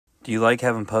Do you like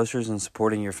having posters and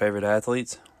supporting your favorite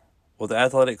athletes? Well, the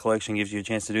Athletic Collection gives you a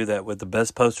chance to do that with the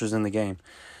best posters in the game.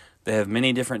 They have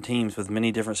many different teams with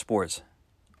many different sports.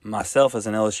 Myself, as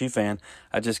an LSU fan,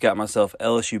 I just got myself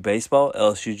LSU baseball,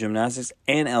 LSU gymnastics,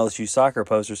 and LSU soccer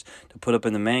posters to put up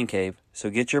in the man cave.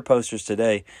 So get your posters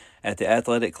today at the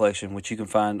Athletic Collection, which you can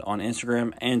find on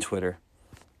Instagram and Twitter.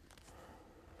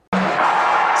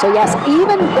 So yes,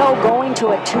 even though going to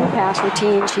a two-pass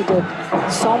routine, she did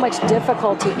so much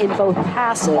difficulty in both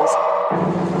passes.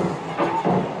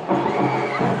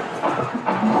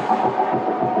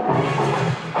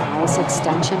 Nice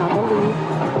extension on the lead.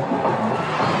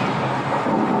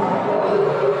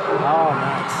 Oh,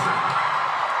 nice.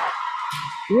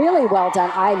 Really well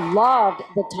done. I loved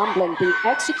the tumbling, the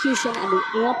execution and the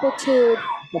amplitude.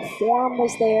 The form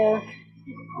was there.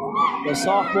 The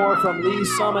sophomore from Lee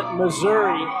Summit,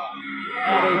 Missouri,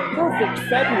 had a perfect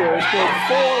February, scored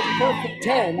 4 perfect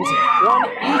 10s, one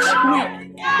each week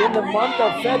in the month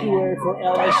of February for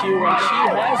LSU, and she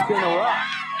has been a rock,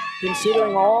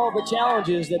 considering all the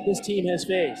challenges that this team has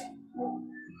faced.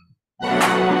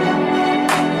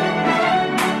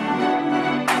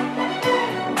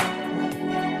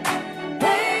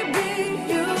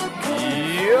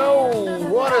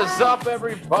 What is up,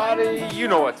 everybody? You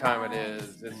know what time it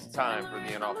is. It's time for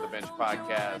the In Off the Bench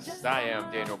podcast. I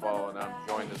am Daniel Ball, and I'm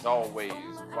joined as always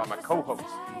by my co-hosts,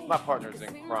 my partners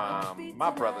in crime, my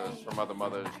brothers from other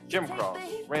mothers, Jim Cross,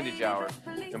 Randy Jower.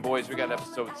 And boys, we got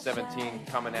episode 17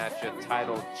 coming at you,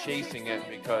 titled Chasing It,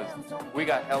 because we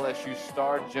got LSU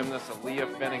star gymnast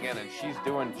Aleah Finnegan, and she's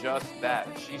doing just that.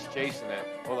 She's chasing it.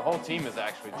 Well, the whole team is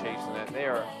actually chasing it. They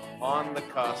are on the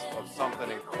cusp of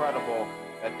something incredible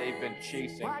that they've been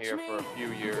chasing here for a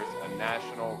few years, a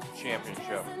national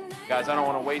championship. Guys, I don't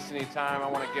want to waste any time. I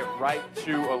want to get right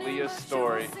to Aleah's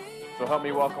story. So help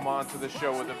me welcome on to the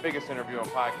show with the biggest interview in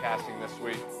podcasting this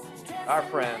week, our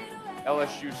friend,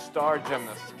 LSU star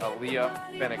gymnast, Aleah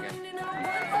Finnegan.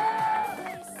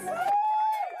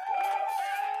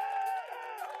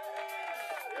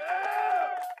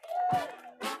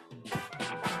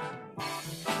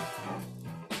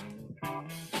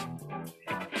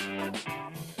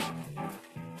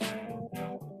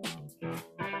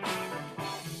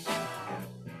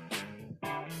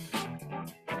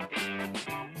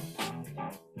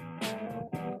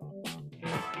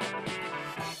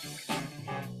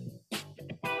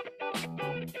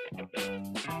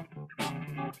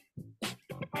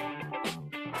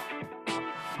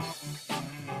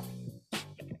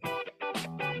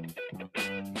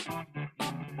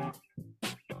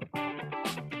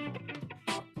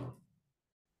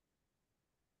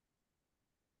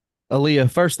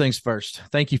 Aleah, first things first,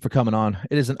 thank you for coming on.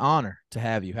 It is an honor to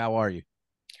have you. How are you?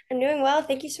 I'm doing well.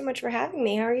 Thank you so much for having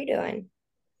me. How are you doing?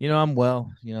 I'm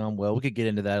well. I'm well. We could get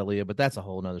into that, Aleah, but that's a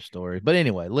whole nother story. But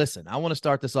anyway, listen, I want to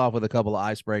start this off with a couple of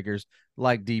icebreakers,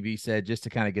 like DB said, just to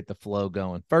kind of get the flow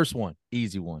going. First one,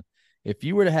 easy one. If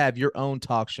you were to have your own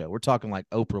talk show, we're talking like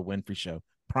Oprah Winfrey show,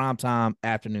 primetime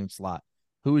afternoon slot,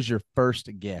 who is your first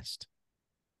guest?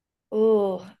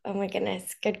 Oh my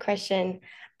goodness. Good question.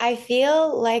 I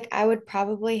feel like I would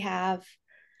probably have,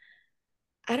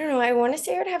 I don't know, I want to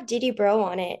say I would have Didi Bro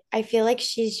on it. I feel like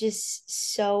she's just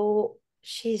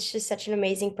such an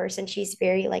amazing person. She's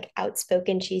very like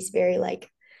outspoken. She's very like,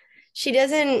 she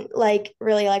doesn't like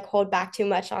really like hold back too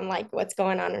much on like what's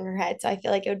going on in her head. So I feel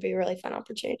like it would be a really fun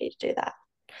opportunity to do that.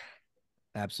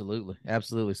 Absolutely.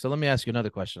 Absolutely. So let me ask you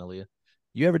another question, Aleah.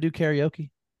 You ever do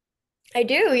karaoke? I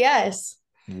do, yes.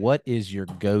 What is your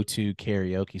go-to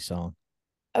karaoke song?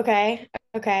 Okay.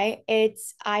 Okay.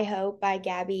 It's I Hope by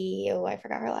Gabby. Oh, I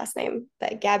forgot her last name,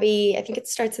 but Gabby, I think it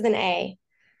starts with an A.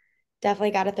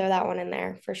 Definitely got to throw that one in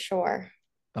there for sure.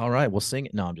 All right, we'll sing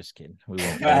it. No, I'm just kidding. We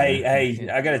won't. Hey,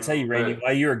 I got to tell you, Randy,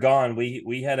 while you were gone,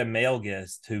 we had a male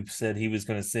guest who said he was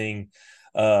going to sing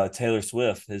Taylor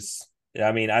Swift.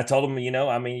 I told him, you're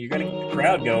going to get the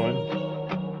crowd going.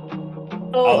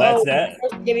 That's that.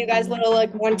 Give you guys a little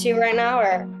like 1-2 right now,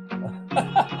 or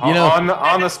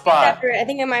on the spot. I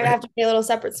think I might have to be a little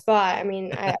separate spot. I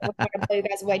mean, I don't want to blow you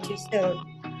guys away too soon.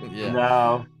 Yeah.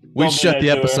 No, we shut the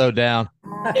episode down.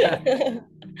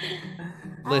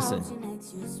 Listen,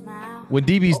 when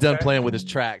DB's done playing with his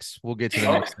tracks, we'll get to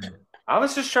the next thing. I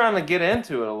was just trying to get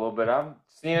into it a little bit. I'm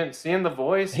seeing the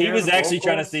voice. He was actually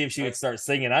trying to see if she would start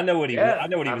singing. I know what he was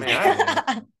doing.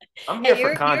 I'm here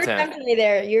for content. You're tempting me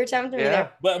there. You're tempting me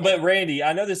there. But Randy,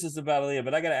 I know this is about Aleah,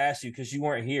 but I got to ask you because you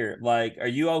weren't here. Like, are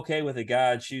you okay with a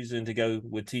guy choosing to go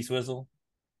with T Swizzle?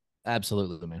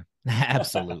 Absolutely, man.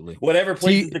 Absolutely. Whatever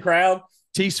pleases the crowd.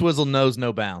 T Swizzle knows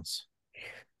no bounds.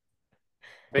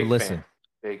 Big listen, fan.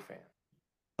 Big fan.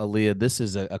 Aleah, this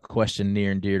is a question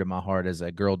near and dear to my heart as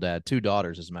a girl dad, 2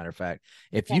 daughters, as a matter of fact.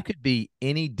 If Yeah. you could be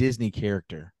any Disney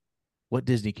character, what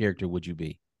Disney character would you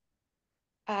be?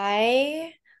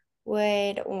 I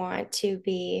would want to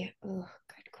be, oh,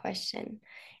 good question.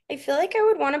 I feel like I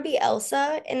would want to be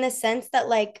Elsa in the sense that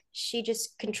like she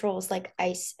just controls like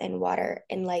ice and water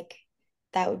and like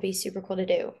that would be super cool to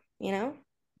do, you know?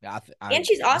 And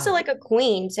she's also Yeah. like a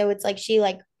queen, so it's like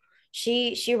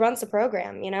she runs the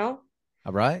program, you know?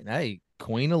 All right. Hey,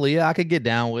 Queen Aleah, I could get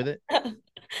down with it.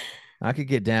 I could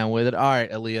get down with it. All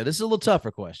right, Aleah, this is a little tougher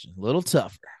question. A little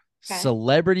tougher. Okay.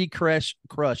 Celebrity crush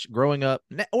growing up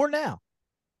or now?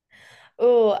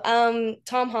 Oh,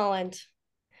 Tom Holland.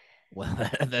 Well,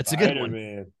 that's a good one.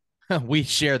 Spider-Man. We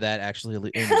share that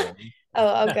actually anyway.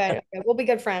 Oh, good. Okay. We'll be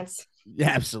good friends. Yeah,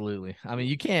 absolutely. I mean,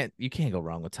 you can't go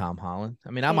wrong with Tom Holland. I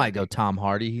mean, I Yeah. might go Tom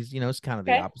Hardy. He's it's kind of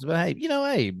the Okay. opposite. But hey,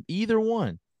 hey, either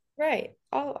one. Right.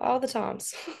 All the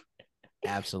Toms.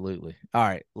 Absolutely. All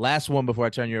right. Last one before I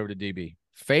turn you over to DB.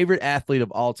 Favorite athlete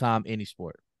of all time, any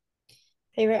sport.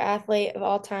 Favorite athlete of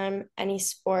all time, any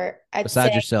sport. I'd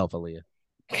Besides say yourself, Aleah.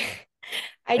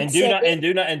 I'd And do say not and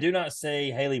do not and do not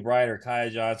say Haley Bryant or Kaya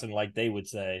Johnson like they would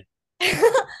say.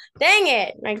 dang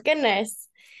it. My goodness.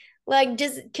 Like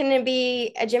just can it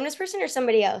be a gymnast person or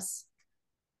somebody else?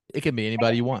 It can be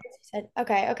anybody you want.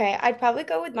 Okay, okay. I'd probably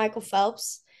go with Michael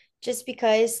Phelps just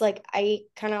because like I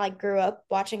kind of like grew up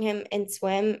watching him in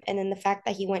swim and then the fact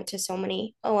that he went to so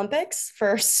many Olympics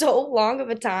for so long of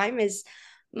a time is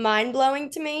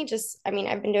mind-blowing to me. Just I mean,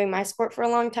 I've been doing my sport for a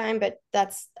long time, but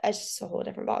that's just a whole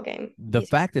different ball game. The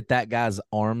fact that that guy's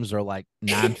arms are like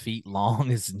 9 feet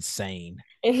long is insane.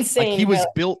 Like he Insane, was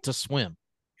really. built to swim.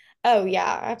 Oh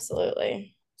yeah,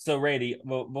 absolutely. So, Rady,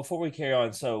 well, before we carry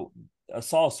on, so I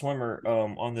saw a swimmer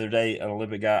on the other day, an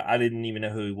Olympic guy. I didn't even know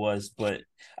who he was, but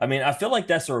I mean, I feel like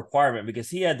that's a requirement because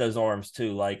he had those arms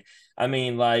too. Like, I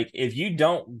mean, like if you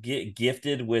don't get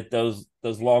gifted with those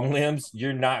long limbs,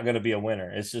 you're not going to be a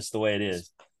winner. It's just the way it is.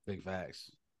 Big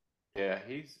facts. Yeah,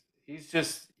 he's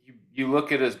just you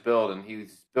look at his build and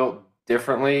he's built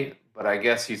differently, but I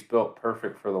guess he's built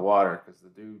perfect for the water because the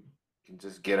dude can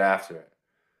just get after it.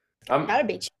 I'm Gotta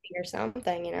be cheating or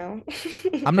something, you know.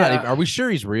 I'm not even. yeah. Are we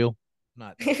sure he's real?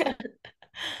 Not.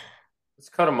 Let's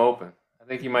cut him open. I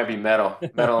think he might be metal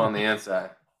on the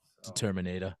inside. It's a So,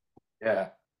 Terminator. yeah.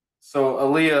 So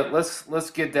Aleah,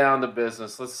 let's get down to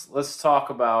business. Let's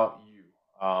talk about you.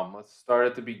 Let's start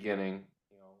at the beginning.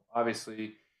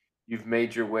 Obviously, you've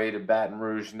made your way to Baton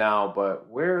Rouge now, but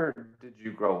where did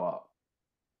you grow up?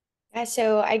 Yeah,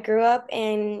 so I grew up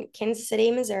in Kansas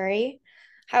City, Missouri.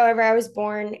 However, I was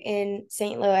born in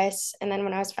St. Louis, and then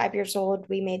when I was 5 years old,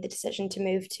 we made the decision to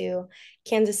move to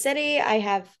Kansas City. I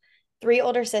have three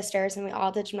older sisters, and we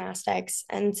all did gymnastics,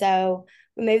 and so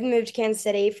we made the move to Kansas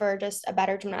City for just a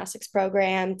better gymnastics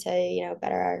program to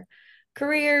better our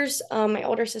careers. My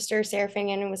older sister Sarah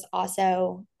Finnegan was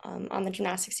also on the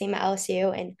gymnastics team at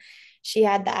LSU, and she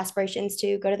had the aspirations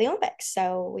to go to the Olympics.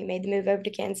 So we made the move over to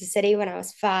Kansas City when I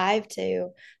was 5 to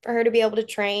for her to be able to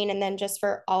train and then just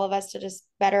for all of us to just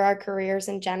better our careers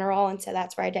in general. And so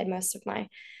that's where I did most of my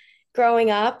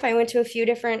growing up. I went to a few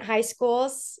different high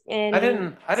schools in I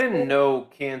didn't school. know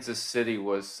Kansas City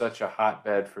was such a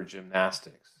hotbed for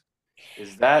gymnastics.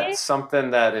 Is that something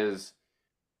that is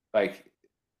like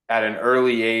at an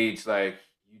early age, like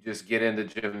you just get into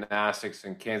gymnastics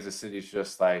and Kansas City's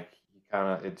just like you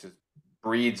kind of it just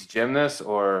breeds gymnasts?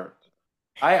 Or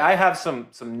I have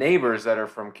some neighbors that are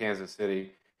from Kansas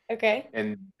City Okay.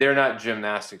 and they're not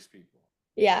gymnastics people,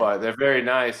 Yeah. but they're very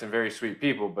nice and very sweet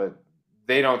people, but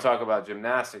they don't talk about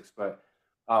gymnastics. But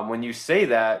when you say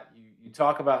that, you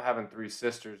talk about having three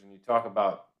sisters and you talk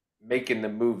about making the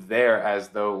move there as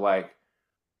though like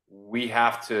we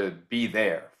have to be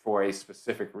there for a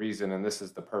specific reason and this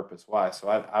is the purpose why. So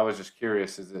I was just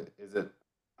curious, is it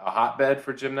a hotbed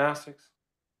for gymnastics?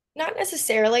 Not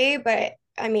necessarily, but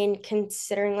I mean,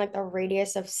 considering like the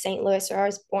radius of St. Louis, where I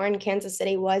was born, Kansas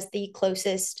City was the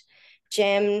closest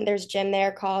gym. There's a gym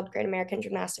there called Great American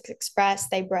Gymnastics Express.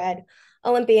 They bred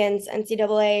Olympians,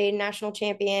 NCAA national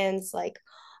champions. Like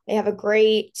they have a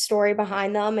great story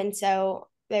behind them, and so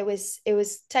it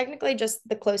was technically just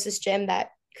the closest gym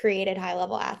that created high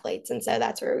level athletes, and so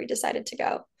that's where we decided to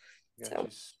go. Got So. you.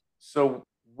 So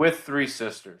with three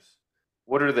sisters,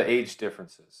 what are the age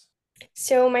differences?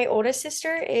 So my oldest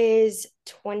sister is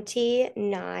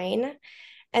 29,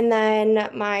 and then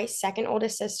my second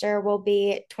oldest sister will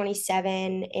be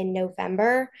 27 in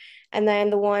November. And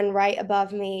then the one right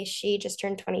above me, she just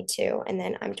turned 22, and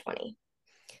then I'm 20.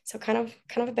 So kind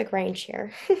of a big range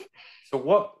here. So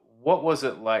what was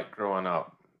it like growing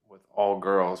up with all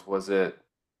girls? Was it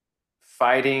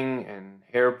fighting and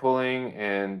hair pulling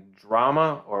and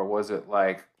drama, or was it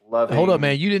like Hold up,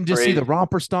 man. loving, You didn't just see the great?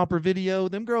 romper stomper video?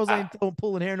 Them girls I, ain't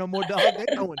pulling hair no more, dog. They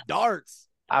throwing darts.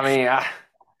 I mean,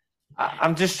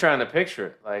 I'm just trying to picture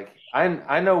it. Like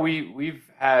I know we've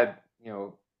had,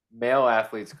 male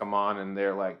athletes come on and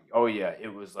they're like, "Oh yeah,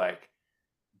 it was like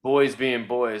boys being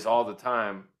boys all the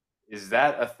time." Is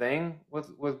that a thing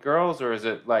with girls, or is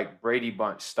it like Brady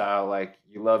Bunch style, like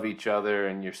you love each other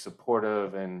and you're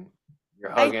supportive and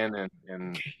you're I hugging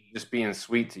and just being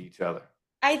sweet to each other?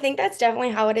 I think that's definitely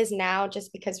how it is now,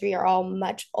 just because we are all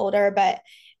much older, but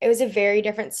it was a very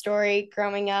different story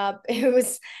growing up. It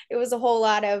was a whole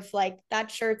lot of like, that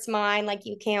shirt's mine, like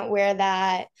you can't wear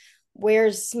that.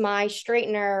 Where's my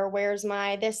straightener? Where's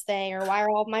my this thing? Or why are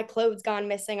all my clothes gone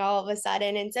missing all of a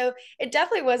sudden? And so it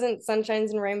definitely wasn't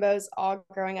sunshines and rainbows all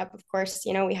growing up. Of course,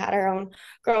 we had our own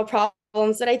girl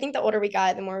problems, but I think the older we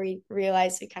got, the more we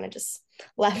realized we kind of just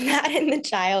left that in the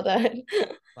childhood.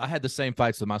 I had the same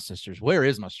fights with my sisters. Where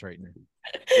is my straightener?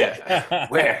 Yeah.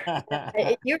 Where?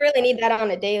 You really need that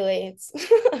on a daily. It's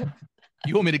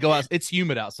You want me to go out? It's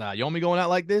humid outside. You want me going out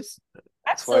like this?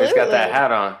 That's why he's got that absolutely.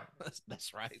 hat on.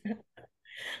 That's right.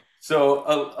 So,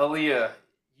 Aleah,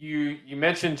 you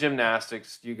mentioned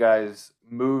gymnastics. You guys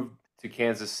moved to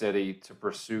Kansas City to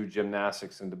pursue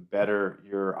gymnastics and to better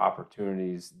your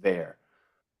opportunities there.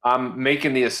 I'm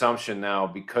making the assumption now,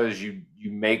 because you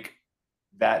make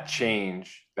that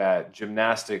change, that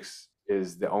gymnastics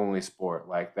is the only sport.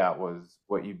 Like that was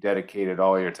what you dedicated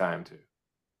all your time to.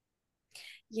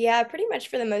 Yeah, pretty much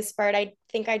for the most part. I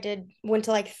think I went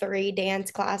to like three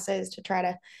dance classes to try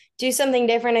to do something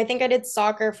different. I think I did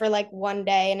soccer for like one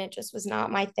day and it just was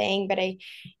not my thing, but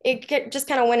just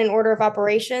kind of went in order of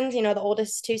operations. The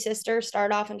oldest two sisters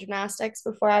started off in gymnastics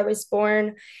before I was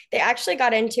born. They actually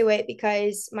got into it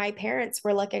because my parents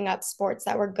were looking up sports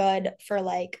that were good for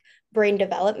like brain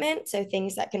development. So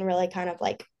things that can really kind of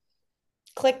like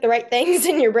click the right things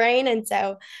in your brain. And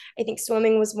so I think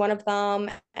swimming was one of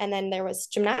them. And then there was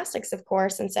gymnastics, of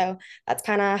course. And so that's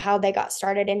kind of how they got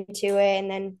started into it. And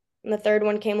then when the third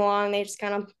one came along, they just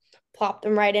kind of plopped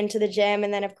them right into the gym.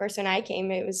 And then, of course, when I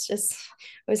came, it was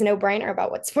no brainer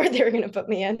about what sport they were going to put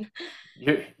me in.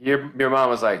 Your mom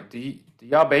was like, do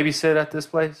y'all babysit at this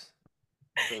place?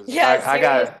 Because Yeah, I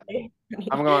got seriously.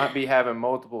 I'm gonna be having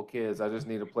multiple kids. I just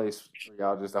need a place for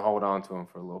y'all just to hold on to them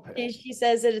for a little bit. She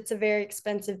says that it's a very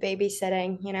expensive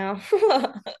babysitting. Indeed.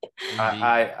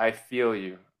 I feel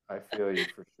you. I feel you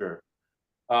for sure.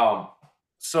 Um,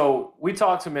 so we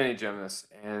talk to many gymnasts,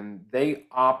 and they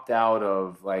opt out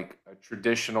of like a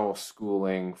traditional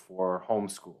schooling for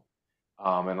homeschool,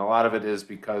 and a lot of it is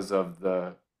because of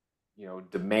the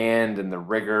demand and the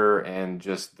rigor and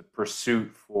just the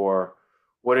pursuit for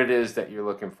what it is that you're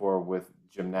looking for with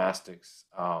gymnastics.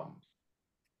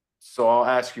 So I'll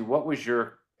ask you, what was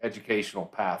your educational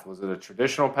path? Was it a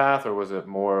traditional path, or was it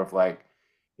more of like,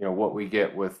 what we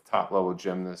get with top level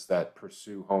gymnasts that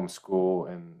pursue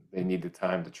homeschool and they need the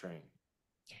time to train?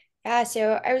 Yeah,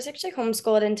 so I was actually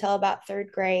homeschooled until about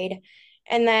third grade.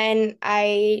 And then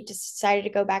I decided to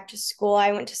go back to school.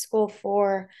 I went to school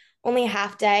for only a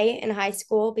half day in high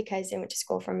school because I went to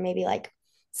school from maybe like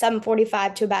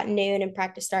 7:45 to about noon, and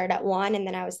practice started at 1, and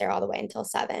then I was there all the way until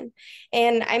 7.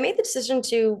 And I made the decision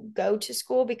to go to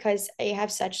school because I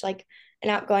have such like an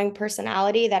outgoing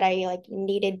personality that I like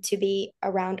needed to be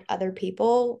around other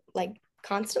people like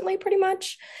constantly pretty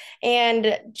much,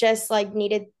 and just like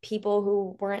needed people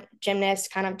who weren't gymnasts,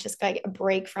 kind of just like a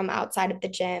break from outside of the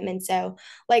gym. And so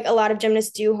like a lot of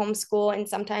gymnasts do homeschool, and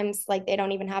sometimes like they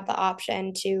don't even have the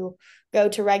option to go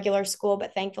to regular school.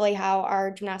 But thankfully how our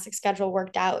gymnastic schedule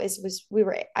worked out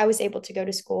I was able to go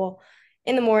to school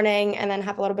in the morning and then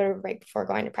have a little bit of a break before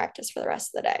going to practice for the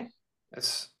rest of the day.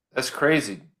 That's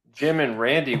crazy. Jim and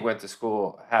Randy went to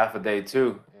school half a day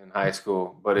too in high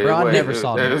school, but Bro, I never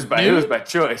saw it was by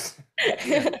choice.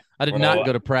 I did not Well,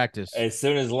 go to practice. as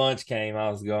soon as lunch came, I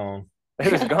was gone.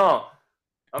 It was gone.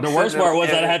 I'm The worst sitting part was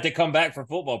in- I had to come back for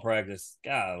football practice.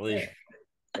 Golly.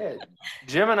 Yeah,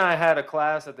 Jim and I had a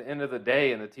class at the end of the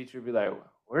day, and the teacher would be like,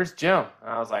 "Where's Jim?" And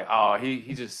I was like, "Oh,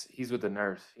 he's with the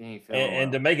nurse. He ain't feeling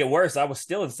And to well." make it worse, I was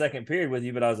still in second period with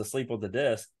you, but I was asleep on the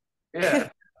desk. Yeah,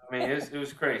 I mean, it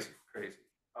was crazy, crazy.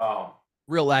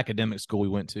 Real academic school we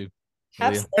went to.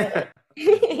 Aleah.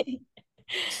 Absolutely.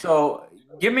 So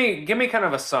give me kind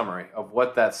of a summary of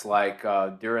what that's like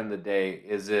during the day.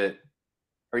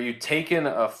 Are you taking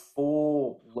a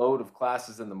full load of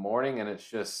classes in the morning and it's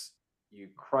just you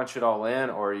crunch it all in,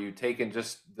 or are you taking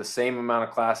just the same amount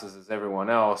of classes as everyone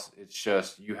else? It's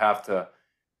just you have to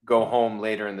go home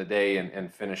later in the day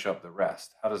and finish up the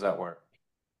rest. How does that work?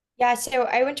 Yeah, so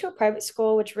I went to a private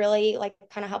school, which really like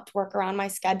kind of helped work around my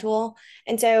schedule.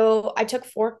 And so I took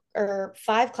 4 or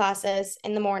 5 classes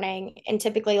in the morning, and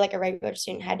typically like a regular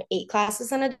student had 8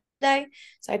 classes in a day.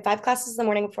 So I had 5 classes in the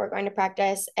morning before going to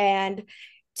practice. And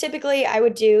typically I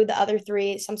would do the other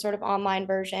 3, some sort of online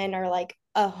version or like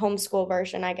a homeschool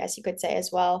version, I guess you could say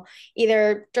as well,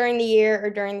 either during the year or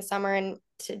during the summer and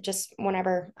to just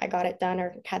whenever I got it done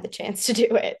or had the chance to do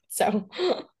it. So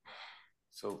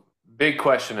So big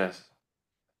question is,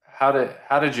 how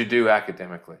did you do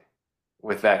academically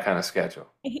with that kind of schedule?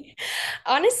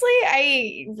 honestly,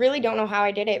 I really don't know how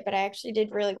I did it, but I actually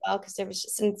did really well because it was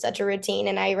just in such a routine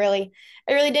and I really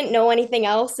didn't know anything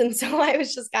else. And so I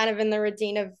was just kind of in the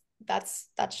routine of that's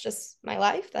just my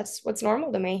life. That's what's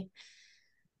normal to me.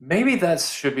 Maybe that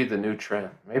should be the new trend.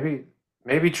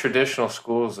 Maybe traditional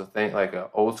school is a thing, like an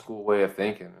old school way of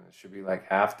thinking, and it should be like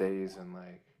half days and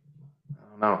like I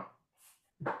don't know.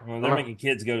 I Well, don't they're know. making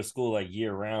kids go to school like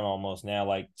year round almost now.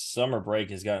 Like summer break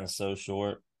has gotten so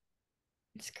short.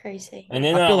 It's crazy. And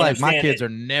then I I feel don't like my understand kids it. are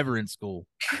never in school.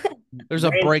 There's a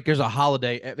Rand, break. There's a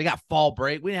holiday. They got fall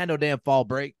break. We didn't have no damn fall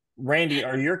break. Randy,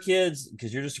 are your kids,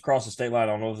 because you're just across the state line, I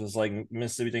don't know if it's like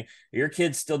Mississippi thing, are your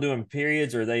kids still doing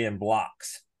periods or are they in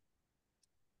blocks?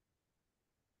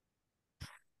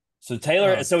 So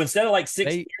Uh, so instead of like 6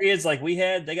 they periods like we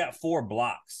had, they got 4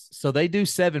 blocks. so they do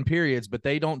 7 periods, but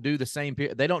they don't do the same.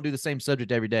 They don't do the same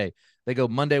subject every day. They go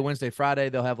Monday, Wednesday, Friday.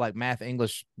 They'll have like math,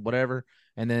 English, whatever,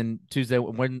 and then Tuesday,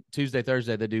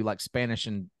 Thursday they do like Spanish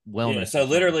and Yeah, wellness or so something.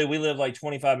 literally we live like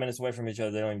 25 minutes away from each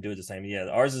other. They don't even do it the same. Yeah,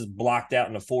 ours is blocked out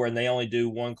into 4, and they only do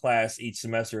one class each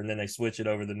semester, and then they switch it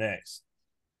over the next.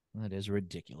 That is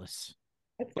ridiculous.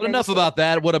 That's But enough crazy. about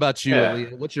that. What about you, Yeah.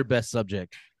 Aleah? What's your best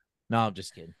subject? No, I'm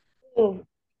just kidding. Ooh.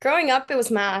 Growing up, it was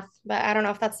math, but I don't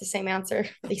know if that's the same answer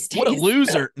these What a days.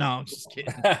 loser. No, I'm just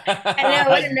kidding. I know,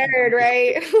 what a nerd,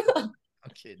 right?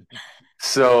 I'm kidding.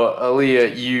 So,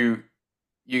 Aaliyah,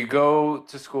 you go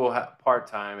to school part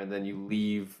time and then you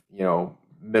leave,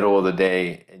 middle of the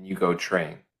day and you go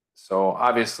train. So,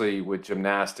 obviously, with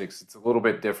gymnastics, it's a little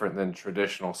bit different than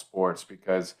traditional sports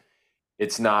because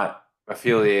it's not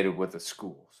affiliated with a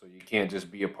school. So, you can't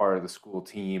just be a part of the school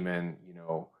team and,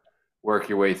 work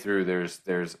your way through.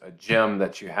 There's a gym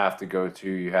that you have to go to,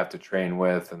 you have to train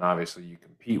with, and obviously you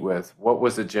compete with. What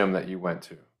was the gym that you went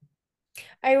to?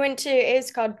 It was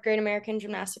called Great American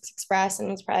Gymnastics Express, and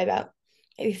it was probably about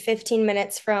maybe 15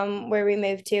 minutes from where we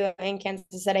moved to in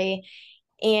Kansas City.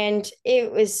 And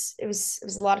it was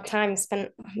a lot of time spent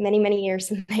many, many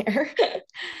years in there.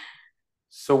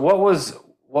 So what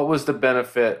was the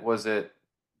benefit? Was it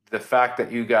the fact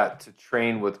that you got to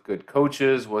train with good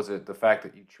coaches? Was it the fact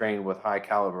that you trained with high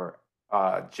caliber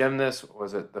gymnasts?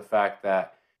 Was it the fact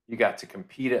that you got to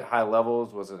compete at high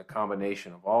levels? Was it a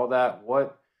combination of all that?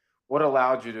 What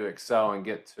allowed you to excel and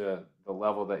get to the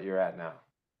level that you're at now?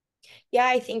 Yeah,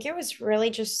 I think it was really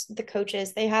just the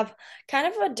coaches. They have kind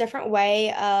of a different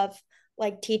way of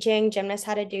like teaching gymnasts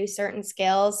how to do certain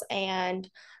skills. And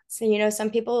so,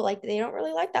 some people like they don't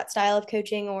really like that style of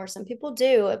coaching, or some people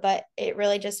do, but it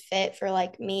really just fit for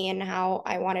like me and how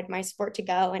I wanted my sport to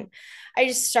go. And I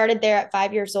just started there at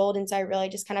 5 years old. And so I really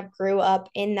just kind of grew up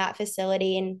in that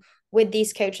facility and with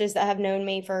these coaches that have known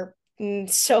me for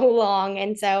so long.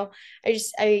 And so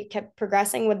I kept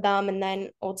progressing with them. And then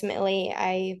ultimately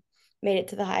I made it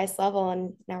to the highest level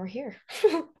and now we're here.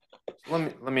 So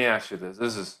let me ask you this.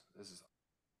 This is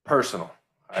personal.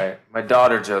 All right. My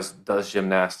daughter just does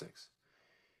gymnastics.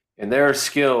 And there are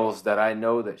skills that I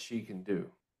know that she can do.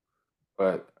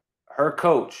 But her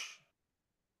coach,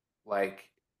 like,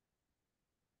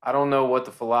 I don't know what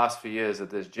the philosophy is at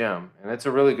this gym. And it's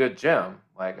a really good gym.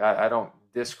 Like, I don't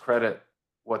discredit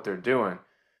what they're doing.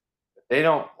 They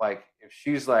don't, like, if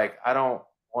she's like, I don't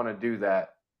want to do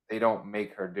that, they don't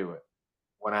make her do it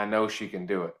when I know she can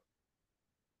do it.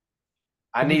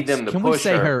 I Can we need them to can we push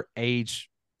say her. her age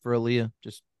for Aaliyah?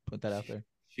 Just put that out there.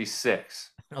 She's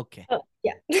 6. Okay. Oh,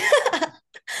 yeah. I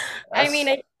That's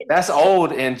mean, that's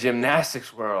old in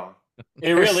gymnastics world.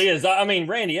 It really is. I mean,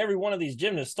 Randy, every one of these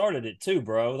gymnasts started it too,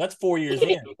 bro. That's 4 years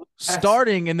in.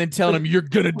 Starting and then telling them you're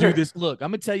gonna do this. Look, I'm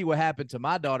gonna tell you what happened to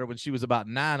my daughter when she was about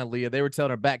 9, Aaliyah. They were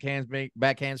telling her back handspring,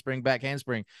 back handspring, back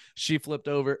handspring. She flipped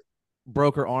over,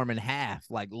 broke her arm in half,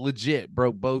 like legit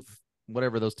broke both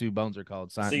whatever those two bones are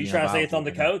called. So you trying to say it's on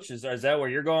the Biology. coach? Is that where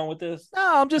you're going with this?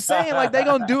 No, I'm just saying like they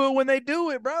gonna do it when they do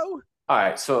it, bro. All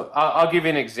right, so I'll give you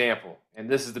an example, and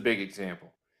this is the big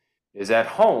example. Is at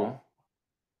home,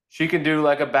 she can do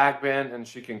like a back bend and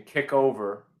she can kick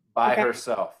over by okay.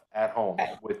 herself at home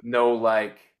Okay. with no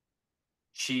like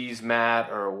cheese mat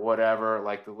or whatever,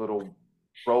 like the little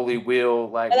rolly wheel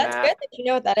like But that's Matt. good that you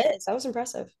know what that is. That was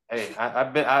impressive. Hey,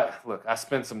 I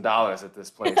spent some dollars at this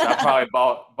place. I probably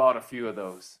bought a few of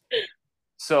those.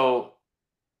 So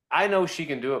I know she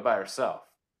can do it by herself,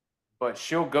 but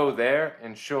she'll go there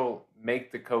and she'll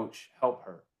make the coach help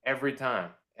her every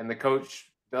time. And the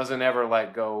coach doesn't ever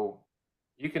like go,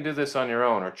 you can do this on your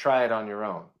own or try it on your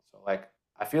own. So like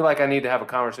I feel like I need to have a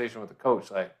conversation with the coach,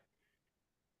 like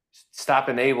stop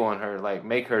enabling her, like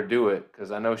make her do it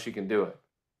because I know she can do it.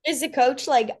 Is the coach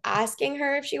like asking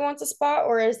her if she wants a spot,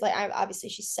 or is like obviously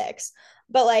she's 6,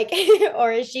 but like,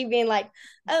 or is she being like,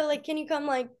 oh, like can you come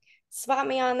like spot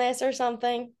me on this or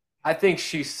something? I think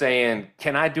she's saying,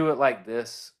 can I do it like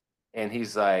this? And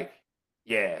he's like,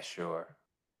 yeah, sure.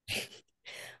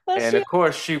 Well, And she of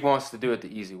course, she wants to do it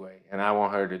the easy way, and I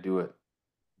want her to do it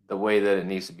the way that it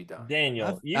needs to be done.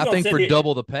 Daniel, you I gonna think sit for here,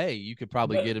 double the pay, you could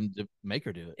probably But- get him to make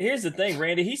her do it. Here's the thing,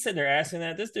 Randy. He's sitting there asking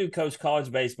that. This dude coached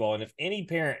college baseball, and if any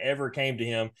parent ever came to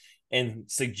him and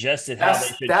suggested how they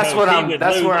should That's coach, what he I'm- would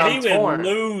that's lose, where I'm he would torn.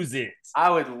 lose it. I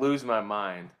would lose my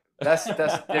mind. That's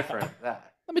different. Let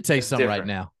me tell you That's something different. right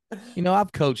now. You know,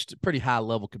 I've coached pretty high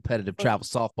level competitive travel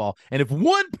softball. And if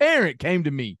one parent came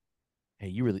to me,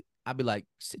 hey, I'd be like,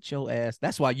 sit your ass.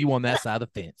 That's why you on that side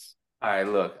of the fence. All right,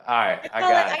 look. All right, I call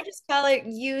got it, it. I just call it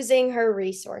using her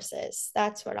resources.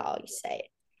 That's what I'll say.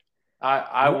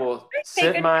 I will Pay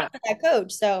sit good my. money for that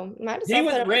coach, so might as He well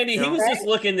was put him Randy. He in, was right? just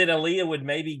looking that Aleah would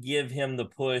maybe give him the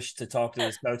push to talk to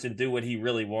his coach and do what he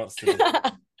really wants to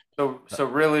do. So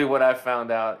really, what I found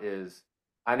out is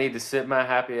I need to sit my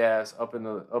happy ass up in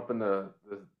the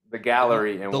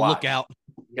gallery and The watch. lookout.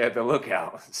 Yeah, the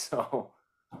lookout. So,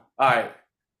 all right,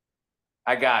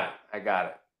 I got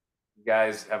it. You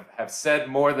guys have said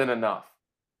more than enough,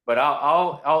 but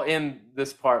I'll end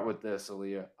this part with this,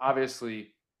 Aleah.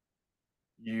 Obviously,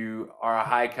 you are a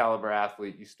high caliber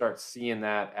athlete. You start seeing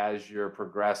that as you're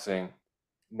progressing.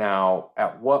 Now,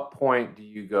 at what point do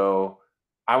you go,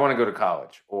 I want to go to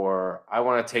college, or I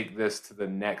want to take this to the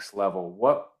next level?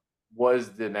 What was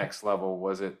the next level?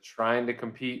 Was it trying to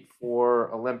compete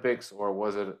for Olympics, or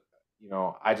was it,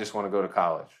 I just want to go to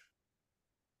college?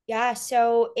 Yeah,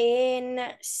 so in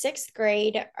 6th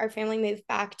grade, our family moved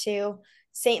back to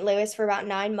St. Louis for about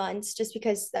 9 months, just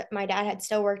because my dad had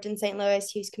still worked in St. Louis.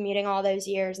 He was commuting all those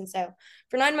years. And so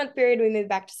for 9-month period, we moved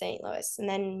back to St. Louis, and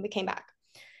then we came back.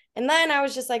 And then I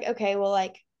was just like, okay, well,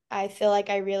 like, I feel like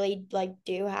I really like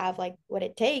do have like what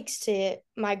it takes to,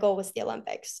 my goal was the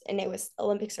Olympics, and it was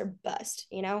Olympics or bust,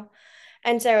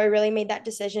 And so I really made that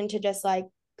decision to just like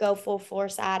go full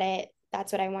force at it.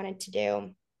 That's what I wanted to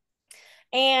do.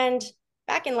 And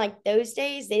back in like those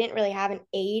days, they didn't really have an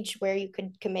age where you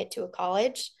could commit to a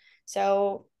college.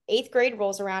 So 8th grade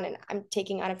rolls around and I'm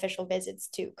taking unofficial visits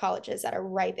to colleges at a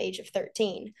ripe age of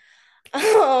 13.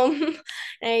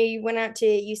 I went out to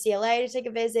UCLA to take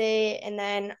a visit, and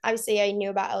then obviously I knew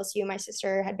about LSU. My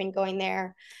sister had been going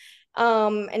there.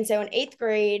 And so in 8th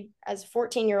grade, as a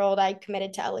 14-year-old, I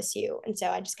committed to LSU. And so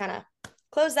I just kind of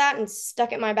closed that and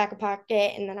stuck it in my back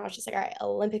pocket. And then I was just like, all right,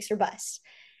 Olympics or bust.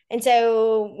 And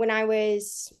so when I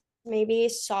was maybe a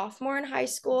sophomore in high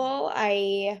school,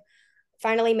 I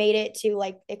finally made it to,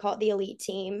 like, they call it the elite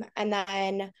team. And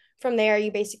then from there,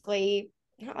 you basically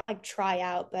not like try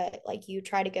out, but like you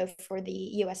try to go for the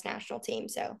US national team.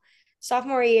 So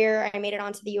sophomore year, I made it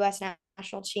onto the US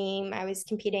national team. I was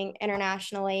competing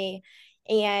internationally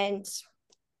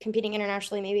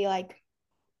maybe like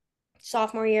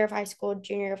sophomore year of high school,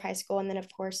 junior year of high school. And then of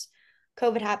course,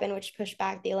 COVID happened, which pushed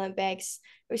back the Olympics.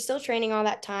 I was still training all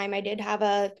that time. I did have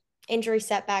a injury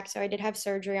setback. So I did have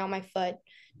surgery on my foot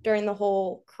during the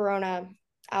whole Corona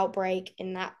outbreak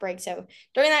in that break. So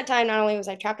during that time, not only was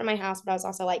I trapped in my house, but I was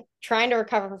also like trying to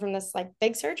recover from this like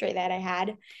big surgery that I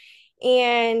had.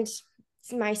 And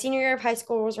my senior year of high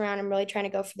school was around. I'm really trying to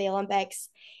go for the Olympics.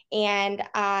 And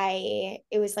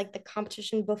it was like the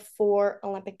competition before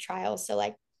Olympic trials. So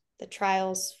like the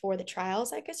trials for the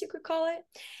trials, I guess you could call it.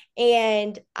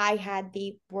 And I had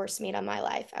the worst meet of my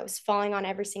life. I was falling on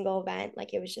every single event.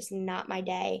 Like it was just not my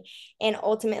day. And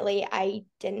ultimately, I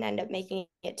didn't end up making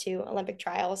it to Olympic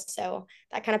trials. So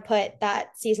that kind of put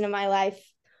that season of my life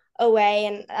away.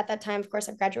 And at that time, of course,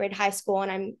 I graduated high school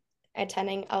and I'm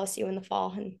attending LSU in the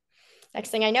fall. And next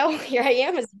thing I know, here I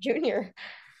am as a junior.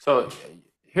 So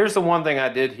here's the one thing I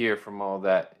did hear from all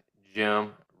that,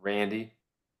 Jim, Randy.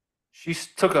 She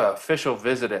took an official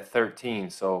visit at 13.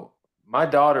 So my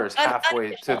daughter is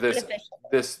halfway to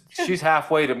this. She's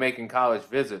halfway to making college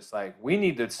visits. Like we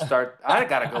need to start. I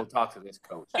got to go talk to this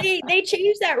coach. They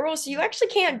changed that rule. So you actually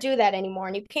can't do that anymore.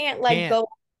 And you can't go.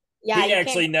 Yeah, he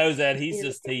actually knows that. He's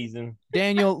just teasing.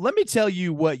 Daniel, let me tell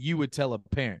you what you would tell a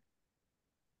parent.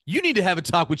 You need to have a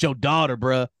talk with your daughter,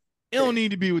 bruh. It don't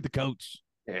need to be with the coach.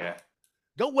 Yeah.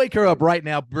 Go wake her up right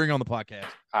now. Bring her on the podcast.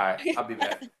 All right, I'll be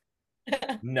back.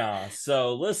 Nah,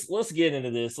 so let's get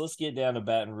into this. Let's get down to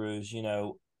Baton Rouge.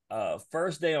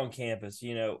 First day on campus.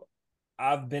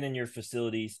 I've been in your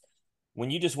facilities. When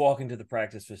you just walk into the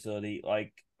practice facility,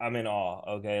 like I'm in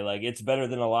awe. Okay, like it's better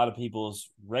than a lot of people's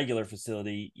regular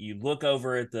facility. You look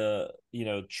over at the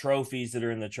trophies that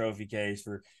are in the trophy case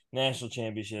for national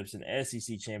championships and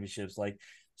SEC championships. Like,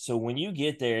 so when you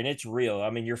get there and it's real. I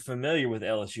mean, you're familiar with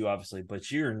LSU, obviously, but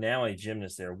you're now a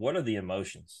gymnast there. What are the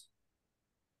emotions?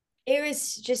 It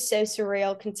was just so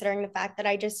surreal considering the fact that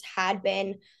I just had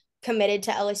been committed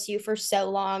to LSU for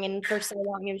so long. And for so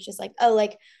long, it was just like, oh,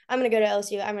 like, I'm going to go to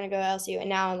LSU. I'm going to go to LSU. And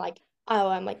now I'm like, oh,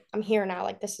 I'm here now.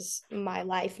 Like, this is my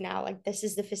life now. Like, this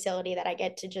is the facility that I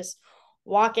get to just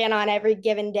walk in on every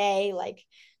given day. Like,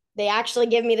 they actually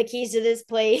give me the keys to this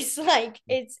place. Like,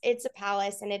 it's a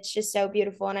palace and it's just so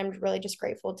beautiful. And I'm really just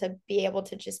grateful to be able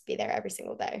to just be there every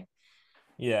single day.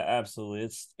 Yeah, absolutely.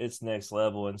 It's next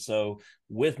level. And so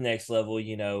with next level,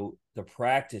 the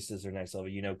practices are next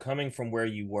level. Coming from where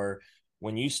you were,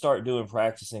 when you start doing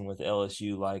practicing with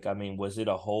LSU, like, I mean, was it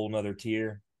a whole nother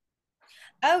tier?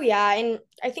 Oh yeah, and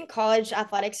I think college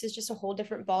athletics is just a whole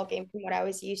different ball game from what I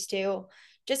was used to.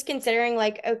 Just considering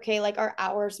like okay, like our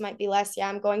hours might be less. Yeah,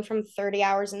 I'm going from 30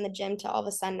 hours in the gym to all of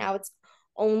a sudden now it's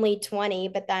only 20,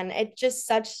 but then it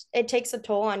takes a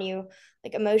toll on you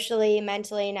like emotionally,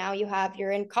 mentally. Now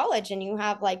you're in college and you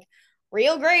have like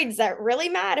real grades that really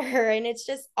matter and it's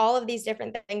just all of these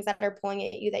different things that are pulling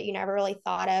at you that you never really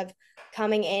thought of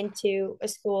coming into a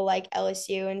school like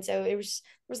LSU. And so there was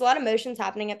a lot of emotions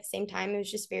happening at the same time. It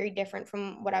was just very different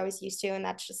from what I was used to. And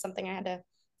that's just something I had to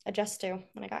adjust to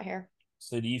when I got here.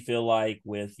 So do you feel like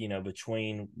with,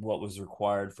 between what was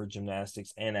required for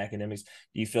gymnastics and academics,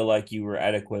 do you feel like you were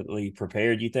adequately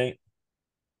prepared, you think?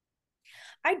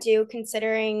 I do,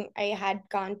 considering I had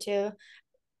gone to,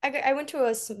 I went to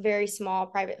a very small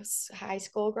private high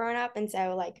school growing up. And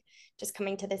so, like, just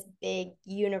coming to this big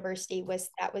university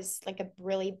was like a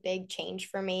really big change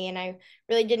for me. And I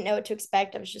really didn't know what to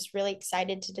expect. I was just really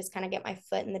excited to just kind of get my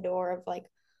foot in the door of like,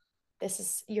 this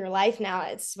is your life now.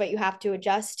 It's what you have to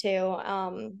adjust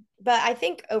to. But I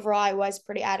think overall I was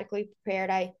pretty adequately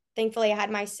prepared. I thankfully I had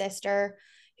my sister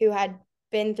who had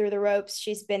been through the ropes.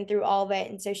 She's been through all of it.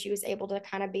 And so she was able to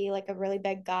kind of be like a really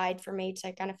big guide for me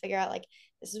to kind of figure out like,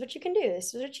 this is what you can do.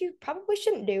 This is what you probably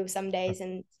shouldn't do some days.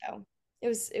 And so it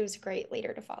was a great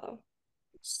leader to follow.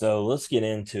 So let's get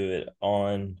into it.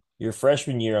 On your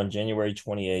freshman year on January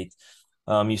 28th,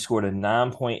 you scored a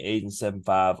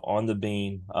 9.875 on the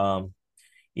beam.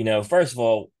 First of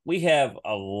all, we have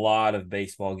a lot of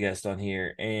baseball guests on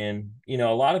here, and a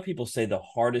lot of people say the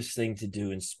hardest thing to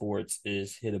do in sports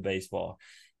is hit a baseball.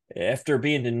 After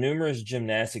being to numerous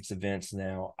gymnastics events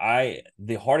now,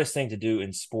 the hardest thing to do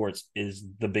in sports is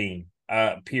the beam.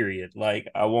 Period. Like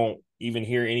I won't even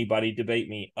hear anybody debate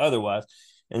me otherwise.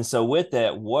 And so with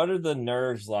that, what are the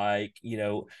nerves like?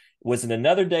 Was it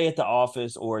another day at the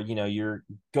office, or you're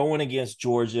going against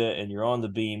Georgia and you're on the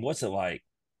beam? What's it like?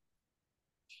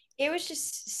 It was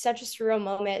just such a surreal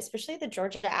moment, especially the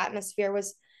Georgia atmosphere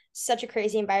was such a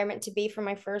crazy environment to be for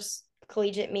my first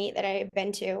collegiate meet that I had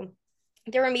been to.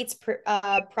 There were meets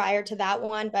prior to that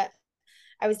one, but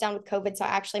I was down with COVID, so I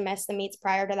actually missed the meets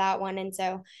prior to that one. And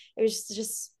so it was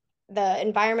just the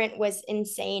environment was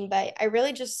insane, but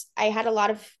I had a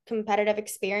lot of competitive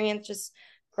experience just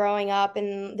growing up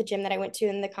in the gym that I went to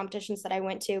and the competitions that I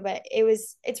went to. But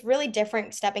it's really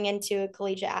different stepping into a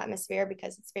collegiate atmosphere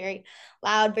because it's very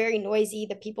loud, very noisy.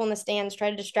 The people in the stands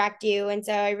try to distract you. And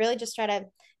so I really just try to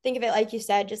think of it, like you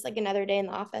said, just like another day in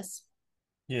the office.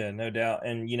 Yeah, no doubt.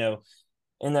 And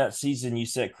in that season, you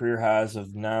set career highs of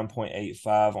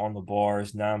 9.85 on the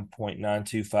bars,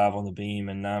 9.925 on the beam,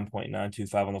 and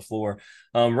 9.925 on the floor.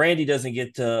 Randy doesn't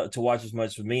get to watch as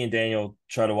much, but me and Daniel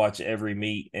try to watch every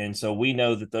meet, and so we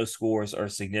know that those scores are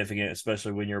significant,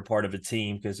 especially when you're a part of a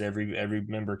team because every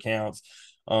member counts.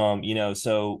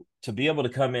 So to be able to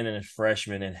come in as a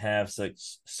freshman and have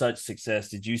such success,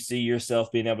 did you see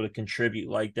yourself being able to contribute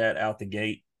like that out the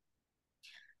gate?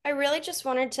 I really just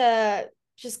wanted to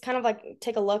just kind of like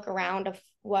take a look around of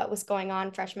what was going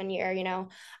on freshman year.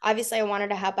 Obviously I wanted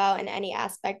to help out in any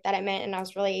aspect that I meant, and I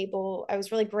was really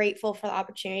grateful for the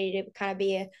opportunity to kind of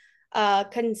be a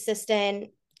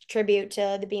consistent tribute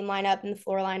to the beam lineup and the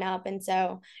floor lineup. And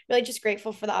so really just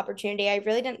grateful for the opportunity. I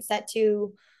really didn't set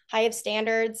too high of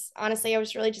standards. Honestly, I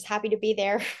was really just happy to be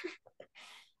there.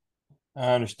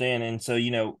 I understand. And so,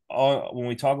 when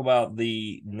we talk about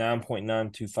the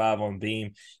 9.925 on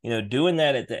beam, doing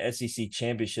that at the SEC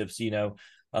championships,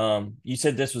 You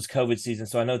said this was COVID season,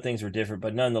 so I know things were different,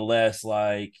 but nonetheless,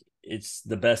 like it's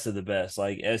the best of the best,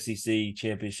 like SEC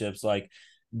championships. Like,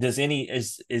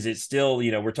 is it still,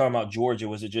 we're talking about Georgia,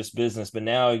 was it just business? But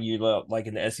now you like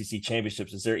in the SEC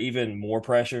championships, is there even more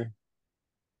pressure?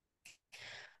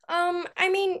 I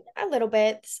mean, a little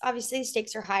bit. Obviously, the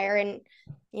stakes are higher, and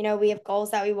we have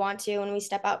goals that we want to, and we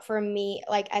step out for a meet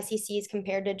like SECs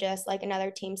compared to just like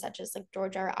another team such as like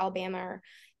Georgia or Alabama or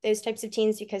those types of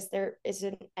teams because there is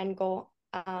an end goal.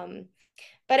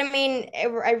 But I mean,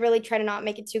 I really try to not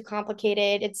make it too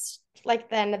complicated. It's like at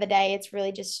the end of the day, it's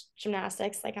really just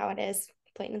gymnastics, like how it is,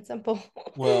 plain and simple.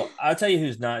 Well, I'll tell you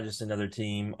who's not just another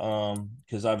team.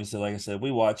 Because obviously, like I said, we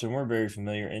watch and we're very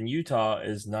familiar. And Utah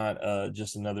is not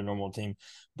just another normal team,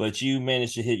 but you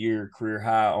managed to hit your career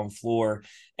high on floor.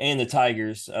 And the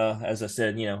Tigers, as I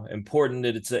said, important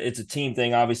that it's a team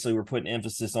thing. Obviously, we're putting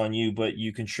emphasis on you, but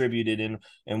you contributed in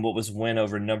what was win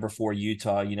over number 4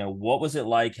 Utah. What was it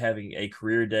like having a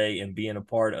career day and being a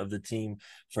part of the team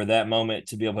for that moment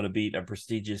to be able to beat a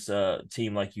prestigious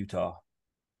team like Utah?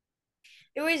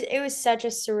 It was such a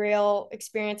surreal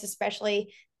experience,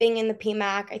 especially being in the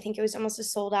PMAC. I think it was almost a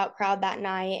sold out crowd that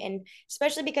night, and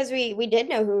especially because we did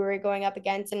know who we were going up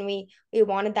against, and we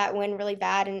wanted that win really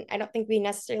bad. And I don't think we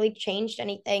necessarily changed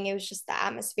anything. It was just the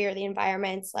atmosphere, the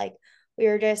environments. Like we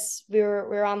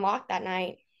were on lock that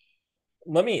night.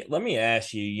 Let me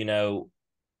ask you,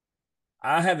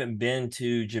 I haven't been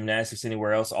to gymnastics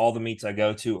anywhere else. All the meets I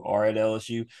go to are at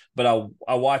LSU, but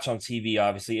I watch on TV,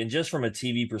 obviously. And just from a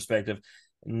TV perspective,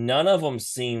 none of them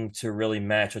seem to really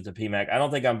match with the PMAC. I don't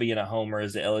think I'm being a homer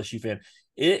as an LSU fan.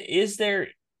 Is there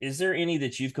any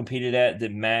that you've competed at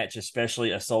that match,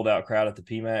 especially a sold out crowd at the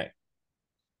PMAC?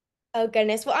 Oh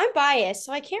goodness. Well, I'm biased,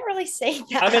 so I can't really say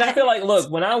I mean, I feel that. like, look,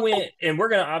 when I went, and we're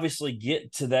going to obviously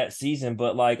get to that season,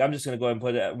 but like, I'm just going to go ahead and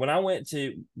put it. When I went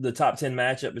to the top 10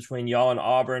 matchup between y'all and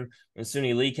Auburn when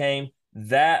Suni Lee came,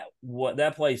 that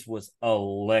place was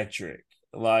electric.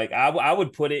 Like, I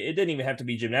would put it, it didn't even have to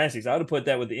be gymnastics. I would have put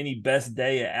that with any best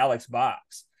day at Alex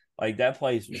Box. Like, that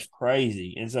place was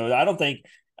crazy. And so I don't think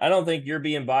you're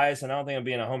being biased, and I don't think I'm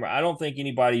being a homer. I don't think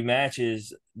anybody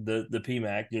matches the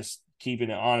PMAC, just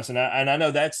keeping it honest. And I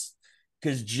know that's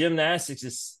because gymnastics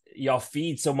is y'all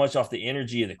feed so much off the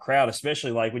energy of the crowd,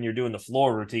 especially like when you're doing the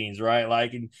floor routines, right?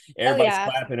 Like, and Oh everybody's yeah.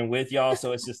 clapping and with y'all,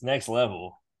 so it's just next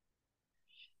level.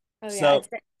 Oh yeah. So,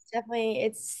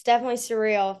 It's definitely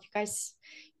surreal. If you guys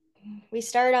we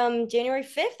start January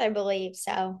 5th, I believe.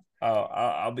 So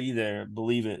I'll be there,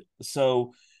 believe it.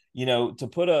 So, to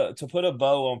put a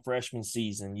bow on freshman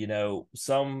season,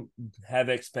 some have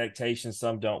expectations,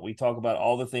 some don't. We talk about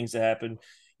all the things that happen,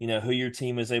 who your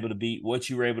team is able to beat, what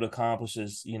you were able to accomplish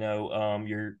as,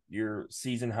 your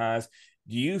season highs.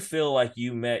 Do you feel like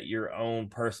you met your own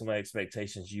personal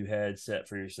expectations you had set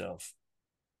for yourself?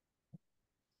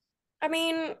 I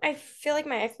mean, I feel like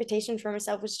my expectation for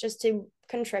myself was just to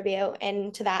contribute,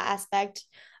 and to that aspect,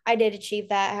 I did achieve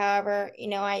that. However,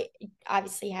 I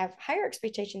obviously have higher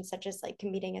expectations, such as like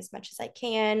competing as much as I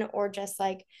can, or just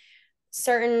like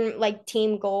certain like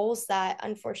team goals that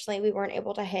unfortunately we weren't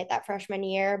able to hit that freshman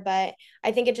year. But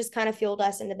I think it just kind of fueled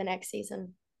us into the next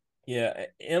season. Yeah,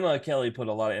 Emma Kelly put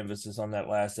a lot of emphasis on that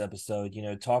last episode,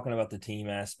 talking about the team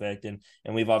aspect, and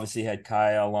we've obviously had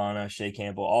Kaya, Alana, Shea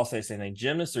Campbell all say the same thing.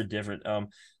 Gymnasts are different.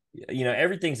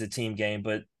 Everything's a team game,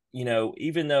 but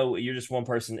even though you're just one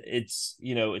person, it's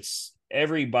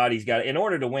everybody's got, in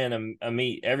order to win a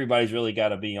meet, everybody's really got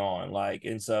to be on. Like,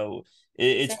 and so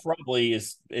it's probably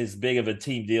as big of a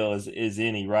team deal as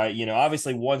any, right?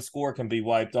 Obviously one score can be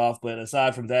wiped off, but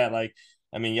aside from that, like,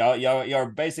 I mean, y'all are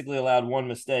basically allowed one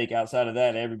mistake. Outside of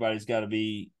that, everybody's got to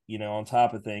be, on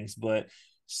top of things. But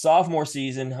sophomore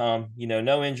season,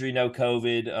 no injury, no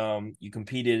COVID. You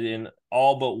competed in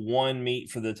all but one meet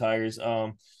for the Tigers.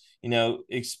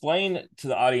 Explain to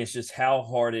the audience just how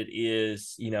hard it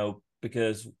is,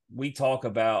 because we talk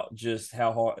about just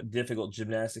how difficult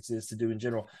gymnastics is to do in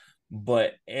general,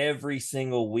 but every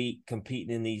single week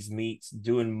competing in these meets,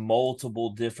 doing multiple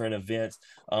different events,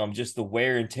 just the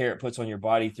wear and tear it puts on your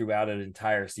body throughout an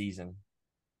entire season.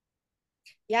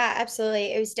 Yeah,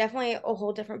 absolutely. It was definitely a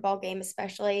whole different ball game,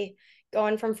 especially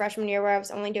going from freshman year where I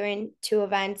was only doing two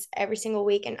events every single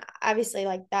week. And obviously,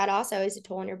 like that also is a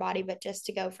toll on your body. But just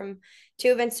to go from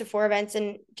two events to four events,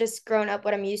 and just growing up,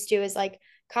 what I'm used to is like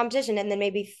competition. And then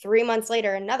maybe 3 months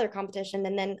later, another competition,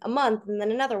 and then a month, and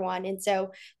then another one. And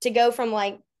so to go from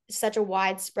like such a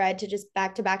wide spread to just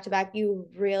back to back to back, you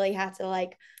really have to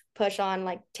like push on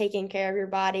like taking care of your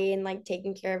body and like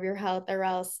taking care of your health, or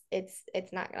else it's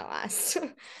not gonna last.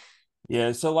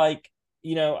 Yeah. So, like,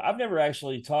 I've never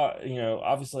actually taught,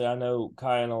 obviously I know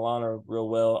Kai and Alana real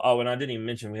well. Oh, and I didn't even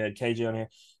mention we had KJ on here.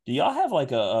 Do y'all have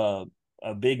like a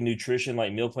big nutrition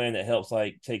like meal plan that helps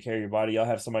like take care of your body? Y'all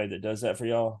have somebody that does that for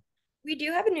y'all? We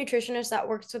do have a nutritionist that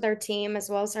works with our team as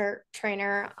well as our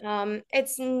trainer.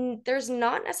 There's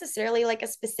not necessarily like a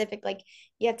specific like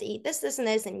you have to eat this, this, and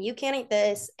this, and you can't eat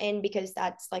this, and because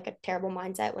that's like a terrible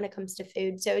mindset when it comes to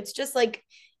food. So it's just like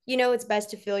it's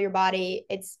best to feel your body.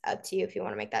 It's up to you if you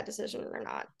want to make that decision or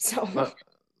not. So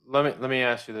Let, let me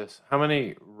ask you this: how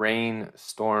many rain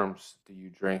storms do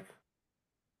you drink?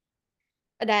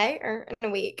 a day or in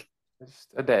a week, Just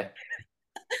a day.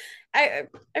 I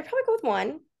probably go with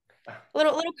one. A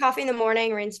little coffee in the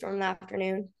morning, rainstorm in the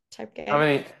afternoon type How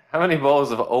day. many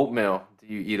bowls of oatmeal do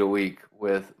you eat a week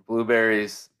with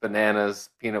blueberries, bananas,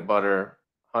 peanut butter,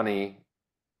 honey,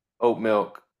 oat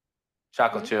milk,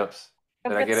 chocolate Mhm. chips?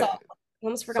 Don't Did I forget the get it? salt. I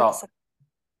almost forgot the Salt. salt.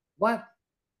 What?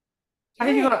 Yeah,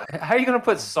 How are you gonna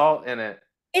put salt in it?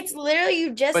 it's literally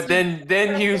you just But you.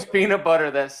 then use peanut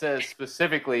butter that says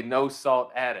specifically no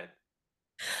salt added.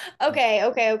 Okay.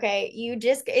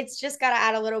 It's just got to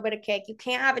add a little bit of kick. You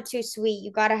can't have it too sweet.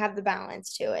 You got to have the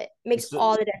balance to it. Makes So,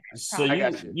 all the difference. so Promise. I you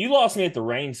got you. you lost me at the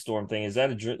rainstorm thing. Is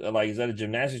that is that a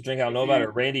gymnastics drink? I don't If know about it.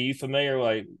 you Randy, you familiar?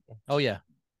 Like, Oh yeah.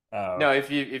 No, if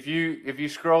you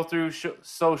scroll through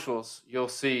socials, you'll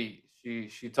see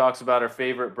she talks about her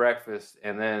favorite breakfast,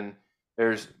 and then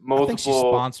there's I think she's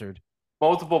sponsored.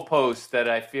 multiple posts that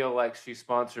I feel like she's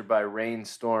sponsored by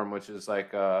Rainstorm, which is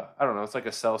like I don't know, it's like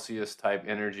a Celsius type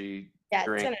energy Yeah, it's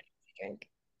an drink. energy drink.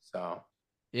 So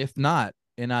If not,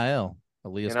 NIL.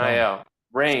 Aaliyah's calling. NIL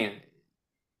Rain,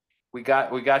 we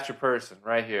got your person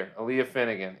right here. Aleah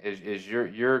Finnegan is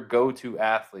your go to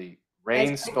athlete.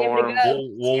 Guys, give it a Rainstorm. go.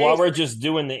 Well, while Seriously. we're just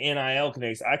doing the NIL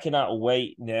connects, I cannot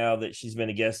wait now that she's been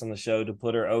a guest on the show to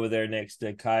put her over there next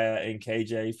to Kaya and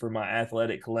KJ for my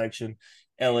athletic collection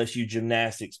LSU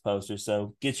gymnastics poster.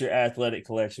 So get your athletic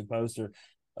collection poster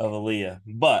of Aaliyah.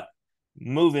 But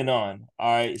moving on.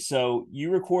 All right. So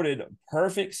you recorded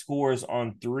perfect scores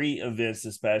on 3 events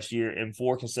this past year in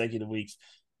 4 consecutive weeks.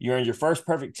 You earned your first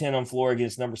perfect 10 on floor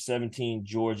against number 17,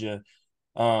 Georgia.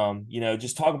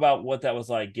 Just talk about what that was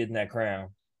like getting that crown.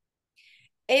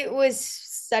 It was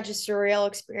such a surreal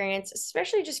experience,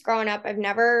 especially just growing up. I've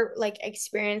never like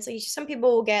experienced like some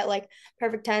people will get like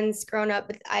perfect tens growing up,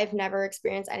 but I've never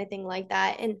experienced anything like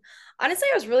that. And honestly,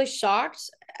 I was really shocked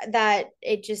that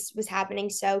it just was happening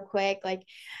so quick. Like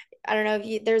I don't know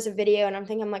if there's a video and I'm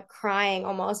thinking I'm like crying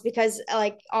almost because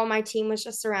like all my team was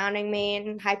just surrounding me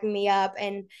and hyping me up,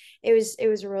 and it was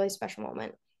a really special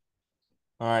moment.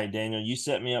 All right, Daniel, you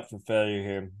set me up for failure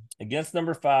here. Against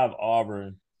number 5,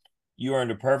 Auburn, you earned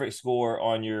a perfect score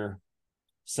on your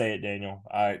say it, Daniel.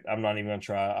 I'm not even gonna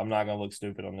try. I'm not gonna look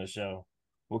stupid on this show.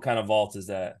 What kind of vault is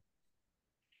that?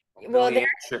 Well, there Million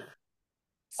shit.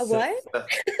 a what?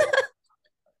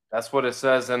 That's what it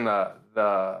says in The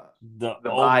the old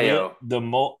bio.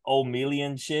 old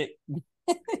million chick.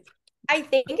 I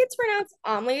think it's pronounced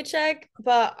Omliachek,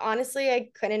 but honestly, I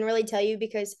couldn't really tell you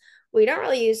because we don't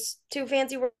really use too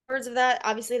fancy words of that.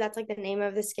 Obviously, that's like the name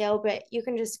of the scale, but you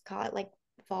can just call it like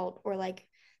vault or like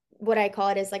what I call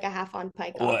it is like a half on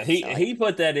pike Well, off. he So like he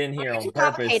put that in here not on too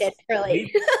complicated, purpose.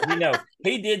 really.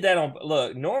 He did that on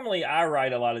look. Normally, I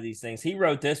write a lot of these things. He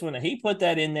wrote this one. He put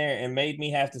that in there and made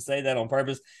me have to say that on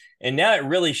purpose. And now it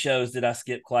really shows that I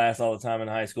skip class all the time in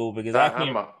high school because I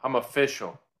can't. I'm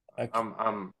official. I,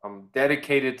 I'm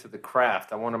dedicated to the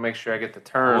craft. I want to make sure I get the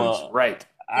terms well, right.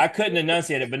 I couldn't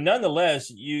enunciate it, but nonetheless,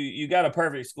 you got a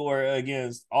perfect score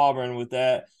against Auburn with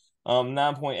that.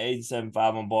 9.875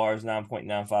 on bars,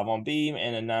 9.95 on beam,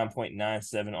 and a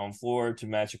 9.97 on floor to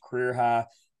match a career high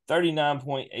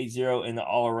 39.80 in the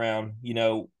all around.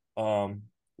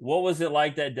 What was it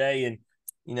like that day?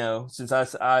 And since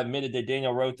I admitted that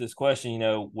Daniel wrote this question,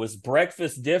 was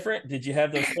breakfast different? Did you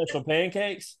have those special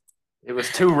pancakes? It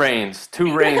was two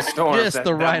rainstorms Just the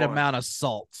that right morning. amount of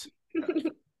salt.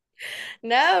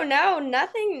 No,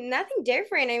 nothing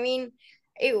different. I mean,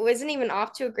 it wasn't even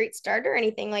off to a great start or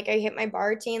anything. Like I hit my bar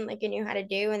routine like I knew how to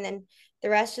do, and then the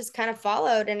rest just kind of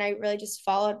followed. And I really just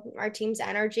followed our team's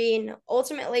energy. And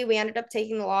ultimately we ended up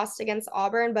taking the loss against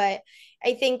Auburn. But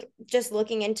I think just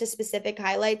looking into specific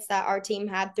highlights that our team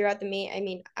had throughout the meet, I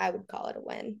mean, I would call it a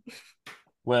win.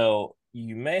 Well,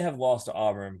 you may have lost to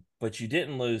Auburn, but you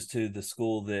didn't lose to the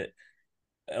school that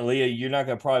Aleah, you're not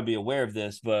going to probably be aware of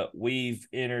this, but we've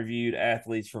interviewed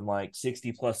athletes from like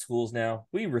 60 plus schools now.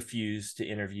 We refuse to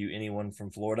interview anyone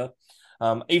from Florida.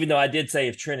 Even though I did say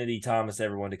if Trinity Thomas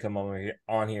ever wanted to come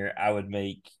on here, I would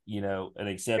make, an Great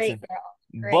exception.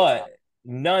 girl. Great But girl.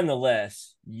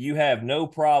 nonetheless, you have no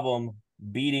problem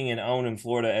beating and owning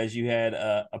Florida as you had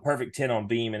a perfect 10 on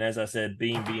Beam. And as I said,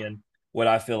 Beam being what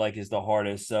I feel like is the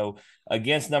hardest. So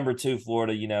against number 2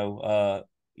 Florida,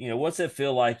 what's it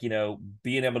feel like,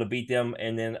 being able to beat them,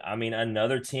 and then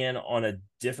another 10 on a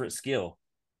different skill?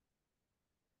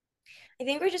 I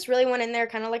think we just really went in there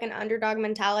kind of like an underdog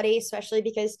mentality, especially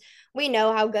because we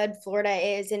know how good Florida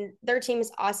is and their team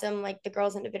is awesome. Like the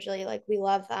girls individually, like we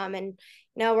love them, and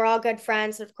we're all good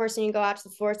friends. Of course, when you go out to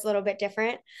the floor, it's a little bit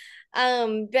different.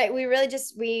 But we really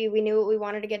just we knew what we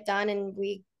wanted to get done, and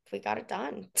we got it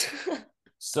done.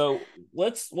 So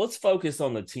let's focus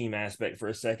on the team aspect for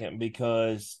a second,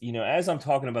 because as I'm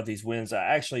talking about these wins, I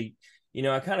actually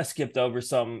I kind of skipped over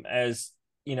something. As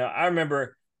I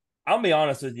remember, I'll be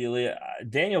honest with you, Leah,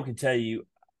 Daniel can tell you,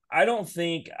 I don't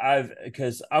think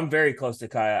because I'm very close to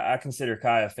Kaya. I consider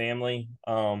Kaya family.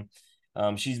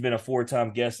 She's been a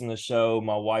 4-time guest on the show.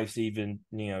 My wife's even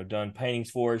done paintings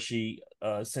for her. She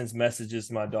sends messages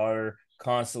to my daughter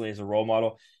constantly as a role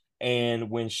model.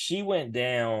 And when she went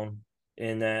down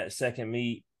in that second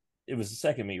meet, it was the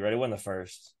second meet, right? It wasn't the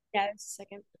first. Yeah, it was the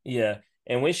second. Yeah.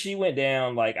 And when she went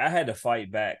down, like I had to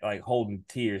fight back, like holding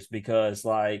tears, because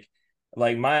I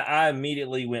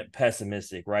immediately went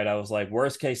pessimistic, right? I was like,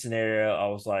 worst case scenario, I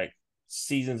was like,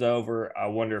 season's over. I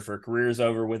wonder if her career's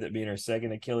over with it being her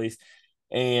second Achilles.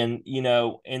 And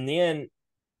and then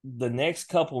the next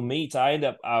couple meets, I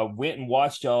went and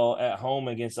watched y'all at home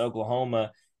against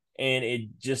Oklahoma, and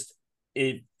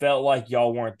it felt like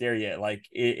y'all weren't there yet. Like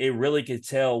it really could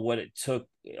tell what it took,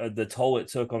 the toll it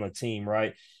took on the team,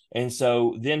 right? And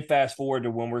so then fast forward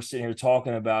to when we're sitting here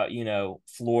talking about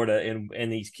Florida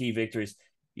and these key victories.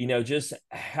 Just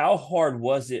how hard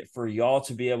was it for y'all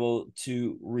to be able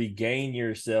to regain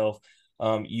yourself?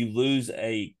 You lose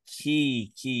a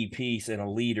key piece and a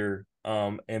leader,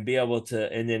 and be able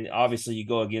to, and then obviously you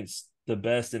go against the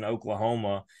best in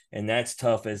Oklahoma, and that's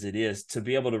tough as it is, to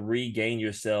be able to regain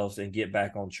yourselves and get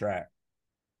back on track.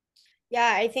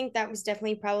 Yeah, I think that was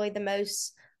definitely probably the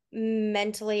most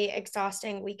mentally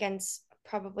exhausting weekends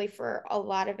probably for a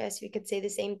lot of us. We could say the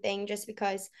same thing, just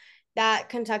because that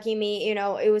Kentucky meet,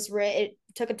 it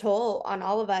took a toll on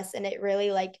all of us, and it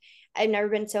really, like, I've never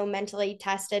been so mentally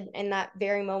tested in that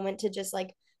very moment to just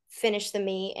like finish the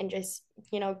meet and just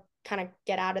kind of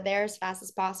get out of there as fast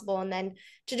as possible, and then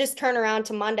to just turn around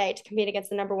to Monday to compete against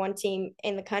the number 1 team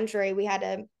in the country. We had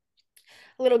a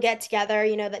little get together,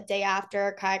 that day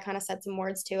after. Kai kind of said some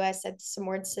words to us, said some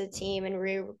words to the team, and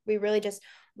we really just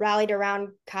rallied around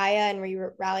Kaya, and we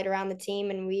rallied around the team,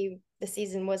 and the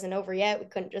season wasn't over yet. We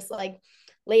couldn't just like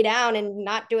lay down and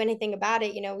not do anything about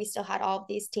it. We still had all of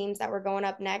these teams that were going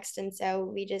up next, and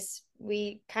so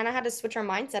we kind of had to switch our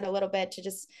mindset a little bit to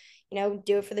just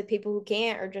do it for the people who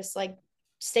can't, or just like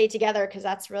stay together, because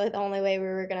that's really the only way we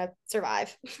were going to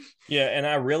survive. Yeah, and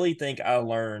I really think I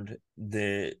learned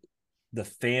the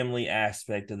family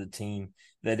aspect of the team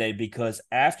that day, because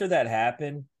after that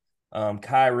happened,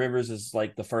 Kai Rivers is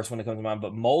like the first one to come to mind,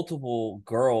 but multiple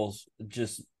girls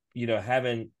just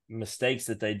having mistakes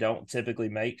that they don't typically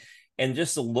make, and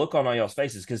just the look on all y'all's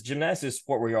faces, because gymnastics is a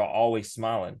sport where you're always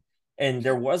smiling, and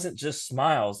there wasn't just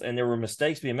smiles, and there were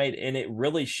mistakes being made, and it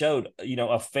really showed.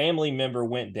 A family member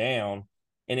went down,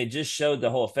 and it just showed the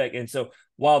whole effect. And so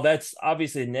while that's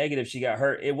obviously negative, she got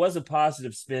hurt, it was a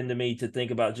positive spin to me to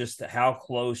think about just how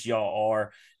close y'all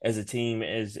are as a team,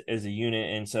 as a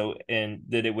unit. And so, and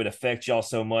that it would affect y'all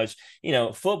so much.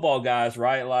 Football guys,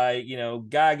 right? Like,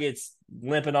 guy gets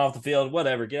limping off the field,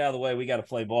 whatever, get out of the way, we got to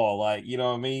play ball. Like, you know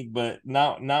what I mean? But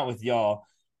not with y'all.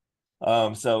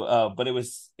 But it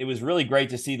was really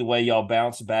great to see the way y'all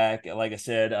bounced back. Like I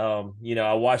said,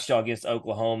 I watched y'all against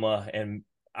Oklahoma, and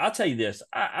I'll tell you this,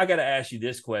 I got to ask you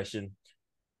this question.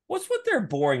 What's with their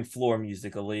boring floor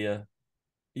music, Aleah?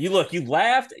 You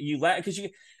laughed because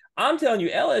I'm telling you,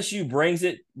 LSU brings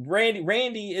it.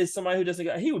 Randy is somebody who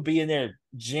doesn't. He would be in there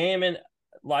jamming.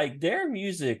 Like, their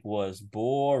music was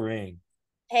boring.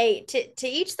 Hey, to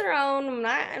each their own.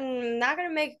 I'm not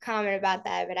gonna make a comment about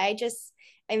that, but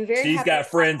I'm very She's happy. got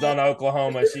friends on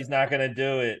Oklahoma. She's not gonna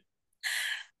do it.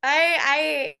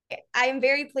 I'm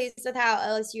very pleased with how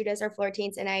LSU does our floor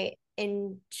teams, and I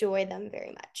enjoy them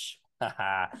very much.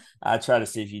 I try to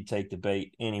see if you take the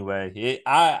bait. Anyway,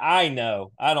 I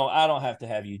know I don't have to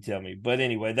have you tell me, but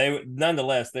anyway,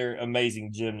 nonetheless they're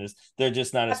amazing gymnasts. They're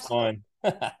just not as fun.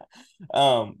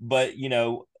 But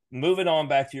moving on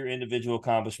back to your individual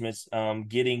accomplishments,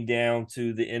 getting down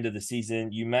to the end of the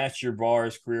season, you matched your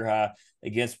bars career high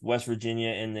against West Virginia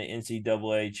in the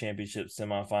NCAA championship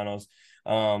semifinals.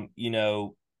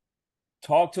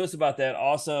 Talk to us about that.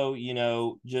 Also,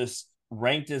 just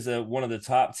ranked as one of the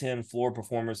top 10 floor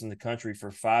performers in the country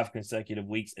for 5 consecutive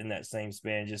weeks in that same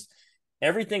span. Just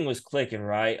everything was clicking,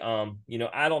 right?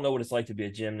 I don't know what it's like to be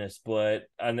a gymnast, but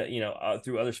I know,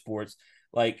 through other sports,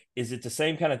 like, is it the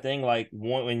same kind of thing? Like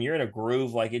when you're in a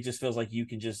groove, like it just feels like you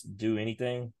can just do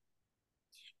anything.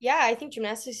 Yeah, I think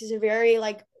gymnastics is a very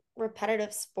like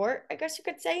repetitive sport, I guess you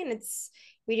could say, and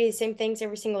we do the same things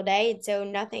every single day, and so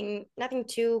nothing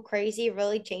too crazy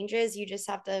really changes. You just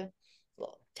have to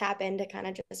tap into kind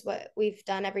of just what we've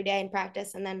done every day in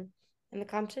practice, and then in the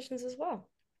competitions as well.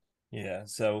 Yeah.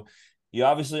 So you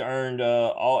obviously earned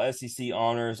all SEC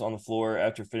honors on the floor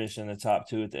after finishing the top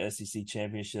two at the SEC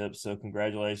championship. So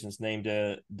congratulations, named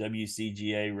a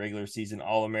WCGA regular season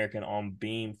All-American on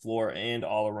beam, floor, and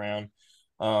all around.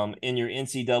 In your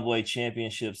NCAA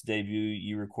championships debut,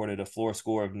 you recorded a floor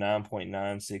score of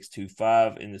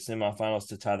 9.9625 in the semifinals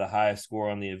to tie the highest score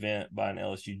on the event by an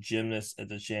LSU gymnast at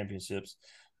the championships.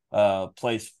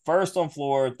 Placed first on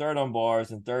floor, third on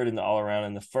bars, and third in the all around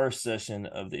in the first session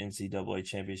of the NCAA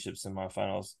championship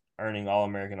semifinals, earning All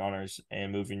American honors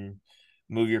and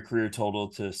move your career total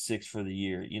to 6 for the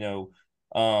year.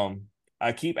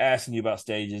 I keep asking you about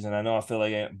stages, and I know I feel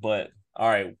like it, but all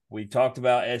right, we talked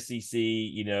about SEC,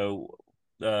 being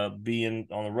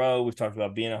on the road. We've talked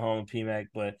about being at home, PMAC,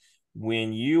 but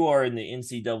when you are in the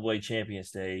NCAA championship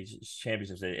stage,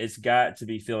 it's got to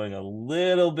be feeling a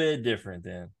little bit different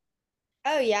then.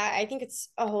 Oh yeah, I think it's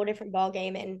a whole different ball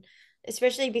game, and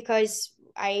especially because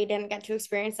I didn't get to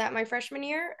experience that my freshman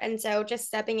year, and so just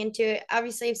stepping into it.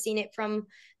 Obviously, I've seen it from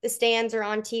the stands or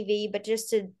on TV, but just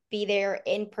to be there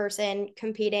in person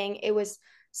competing, it was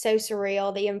so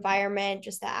surreal. The environment,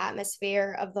 just the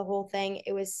atmosphere of the whole thing,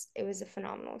 it was a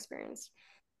phenomenal experience.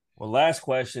 Well, last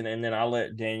question, and then I'll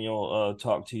let Daniel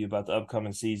talk to you about the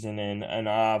upcoming season. And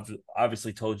I've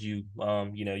obviously told you,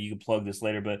 you can plug this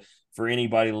later, but for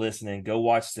anybody listening, go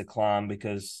watch the climb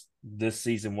because this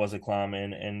season was a climb,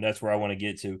 and that's where I want to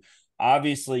get to.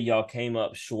 Obviously, y'all came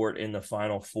up short in the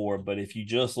final four, but if you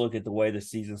just look at the way the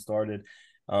season started,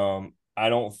 I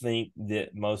don't think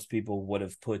that most people would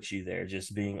have put you there,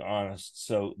 just being honest.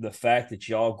 So the fact that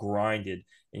y'all grinded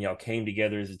and y'all came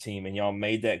together as a team and y'all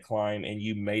made that climb and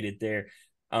you made it there.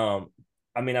 I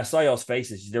saw y'all's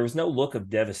faces. There was no look of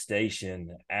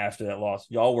devastation after that loss.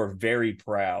 Y'all were very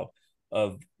proud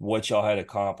of what y'all had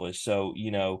accomplished. So,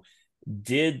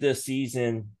 did the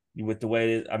season with the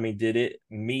way did it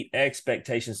meet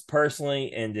expectations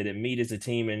personally, and did it meet as a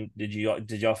team, and did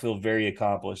y'all feel very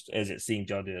accomplished as it seemed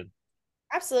y'all did?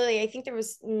 Absolutely, I think there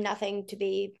was nothing to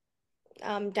be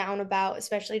down about,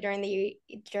 especially during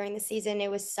the season.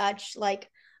 It was such like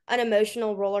an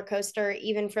emotional roller coaster,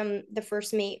 even from the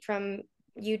first meet from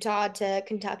Utah to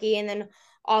Kentucky, and then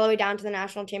all the way down to the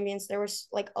national champions. There was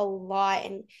like a lot,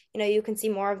 and you can see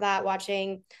more of that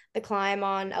watching the climb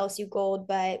on LSU Gold,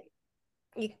 but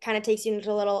it kind of takes you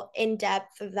into a little in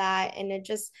depth of that, and it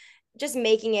just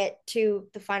making it to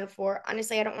the final four.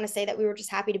 Honestly, I don't want to say that we were just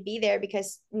happy to be there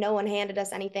because no one handed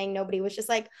us anything. Nobody was just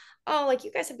like, oh, like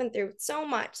you guys have been through so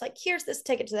much. Like, here's this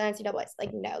ticket to the NCAA. It's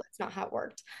like, no, that's not how it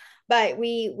worked. But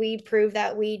we proved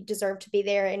that we deserved to be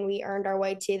there and we earned our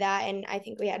way to that. And I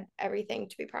think we had everything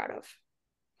to be proud of.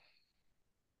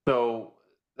 So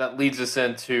that leads us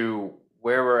into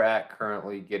where we're at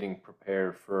currently getting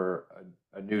prepared for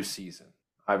a new season.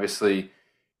 Obviously,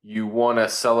 you want to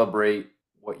celebrate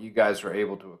what you guys were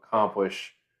able to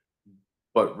accomplish,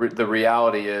 but the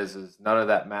reality is none of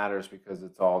that matters because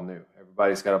it's all new.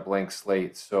 Everybody's got a blank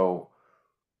slate. So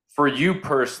for you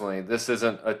personally, this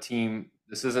isn't a team.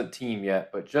 This isn't team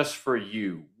yet, but just for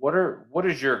you, what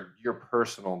is your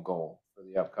personal goal for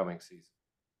the upcoming season?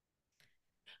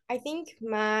 I think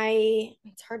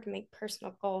it's hard to make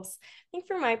personal goals. I think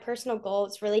for my personal goal,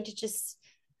 it's really to just,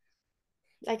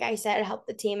 like I said, help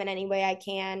the team in any way I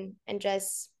can and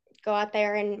just go out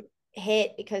there and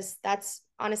hit, because that's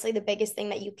honestly the biggest thing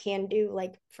that you can do,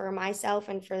 like for myself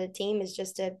and for the team, is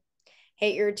just to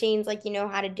hit your routines like you know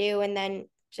how to do, and then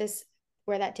just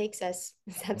where that takes us,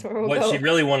 that's where we'll What she go.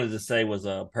 really wanted to say was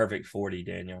a perfect 40,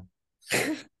 Daniel.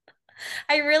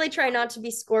 I really try not to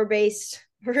be score based.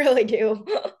 Really do.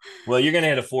 Well, you're gonna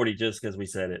hit a 40 just because we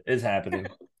said it. It's happening.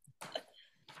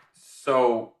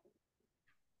 So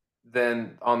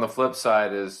then on the flip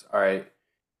side is, all right,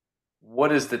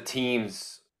 what is the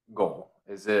team's goal?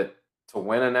 Is it to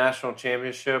win a national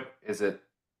championship? Is it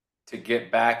to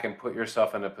get back and put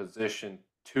yourself in a position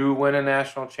to win a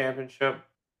national championship?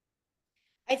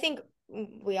 I think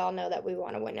we all know that we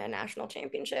want to win a national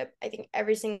championship. I think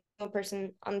every single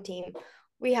person on the team,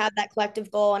 we have that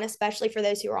collective goal. And especially for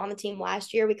those who were on the team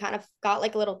last year, we kind of got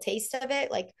like a little taste of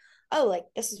it. Like, oh, like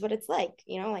this is what it's like,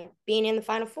 like being in the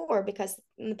Final Four, because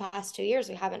in the past 2 years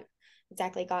we haven't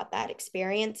exactly got that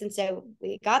experience. And so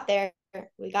we got there,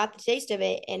 we got the taste of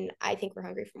it, and I think we're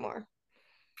hungry for more.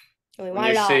 And we When want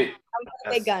you it all. say,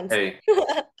 Big guns. hey,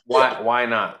 why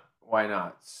not? Why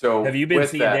not? So Have you been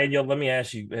with seeing, that, Daniel? Let me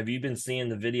ask you, have you been seeing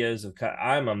the videos of Kai?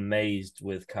 I'm amazed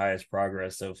with Kai's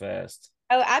progress so fast.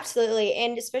 Oh, absolutely.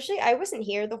 And especially, I wasn't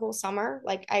here the whole summer.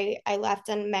 Like I left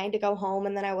in May to go home,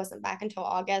 and then I wasn't back until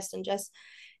August. And just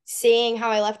seeing how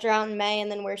I left her out in May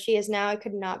and then where she is now, I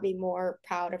could not be more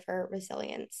proud of her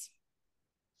resilience.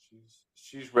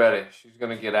 she's ready. She's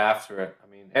going to get after it.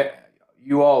 I mean,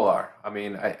 you all are. I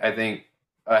mean, I think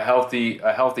a healthy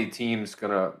team's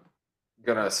gonna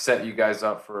set you guys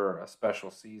up for a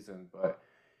special season. But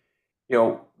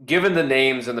given the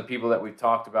names and the people that we've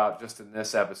talked about just in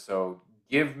this episode,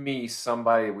 give me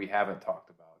somebody we haven't talked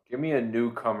about. Give me a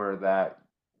newcomer that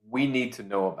we need to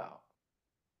know about.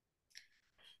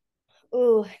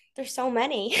 Ooh, there's so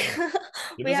many.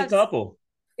 Give we us a have couple.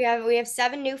 we have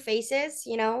 7 new faces,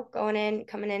 coming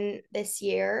in this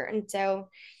year. And so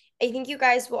I think you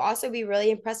guys will also be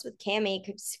really impressed with Cammie,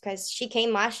 because she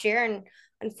came last year, and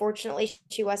unfortunately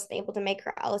she wasn't able to make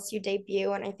her LSU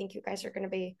debut. And I think you guys are going to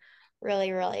be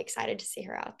really, really excited to see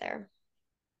her out there.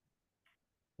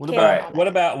 What Can't about wait on what that.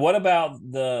 about what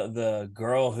about the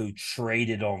girl who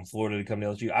traded on Florida to come to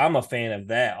LSU? I'm a fan of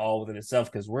that all within itself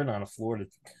because we're not a Florida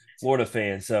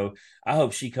fan. So I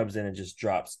hope she comes in and just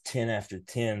drops 10 after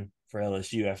 10 for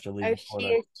LSU after Oh, leaving she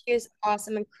Florida. is she is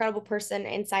awesome, incredible person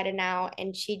inside and out.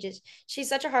 And she's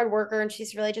such a hard worker, and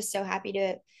she's really just so happy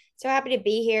to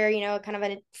be here, kind of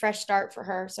a fresh start for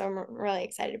her. So I'm really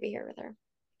excited to be here with her.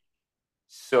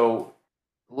 So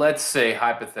let's say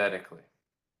hypothetically,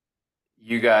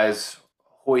 you guys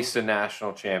hoist a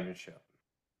national championship.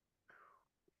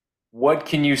 What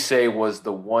can you say was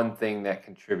the one thing that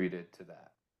contributed to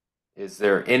that? Is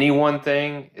there any one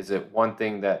thing? Is it one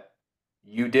thing that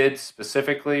you did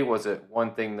specifically? Was it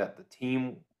one thing that the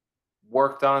team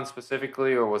worked on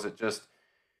specifically, or was it just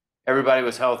everybody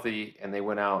was healthy and they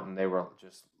went out and they were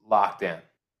just locked in?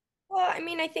 Well, I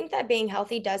mean, I think that being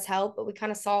healthy does help, but we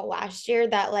kind of saw it last year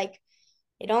that like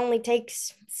it only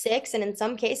takes 6, and in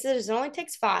some cases it only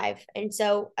takes 5. And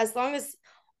so as long as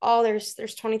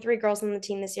there's 23 girls on the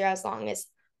team this year, as long as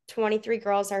 23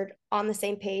 girls are on the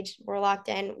same page, we're locked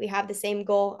in, we have the same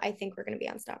goal, I think we're going to be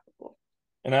unstoppable.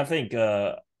 And I think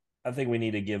we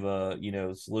need to give a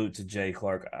salute to Jay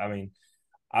Clark. I mean,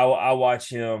 I watch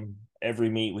him every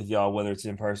meet with y'all, whether it's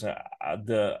in person.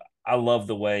 I love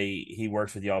the way he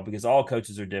works with y'all because all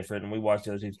coaches are different, and we watch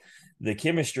the other teams. The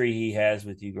chemistry he has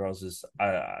with you girls is,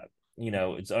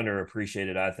 it's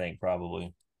underappreciated. I think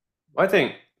probably. I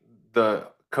think the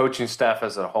coaching staff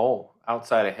as a whole,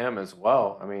 outside of him as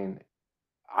well. I mean,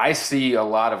 I see a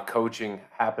lot of coaching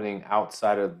happening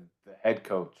outside of the head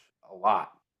coach a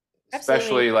lot, Absolutely.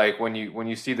 especially like when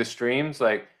you see the streams.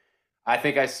 Like, I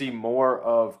think I see more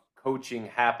of coaching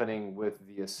happening with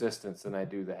the assistants than I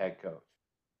do the head coach.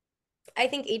 I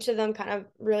think each of them kind of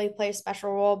really play a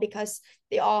special role because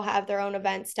they all have their own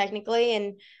events technically.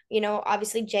 And,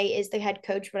 obviously Jay is the head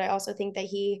coach, but I also think that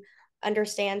he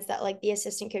understands that like the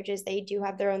assistant coaches, they do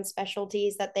have their own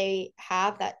specialties that they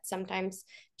have that sometimes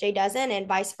Jay doesn't, and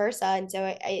vice versa. And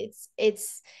so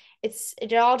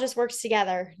it all just works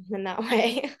together in that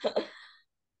way.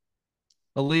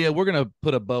 Aleah, we're gonna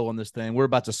put a bow on this thing. We're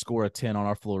about to score a 10 on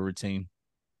our floor routine.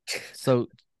 So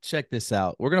check this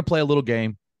out. We're gonna play a little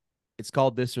game. It's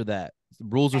called this or that. The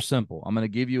rules are simple. I'm gonna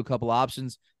give you a couple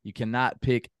options. You cannot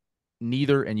pick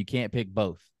neither, and you can't pick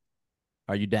both.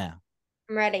 Are you down?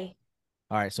 I'm ready.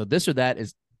 All right. So this or that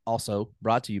is also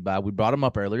brought to you by, we brought them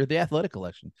up earlier, the Athletic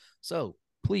Collection. So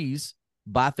please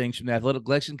buy things from the Athletic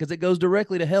Collection because it goes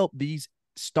directly to help these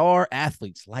star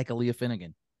athletes like Aleah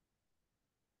Finnegan,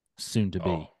 soon to be.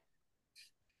 Oh.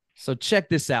 So check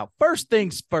this out. First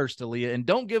things first, Aleah, and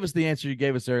don't give us the answer you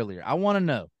gave us earlier. I want to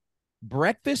know,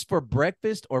 breakfast for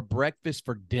breakfast or breakfast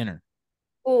for dinner?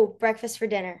 Oh, breakfast for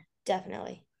dinner.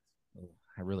 Definitely.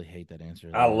 I really hate that answer.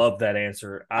 I love that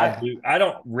answer. I do.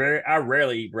 I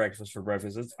rarely eat breakfast for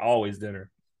breakfast. It's always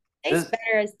dinner. Tastes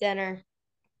better as dinner.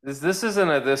 This isn't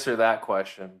a this or that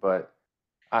question, but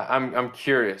I'm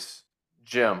curious,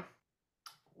 Jim.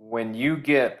 When you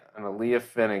get an Aleah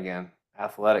Finnegan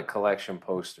Athletic Collection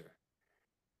poster,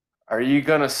 are you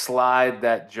gonna slide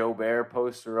that Joe Bear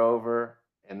poster over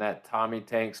and that Tommy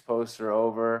Tanks poster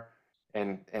over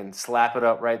and slap it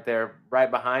up right there, right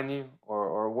behind you,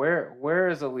 or where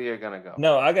is Aleah gonna go?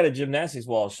 No, I got a gymnastics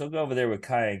wall. She'll go over there with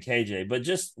Kai and KJ. But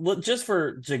just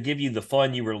to give you the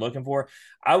fun you were looking for,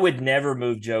 I would never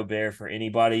move Joe Bear for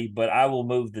anybody, but I will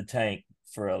move the tank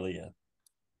for Aleah.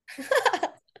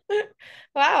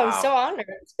 Wow, I'm so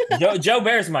honored. Joe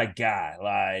Bear's my guy.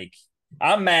 Like,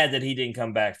 I'm mad that he didn't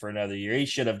come back for another year. He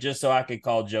should have, just so I could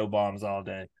call Joe bombs all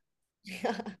day.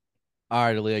 All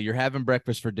right, Aleah, you're having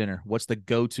breakfast for dinner. What's the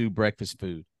go-to breakfast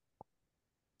food?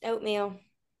 Oatmeal.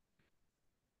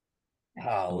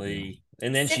 Golly.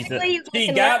 And then she said, Typically, you she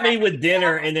can got learn me with how to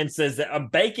dinner do and then says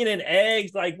that bacon and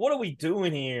eggs. Like, what are we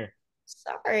doing here?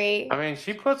 Sorry. I mean,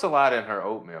 she puts a lot in her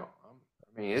oatmeal.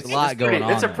 I mean, There's a lot going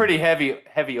It's a on pretty heavy It's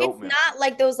oatmeal. not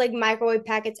like those like microwave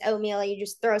packets oatmeal that you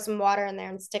just throw some water in there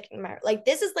and stick it in the microwave. Like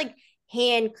this is like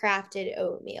handcrafted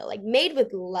oatmeal, like made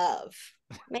with love.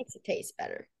 Makes it taste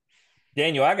better.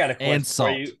 Daniel, I got a question And for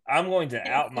salt. you. I'm going to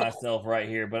out myself right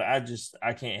here, but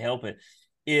I can't help it.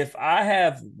 If I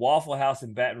have Waffle House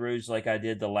in Baton Rouge like I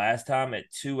did the last time at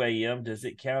 2 a.m., does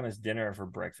it count as dinner or for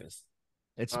breakfast?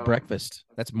 It's breakfast.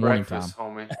 That's morning breakfast,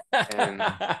 time. homie.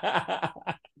 And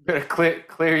you better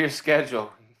clear your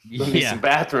schedule. You need some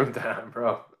bathroom time,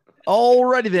 bro.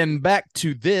 Alrighty then, back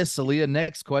to this, Aleah.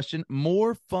 Next question.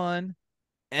 More fun,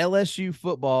 LSU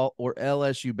football or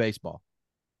LSU baseball?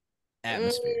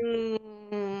 Atmosphere.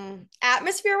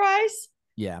 Atmosphere-wise?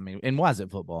 Yeah, I mean, and why is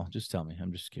it football? Just tell me.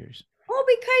 I'm just curious. Well,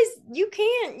 because you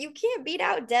can't beat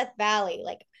out Death Valley.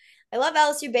 Like I love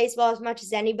LSU baseball as much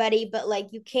as anybody, but like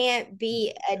you can't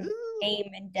beat a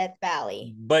game in Death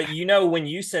Valley. But when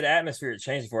you said atmosphere, it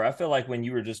changed for. I feel like when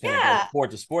you were just going to go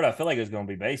sport to sport, I feel like it was going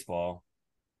to be baseball.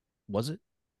 Was it?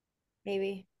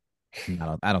 Maybe.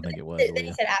 I don't think it was. Then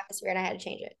you said atmosphere, and I had to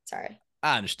change it. Sorry.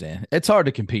 I understand. It's hard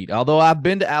to compete. Although I've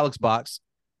been to Alex Box.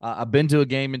 I've been to a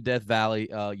game in Death Valley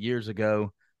years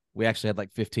ago. We actually had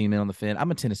like 15 men on the fin.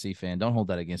 I'm a Tennessee fan. Don't hold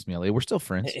that against me, Aleah. We're still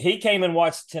friends. He came and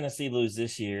watched Tennessee lose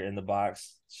this year in the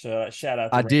box. So shout out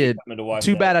to I did. Too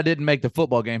that. bad I didn't make the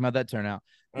football game. How'd that turn out?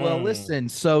 Well, listen.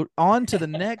 So on to the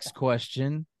next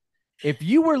question. If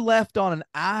you were left on an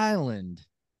island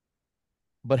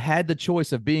but had the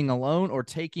choice of being alone or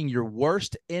taking your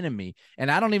worst enemy,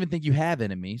 and I don't even think you have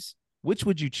enemies, which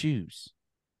would you choose?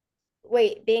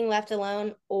 Wait, being left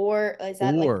alone, or is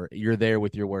that or you're there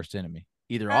with your worst enemy,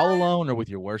 either all alone or with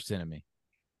your worst enemy?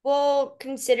 Well,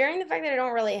 considering the fact that I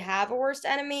don't really have a worst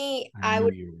enemy, I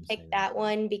would pick that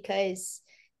one because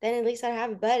then at least I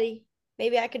have a buddy.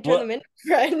 Maybe I could turn them into a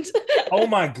friend. Oh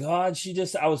my God.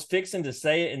 I was fixing to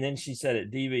say it and then she said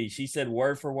it. DB, she said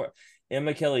word for word.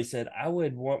 Emma Kelly said, I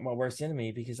would want my worst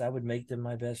enemy because I would make them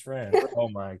my best friend. Oh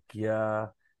my God.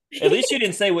 At least you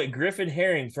didn't say what Griffin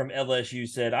Herring from LSU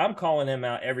said. I'm calling him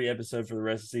out every episode for the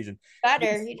rest of the season.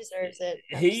 Better. He deserves it.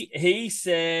 He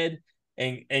said,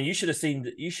 and you should have seen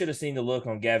the look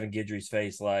on Gavin Guidry's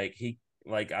face. Like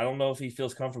I don't know if he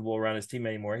feels comfortable around his team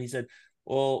anymore. He said,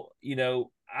 well,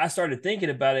 I started thinking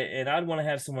about it and I'd want to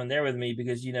have someone there with me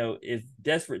because, if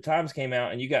desperate times came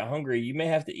out and you got hungry, you may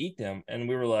have to eat them. And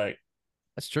we were like,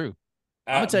 that's true.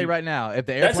 I'm gonna tell you right now, if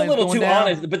the airplane's that's a little too down,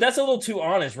 honest, but that's a little too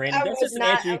honest, Randy. That's just an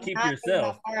answer you keep to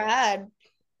yourself.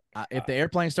 If the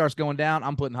airplane starts going down,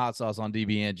 I'm putting hot sauce on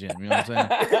DB and Jim. You know what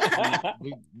I'm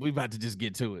saying? we about to just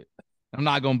get to it. I'm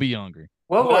not gonna be hungry.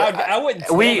 Well, I wouldn't.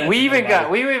 We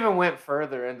even went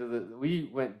further into we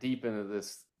went deep into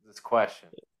this question.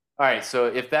 All right, so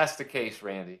if that's the case,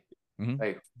 Randy,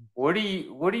 like, what are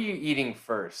you eating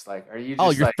first? Like, are you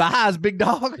just your thighs, big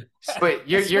dog? Wait,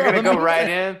 you're gonna go right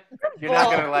in? You're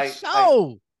not gonna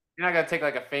you're not gonna take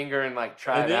like a finger and like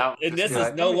try it out. And this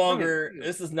is no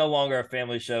longer a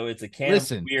family show. It's a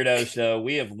cannabis weirdo show.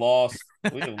 We have lost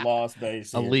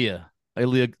base. Aleah,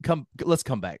 let's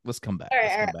come back. Let's come back.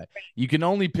 You can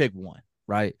only pick one,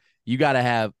 right? You got to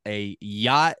have a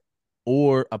yacht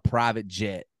or a private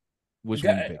jet. Which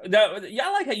one you pick? No,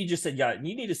 I like how you just said yacht.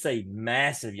 You need to say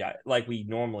massive yacht like we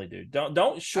normally do.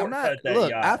 Don't shortcut that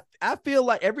yacht. I feel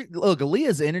like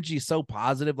Aleah's energy is so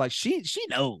positive. Like she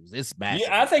knows it's massive.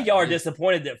 Yeah, I think y'all are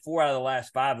disappointed that 4 out of the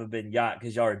last 5 have been yacht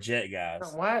because y'all are jet guys.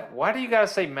 Why do you gotta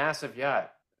say massive yacht?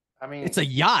 I mean, it's a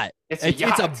yacht. It's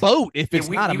a boat. If it's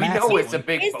not a massive, we know it's a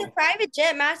big. Is the private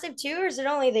jet massive too, or is it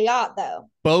only the yacht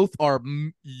though? Both are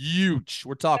huge.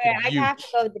 We're talking. I have to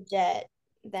go with the jet.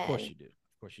 Then of course you do.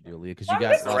 Of course you do, Aleah, because you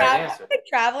got I'm a big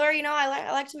traveler.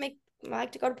 I like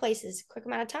to go to places quick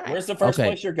amount of time. Where's the first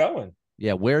place you're going?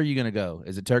 Yeah, where are you gonna go?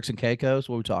 Is it Turks and Caicos?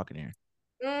 What are we talking here?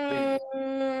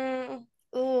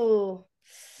 Ooh.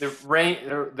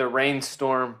 The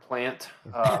rainstorm plant.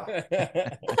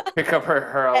 Pick up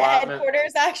her allotment.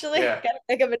 Headquarters, actually. Yeah. Gotta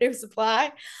pick up a new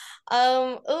supply.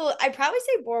 I'd probably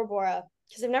say Bora Bora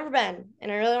because I've never been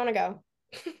and I really want to go.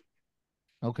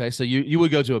 Okay, so you would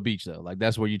go to a beach though, like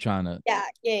that's where you're trying to.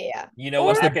 Yeah. You know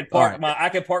what? I could park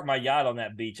my yacht on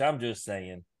that beach. I'm just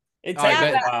saying. It All right,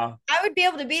 takes bet. a while. I would be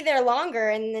able to be there longer,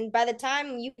 and then by the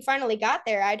time you finally got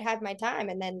there, I'd have my time,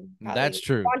 and then That's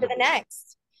probably true. on to the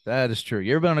next. That is true.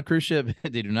 You ever been on a cruise ship?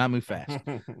 They do not move fast.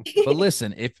 But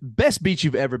listen, if best beach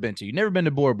you've ever been to, you've never been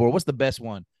to Bora Bora, what's the best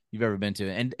one you've ever been to?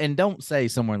 And don't say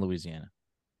somewhere in Louisiana.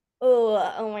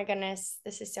 Oh my goodness,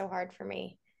 this is so hard for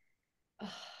me.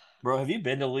 Bro, have you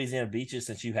been to Louisiana beaches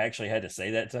since you actually had to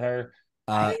say that to her?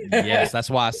 Yes, that's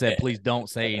why I said please don't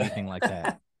say anything like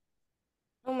that.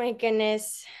 Oh my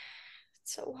goodness,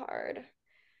 it's so hard.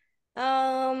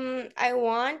 I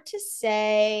want to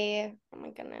say, oh my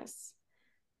goodness,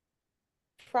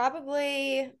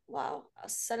 probably. Wow,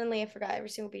 suddenly I forgot every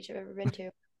single beach I've ever been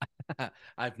to.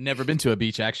 I've never been to a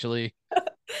beach actually.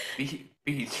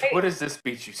 Beach. What is this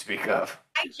beach you speak of?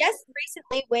 I just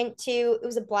recently went to. It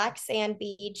was a black sand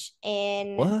beach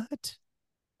in. What?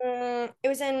 It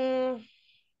was in.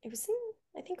 It was in.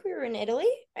 I think we were in Italy.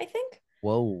 I think.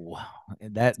 Whoa.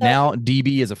 That So- now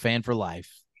DB is a fan for life.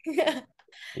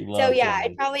 So yeah,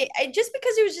 just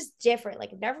because it was just different. Like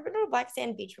I've never been to a black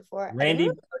sand beach before. I Randy- didn't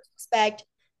really know what to expect,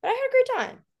 but I had a great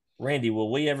time. Randy,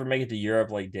 will we ever make it to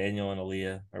Europe like Daniel and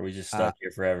Aaliyah? Or are we just stuck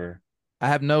here forever? I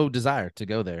have no desire to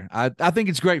go there. I think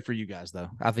it's great for you guys though.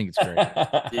 I think it's great.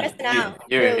 Missing out.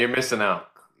 You're missing out.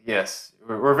 Yes,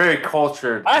 we're very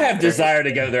cultured. I have desire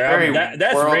to go there. Very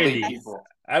That's worldly Randy. people.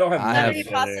 I don't have I money Every to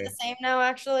go thoughts are there. the same now,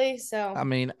 actually. So I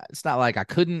mean, it's not like I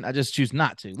couldn't. I just choose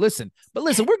not to. Listen,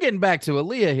 we're getting back to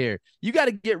Aaliyah here. You got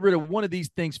to get rid of one of these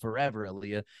things forever,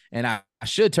 Aaliyah. And I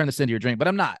should turn this into your drink, but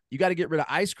I'm not. You got to get rid of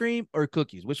ice cream or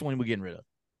cookies. Which one are we getting rid of?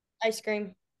 ice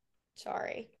cream.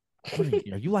 Sorry. What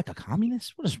are you like a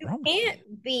communist? What is wrong with you?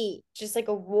 Can't beat just like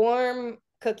a warm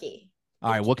cookie.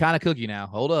 All right, what kind of cookie now?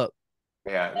 Hold up.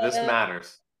 Yeah, this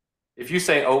matters. If you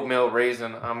say oatmeal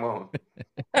raisin, I'm going.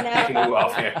 No. I can move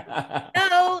off here.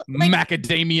 No, like,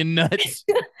 Macadamia nuts.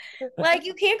 like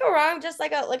you can't go wrong. Just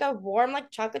like a warm like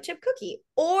chocolate chip cookie,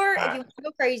 or if you want to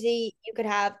go crazy, you could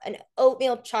have an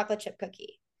oatmeal chocolate chip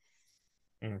cookie.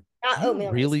 Not You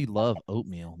oatmeal. really love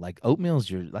oatmeal. Like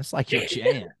oatmeal's that's like your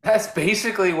jam. That's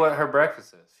basically what her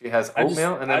breakfast is. She has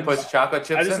oatmeal and then puts chocolate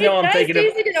chips just in. know I'm It thinking does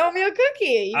of- taste like an oatmeal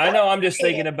cookie. I know. I'm just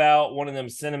thinking about one of them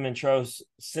cinnamon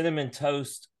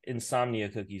toast insomnia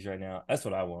cookies right now. That's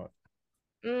what I want.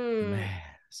 Man,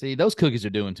 see, those cookies are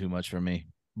doing too much for me.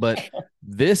 But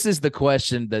this is the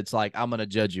question that's like I'm gonna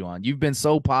judge you on. You've been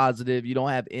so positive. You don't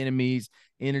have enemies.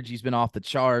 Energy's been off the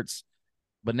charts.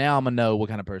 But now I'm gonna know what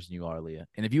kind of person you are, Leah.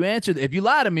 And if you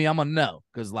lie to me, I'm gonna know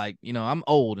because, like, I'm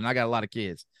old and I got a lot of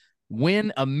kids.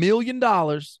 Win $1 million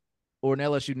or an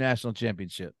LSU national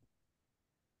championship.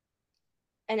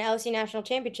 An LSU national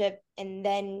championship, and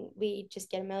then we just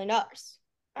get $1 million.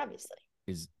 Obviously.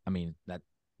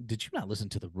 Did you not listen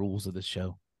to the rules of the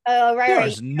show? Oh, right.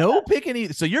 There's no picking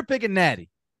either. So you're picking Natty.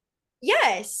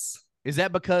 Yes. Is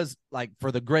that because, like,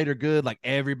 for the greater good, like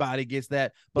everybody gets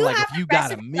that? But You like, have if you the rest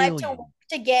got of $1 your life million,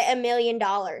 to get $1 million,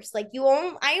 like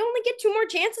I only get 2 more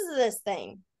chances of this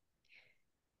thing.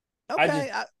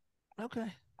 okay,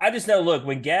 okay. I just know, look,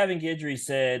 when Gavin Guidry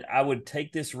said I would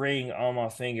take this ring on my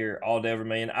finger all day over $1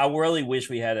 million, I really wish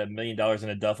we had $1 million in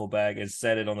a duffel bag and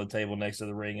set it on the table next to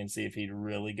the ring and see if he'd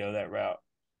really go that route.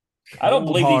 I don't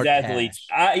believe Cold, these hard athletes.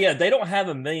 cash. They don't have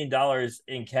 $1 million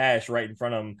in cash right in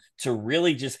front of them to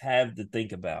really just have to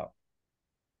think about.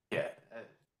 Yeah.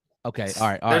 Okay, all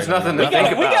right. There's nothing to We think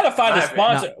gotta about. find a Not-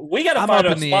 sponsor. We gotta I'm find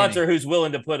up a in the sponsor who's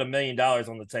willing to put $1 million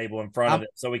on the table in front of it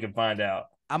so we can find out.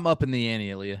 I'm up in the ante,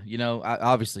 Aleah.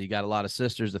 Obviously, you got a lot of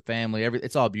sisters, the family,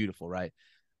 it's all beautiful, right?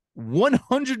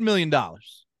 $100 million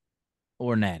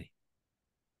or Natty.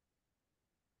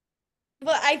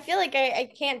 But I feel like I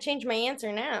can't change my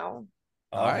answer now.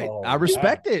 All right, Oh, I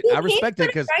respect it. You I respect can't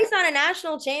it put a because price on a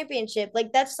national championship.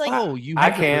 Like that's like you. I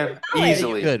have to- can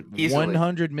easily. Good. Easily.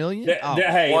 100 million.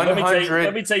 Hey, let me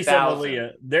tell you something, 100,000.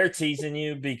 Aaliyah. They're teasing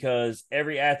you because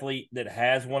every athlete that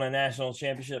has won a national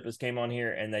championship has came on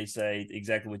here and they say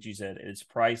exactly what you said. It's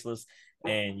priceless,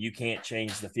 and you can't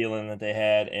change the feeling that they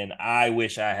had. And I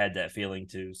wish I had that feeling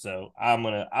too. So I'm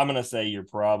gonna say you're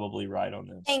probably right on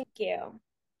this. Thank you.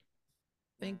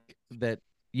 Think that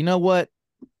you know what?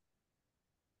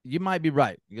 You might be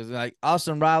right because like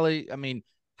Austin Riley, I mean,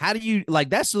 how do you like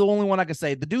that's the only one I can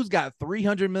say. The dude's got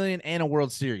 300 million and a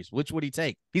World Series. Which would he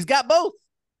take? He's got both.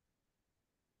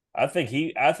 I think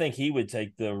he would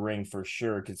take the ring for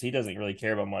sure because he doesn't really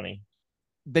care about money.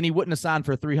 Then he wouldn't have signed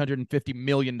for $350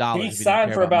 million. He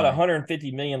signed for about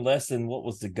 150 million less than what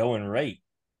was the going rate.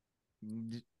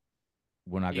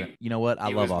 We're not gonna. You know what? I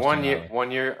love was Austin Riley.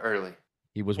 1 year early.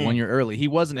 He was 1 year early. He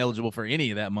wasn't eligible for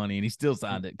any of that money, and he still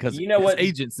signed it because You know his what?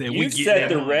 agent said You we get set that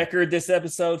the money. record this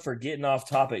episode for getting off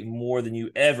topic more than you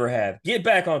ever have. Get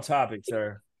back on topic,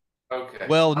 sir. Okay.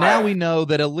 Well, now we know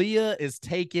that Aleah is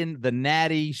taking the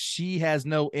Natty. She has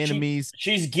no enemies.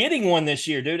 She's getting one this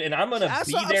year, dude, and I'm going to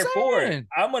be there for it.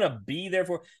 I'm going to be there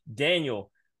for it.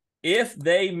 Daniel, if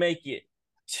they make it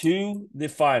to the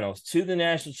finals, to the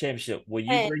national championship, will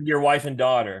you bring your wife and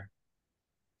daughter?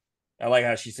 I like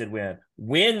how she said when.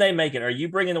 When they make it, are you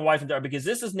bringing the wife and daughter? Because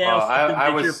this is now something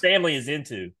that your family is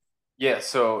into. Yeah,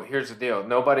 so here's the deal.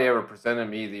 Nobody ever presented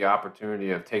me the opportunity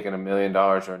of taking $1 million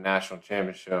or a national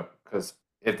championship, because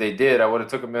if they did, I would have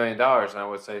took $1 million and I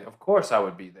would say, of course I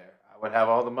would be there. I would have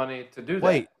all the money to do that.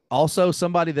 Wait, also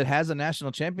somebody that has a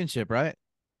national championship, right?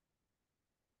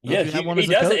 Yeah,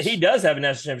 he does have a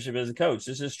national championship as a coach.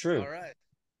 This is true. All right.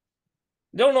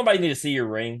 Don't nobody need to see your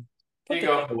ring. Put the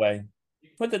thing away.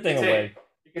 Put the thing away.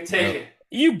 You can take it.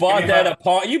 You bought that at a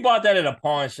pawn. You bought that at a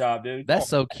pawn shop, dude. That's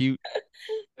so cute.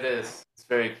 It is. It's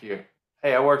very cute.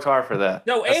 Hey, I worked hard for that.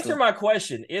 No, answer my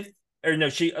question.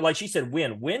 She said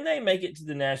when they make it to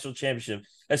the national championship,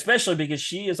 especially because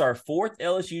she is our 4th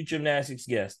LSU gymnastics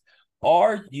guest.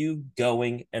 Are you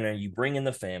going and are you bringing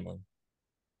the family?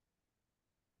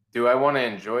 Do I want to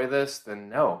enjoy this? Then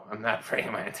no, I'm not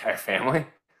bringing my entire family.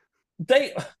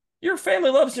 Your family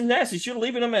loves gymnastics. You're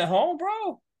leaving them at home,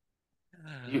 bro.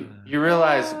 You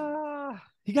realize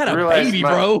you got a baby,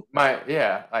 bro.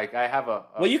 I have a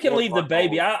well, you can leave the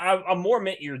baby. I more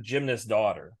meant your gymnast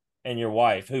daughter and your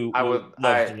wife who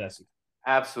loves gymnastics.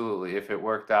 Absolutely. If it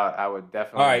worked out, I would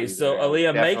definitely. All right, so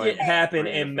Aleah, make it happen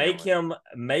and make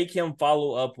him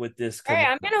follow up with this. All right,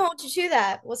 I'm gonna hold you to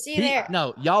that. We'll see you there.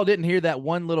 No, y'all didn't hear that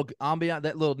one little ambient,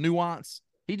 that little nuance.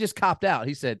 He just copped out.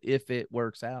 He said, "If it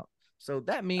works out," so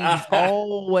that means he's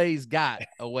always got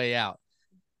a way out.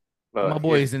 My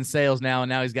boy's in sales now, and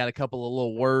now he's got a couple of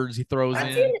little words he throws in.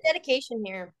 I'm seeing the dedication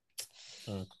here.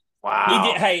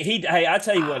 Wow. Hey, I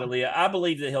tell you what, Aleah, I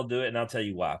believe that he'll do it, and I'll tell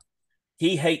you why.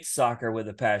 He hates soccer with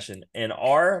a passion, and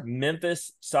our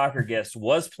Memphis soccer guest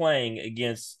was playing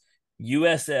against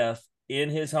USF in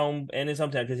his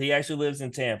hometown because he actually lives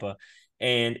in Tampa,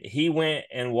 and he went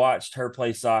and watched her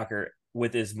play soccer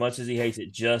with as much as he hates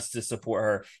it just to support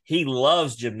her. He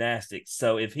loves gymnastics,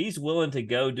 so if he's willing to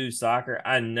go do soccer,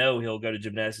 I know he'll go to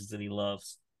gymnastics that he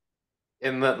loves.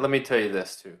 And let me tell you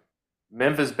this too.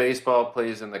 Memphis baseball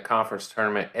plays in the conference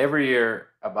tournament every year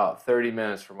about 30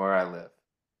 minutes from where I live.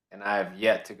 And I have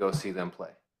yet to go see them play.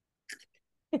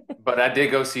 But I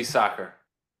did go see soccer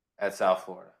at South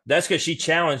Florida. That's because she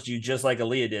challenged you just like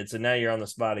Aleah did. So now you're on the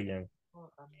spot again. All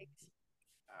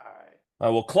right.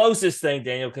 We'll close this thing,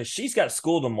 Daniel, because she's got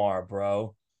school tomorrow,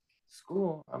 bro.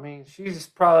 School? I mean, she's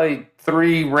probably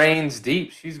 3 reigns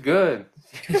deep. She's good.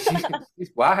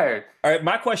 She's wired. All right,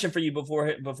 my question for you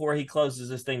before he closes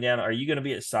this thing down, are you going to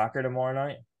be at soccer tomorrow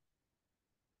night?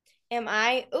 Am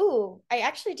I? Ooh, I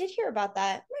actually did hear about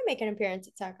that. I might make an appearance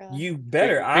at soccer. You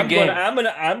better. I'm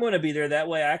gonna be there. That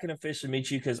way I can officially meet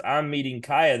you because I'm meeting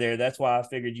Kaya there. That's why I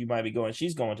figured you might be going.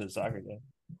 She's going to the soccer game.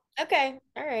 Okay.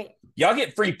 All right. Y'all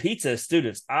get free pizza as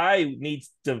students. I need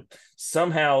to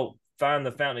somehow find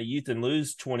the Fountain of Youth and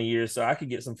lose 20 years so I could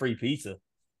get some free pizza.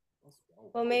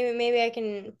 Well, maybe I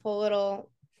can pull a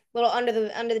little under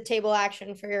the table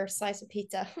action for your slice of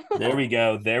pizza. There we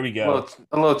go.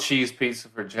 A little cheese pizza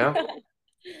for Jim. All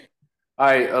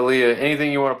right, Aleah,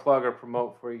 anything you want to plug or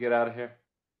promote before you get out of here?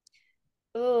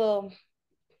 Ooh,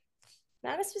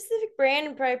 not a specific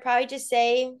brand. Probably just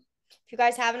say, if you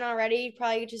guys haven't already,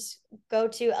 probably just go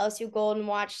to LSU Gold and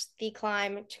watch The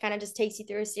Climb, which kind of just takes you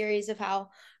through a series of how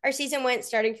our season went,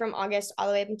 starting from August all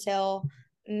the way up until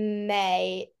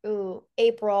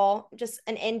April, just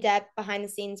an in-depth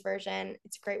behind-the-scenes version.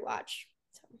 It's a great watch.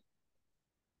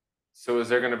 So is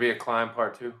there going to be a Climb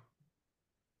part 2?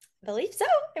 I believe so.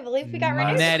 I believe we got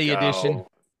ready. Natty edition.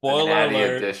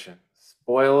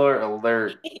 Spoiler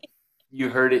alert. You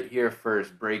heard it here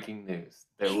first. Breaking news.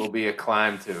 There will be a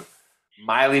Climb 2.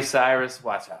 Miley Cyrus,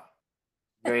 watch out.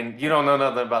 I mean, you don't know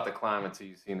nothing about the Climb until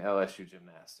you've seen LSU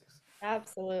gymnastics.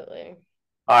 Absolutely.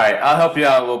 All right, I'll help you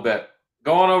out a little bit.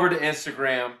 Go on over to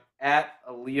Instagram at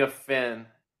Aleah Finn,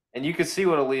 and you can see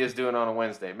what Aleah's doing on a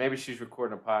Wednesday. Maybe she's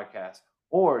recording a podcast.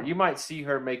 Or you might see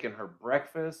her making her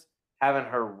breakfast, having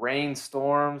her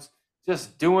rainstorms,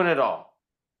 just doing it all.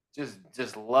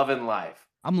 Just loving life.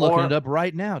 I'm looking it up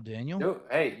right now, Daniel.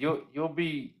 Hey, you'll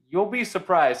be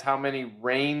surprised how many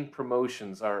rain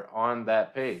promotions are on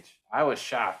that page. I was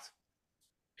shocked.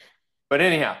 But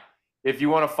anyhow, if you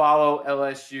want to follow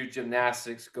LSU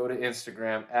Gymnastics, go to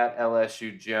Instagram at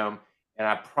LSU Gym. And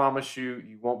I promise you,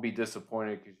 you won't be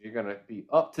disappointed because you're going to be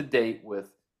up to date with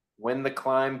when the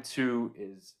Climb 2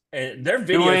 is. And their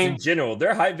videos in general,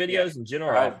 their hype videos in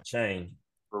general are off the chain.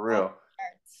 For real.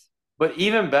 But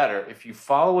even better, if you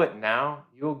follow it now,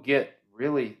 you'll get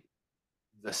really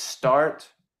the start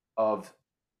of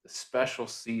the special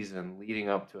season leading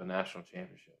up to a national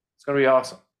championship. It's going to be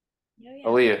awesome. Yeah.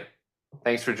 Aleah,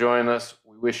 thanks for joining us.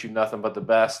 We wish you nothing but the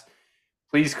best.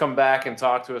 Please come back and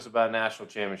talk to us about a national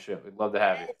championship. We'd love to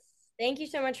have you. Thank you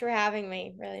so much for having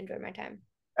me. Really enjoyed my time.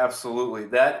 Absolutely.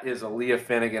 That is Aleah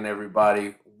Finnegan,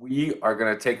 everybody. We are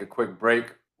going to take a quick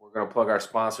break. We're going to plug our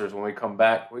sponsors when we come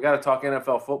back. We got to talk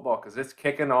NFL football because it's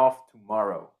kicking off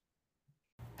tomorrow.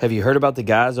 Have you heard about the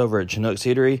guys over at Chinook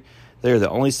Seedery? They are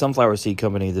the only sunflower seed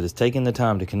company that is taking the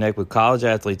time to connect with college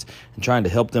athletes and trying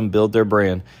to help them build their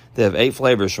brand. They have 8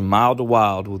 flavors from mild to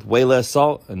wild with way less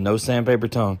salt and no sandpaper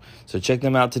tone. So check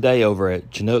them out today over at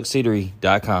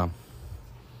ChinookSeedery.com.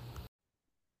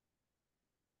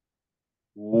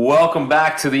 Welcome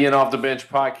back to the In Off the Bench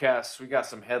podcast. We got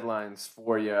some headlines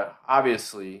for you.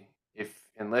 Obviously,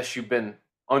 unless you've been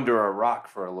under a rock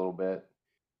for a little bit,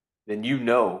 then you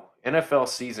know NFL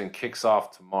season kicks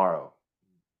off tomorrow.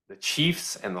 The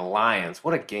Chiefs and the Lions.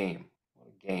 What a game. What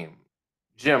a game.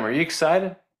 Jim, are you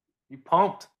excited? You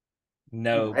pumped?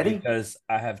 No, because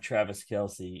I have Travis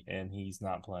Kelce and he's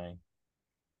not playing.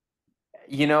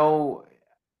 You know,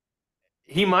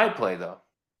 he might play though.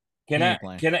 Can I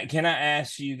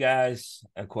ask you guys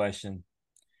a question?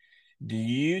 Do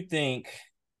you think,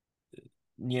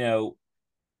 we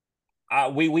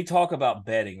talk about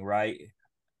betting, right?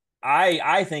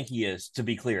 I think he is, to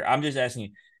be clear. I'm just asking you,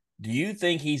 do you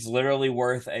think he's literally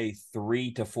worth a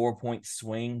 3 to 4 point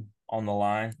swing on the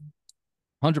line?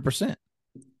 100%.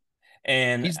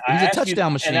 And he's a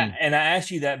touchdown machine. And I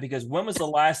asked you that because when was the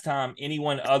last time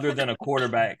anyone other than a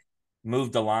quarterback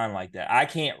moved the line like that? I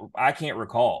can't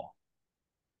recall.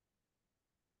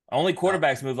 Only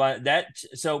quarterbacks move line that.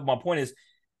 So my point is,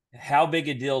 how big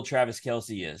a deal Travis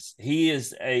Kelce is. He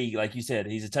is like you said,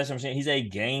 he's a touchdown machine. He's a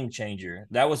game changer.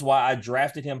 That was why I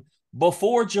drafted him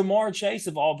before Jamar Chase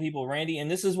of all people, Randy. And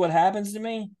this is what happens to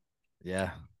me.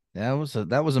 Yeah, that was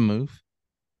a move.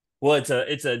 Well,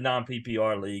 it's a non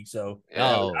PPR league, so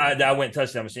I went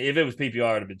touchdown machine. If it was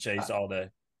PPR, it'd have been Chase all day.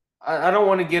 I don't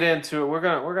want to get into it. We're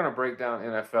gonna break down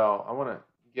NFL. I want to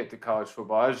get to college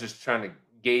football. I was just trying to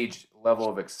gauge level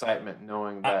of excitement,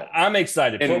 knowing that I'm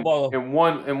excited. Football in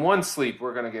one sleep,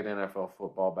 we're gonna get NFL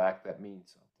football back. That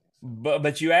means something.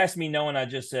 But you asked me knowing I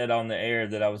just said on the air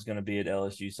that I was going to be at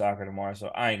LSU soccer tomorrow, so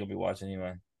I ain't gonna be watching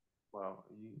anyway. Well,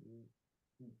 you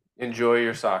enjoy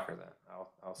your soccer then.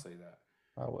 I'll say that.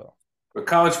 I will. But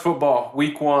college football,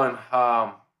 week 1,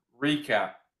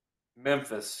 recap.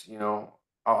 Memphis,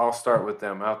 I'll start with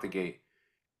them out the gate.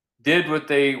 Did what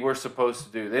they were supposed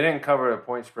to do. They didn't cover a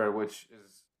point spread, which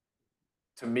is,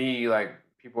 to me, like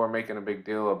people are making a big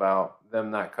deal about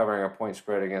them not covering a point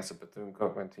spread against a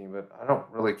Bethune-Cookman team, but I don't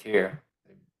really care.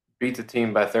 They beat the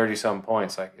team by 30-some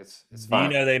points. Like it's fine.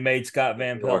 Do you know they made Scott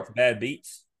Van Pelt bad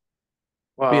beats?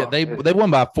 Well, yeah, they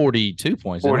won by 42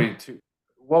 points. 42.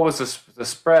 What was the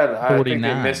spread? 49. I think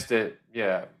they missed it.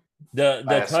 Yeah.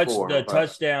 The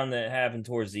touchdown that happened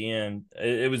towards the end,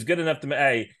 it was good enough to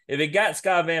hey, if it got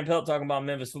Scott Van Pelt talking about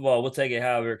Memphis football, we'll take it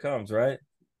however it comes, right?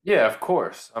 Yeah, of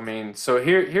course. I mean, so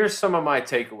here's some of my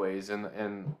takeaways,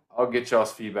 and I'll get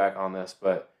y'all's feedback on this.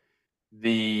 But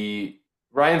Ryan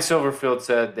Silverfield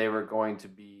said they were going to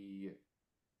be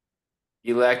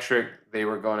electric, they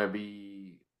were going to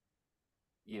be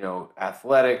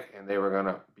athletic, and they were going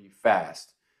to be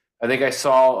fast. I think I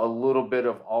saw a little bit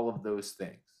of all of those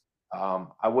things.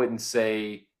 I wouldn't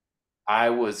say I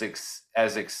was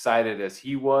as excited as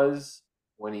he was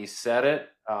when he said it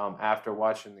after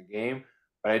watching the game.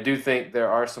 But I do think there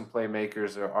are some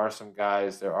playmakers, there are some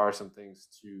guys, there are some things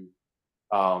to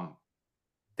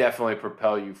definitely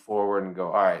propel you forward and go,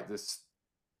 all right, this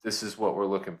is what we're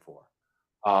looking for.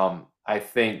 I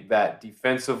think that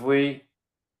defensively,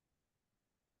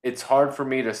 it's hard for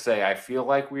me to say I feel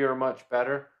like we are much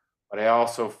better, but I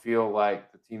also feel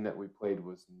like the team that we played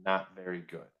was not very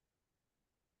good.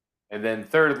 And then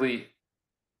thirdly,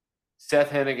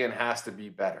 Seth Hennigan has to be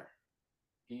better.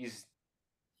 He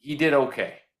did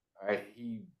okay. All right.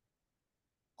 He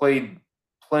played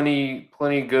plenty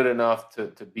good enough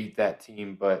to beat that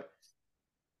team, but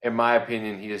in my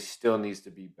opinion, he still needs to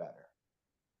be better.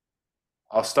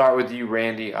 I'll start with you,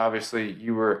 Randy. Obviously,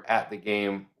 you were at the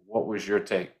game. What was your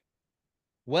take?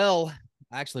 Well,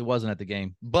 I actually wasn't at the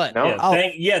game, but no?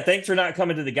 Thanks for not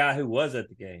coming to the guy who was at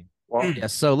the game. Well, yeah.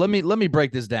 So let me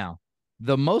break this down.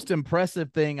 The most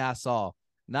impressive thing I saw,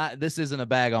 this isn't a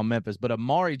bag on Memphis, but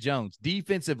Amari Jones,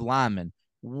 defensive lineman,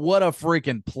 what a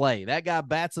freaking play. That guy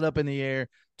bats it up in the air,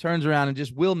 turns around, and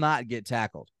just will not get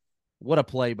tackled. What a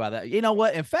play by that. You know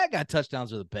what? And fat guy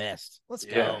touchdowns are the best. Let's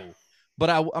go. But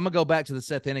I'm going to go back to the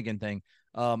Seth Finnegan thing.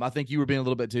 I think you were being a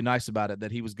little bit too nice about it,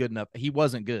 that he was good enough. He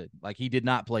wasn't good. Like, he did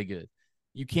not play good.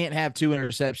 You can't have 2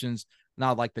 interceptions.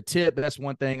 Not like the tip, that's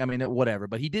one thing. I mean, whatever.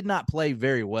 But he did not play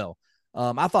very well.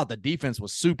 I thought the defense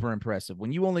was super impressive.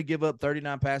 When you only give up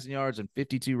 39 passing yards and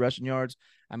 52 rushing yards,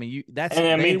 I mean,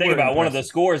 think about one of the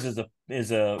scores is a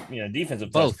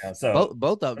defensive touchdown. So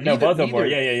both of them. No, both of them were.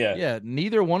 Yeah.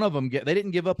 Neither one of them they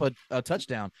didn't give up a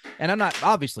touchdown. And I'm not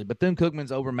obviously, but then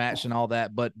Cookman's overmatched and all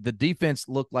that. But the defense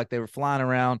looked like they were flying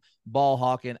around, ball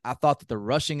hawking. I thought that the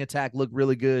rushing attack looked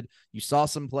really good. You saw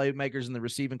some playmakers in the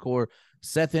receiving core.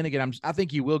 Seth Finnegan, I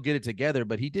think he will get it together,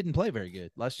 but he didn't play very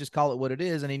good. Let's just call it what it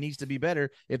is, and he needs to be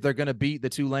better if they're going to beat the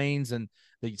Tulanes and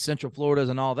the Central Floridas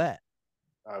and all that.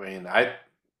 I mean,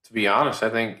 to be honest,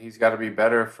 I think he's got to be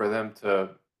better for them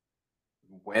to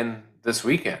win this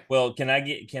weekend. Well, can I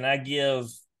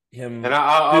give him? And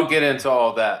I'll get into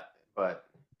all that, but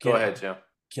go ahead, Jim.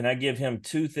 Can I give him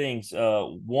 2 things?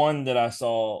 One that I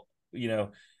saw,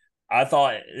 I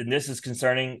thought, and this is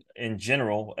concerning in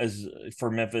general as for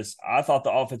Memphis, I thought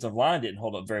the offensive line didn't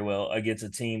hold up very well against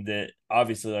a team that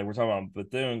obviously, like we're talking about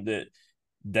Bethune, that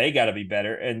they got to be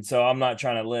better. And so I'm not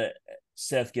trying to let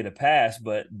Seth get a pass,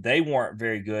 but they weren't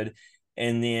very good.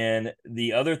 And then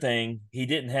the other thing, he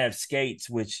didn't have skates,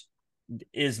 which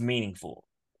is meaningful.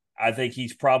 I think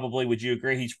he's probably, would you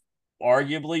agree, he's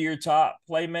arguably your top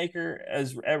playmaker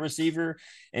as a receiver.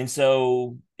 And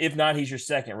so if not, he's your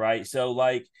second, right? So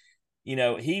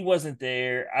he wasn't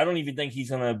there. I don't even think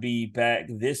he's going to be back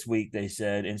this week, they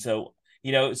said. And so,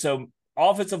 so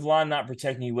offensive line not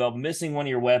protecting you well, missing one of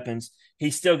your weapons,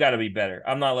 he's still got to be better.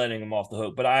 I'm not letting him off the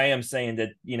hook, but I am saying that,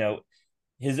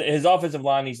 his offensive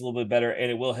line needs a little bit better, and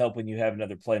it will help when you have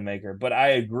another playmaker. But I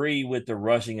agree with the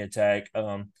rushing attack.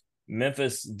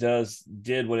 Memphis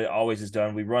did what it always has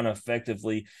done. We run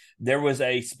effectively. There was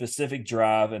a specific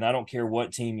drive, and I don't care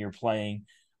what team you're playing.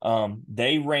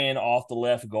 They ran off the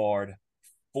left guard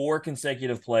 4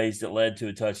 consecutive plays that led to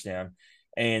a touchdown,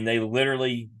 and they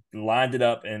literally lined it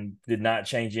up and did not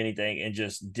change anything and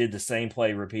just did the same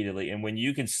play repeatedly. And when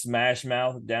you can smash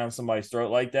mouth down somebody's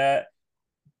throat like that,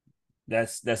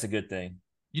 that's a good thing.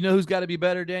 You know who's got to be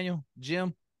better, Daniel?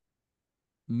 Jim?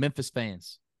 Memphis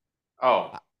fans.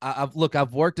 Oh.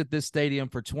 I've worked at this stadium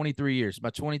for 23 years, my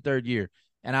 23rd year,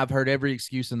 and I've heard every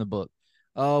excuse in the book.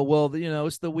 Oh, well,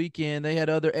 it's the weekend. They had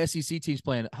other SEC teams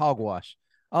playing. Hogwash.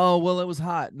 Oh, well, it was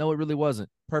hot. No, it really wasn't.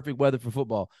 Perfect weather for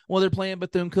football. Well, they're playing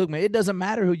Bethune-Cookman. It doesn't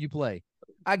matter who you play.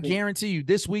 I guarantee you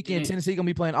this weekend, Tennessee going to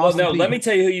be playing Austin. Well, no, let me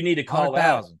tell you who you need to call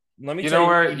out. Let me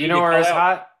tell you. You know where it's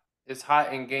hot? It's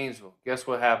hot in Gainesville. Guess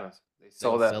what happens? They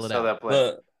sell that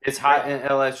place. It's hot in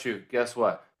LSU. Guess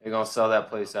what? They're going to sell that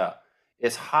place out.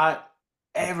 It's hot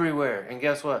everywhere. And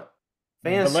guess what?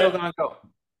 Fans still going to go.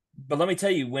 But let me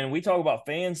tell you, when we talk about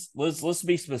fans, let's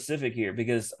be specific here,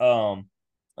 because Giannotto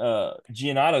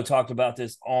talked about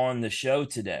this on the show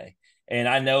today. And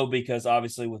I know because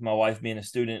obviously with my wife being a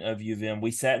student of U of M,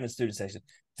 we sat in the student section.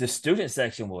 The student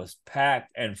section was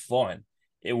packed and fun.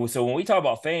 It was, so when we talk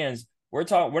about fans, we're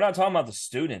not talking about the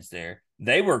students there.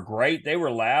 They were great. They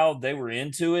were loud. They were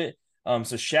into it.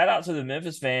 So shout out to the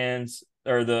Memphis fans,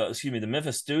 or the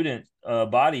Memphis student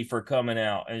body for coming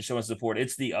out and showing support.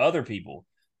 It's the other people.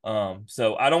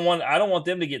 So I don't want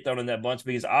them to get thrown in that bunch,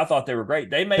 because I thought they were great.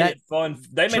 They made it fun.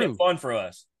 They made it fun for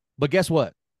us. But guess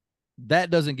what? That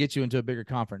doesn't get you into a bigger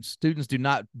conference. Students do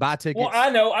not buy tickets. Well, I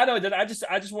know that. I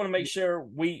just want to make sure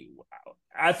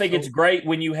I think it's great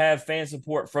when you have fan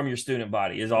support from your student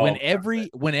body. Is all.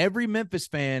 When every Memphis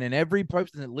fan and every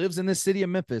person that lives in the city of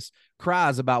Memphis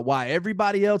cries about why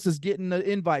everybody else is getting the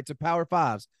invite to Power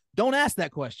Fives, don't ask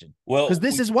that question. Well, because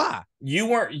this is why. You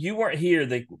weren't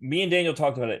here. Me and Daniel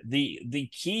talked about it. The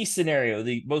key scenario,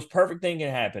 the most perfect thing can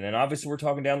happen, and obviously we're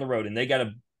talking down the road, and they got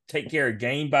to take care of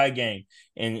game by game,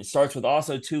 and it starts with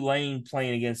also Tulane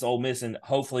playing against Ole Miss and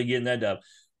hopefully getting that dub.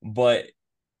 But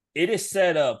it is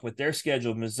set up with their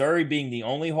schedule, Missouri being the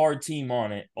only hard team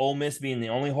on it, Ole Miss being the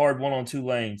only hard one on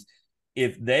Tulane's.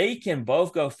 If they can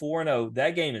both go 4-0,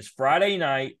 that game is Friday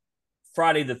night,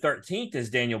 Friday the 13th, as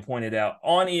Daniel pointed out,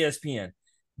 on ESPN.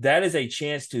 That is a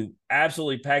chance to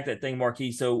absolutely pack that thing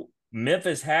marquee. So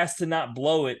Memphis has to not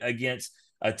blow it against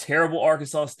a terrible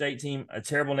Arkansas State team, a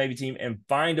terrible Navy team, and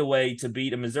find a way to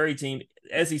beat a Missouri team,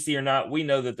 SEC or not. We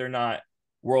know that they're not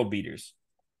world beaters.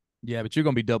 Yeah, but you're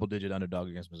going to be double-digit underdog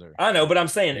against Missouri. I know, but I'm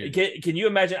saying, can you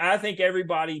imagine? I think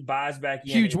everybody buys back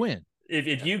in. Huge win.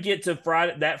 If you get to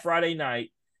Friday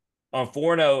night on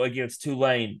 4-0 against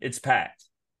Tulane, it's packed.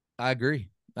 I agree.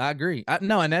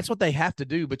 No, and that's what they have to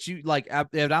do. But you like,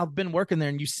 I've been working there,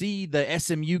 and you see the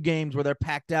SMU games where they're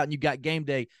packed out, and you got game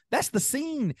day. That's the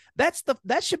scene. That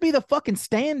should be the fucking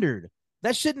standard.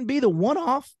 That shouldn't be the one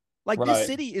off. Like this Right.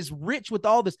 city is rich with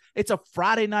all this. It's a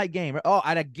Friday night game. Oh,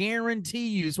 and I guarantee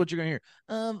you, is what you're gonna hear.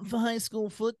 For high school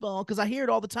football, because I hear it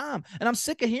all the time, and I'm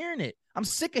sick of hearing it. I'm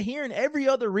sick of hearing every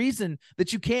other reason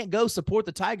that you can't go support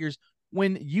the Tigers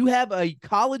when you have a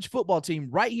college football team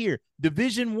right here,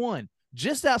 Division I,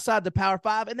 just outside the Power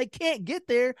Five, and they can't get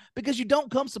there because you don't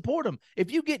come support them.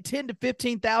 If you get 10 to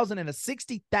 15,000 in a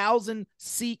 60,000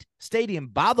 seat stadium,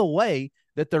 by the way,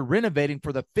 that they're renovating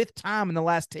for the 5th time in the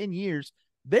last 10 years,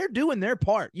 they're doing their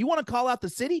part. You want to call out the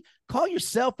city? Call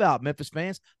yourself out, Memphis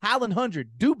fans. Highland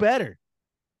 100, do better.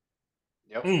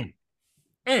 Yep.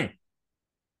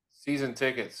 Season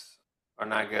tickets are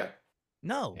not good.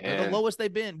 No, they're the lowest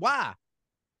they've been. Why?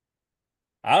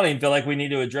 I don't even feel like we need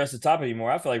to address the topic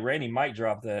anymore. I feel like Randy might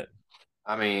drop that.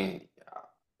 I mean,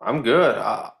 I'm good.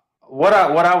 What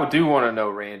I do want to know,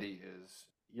 Randy, is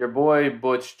your boy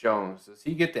Butch Jones. Does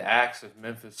he get the axe if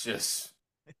Memphis just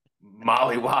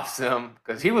mollywops him?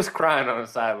 Because he was crying on the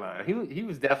sideline. He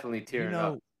was definitely tearing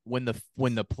up. When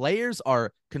the players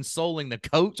are consoling the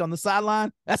coach on the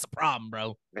sideline, that's a problem,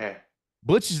 bro. Yeah.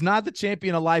 Butch is not the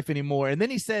champion of life anymore. And then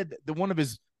he said that one of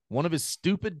his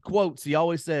stupid quotes, he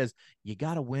always says, you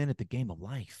got to win at the game of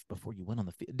life before you win on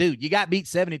the field. Dude, you got beat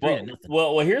 73 to nothing.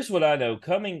 Well, here's what I know.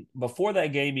 Coming before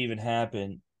that game even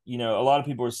happened, a lot of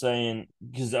people were saying,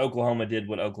 because Oklahoma did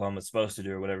what Oklahoma's supposed to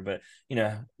do or whatever, but,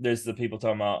 there's the people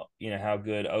talking about, how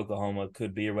good Oklahoma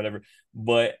could be or whatever.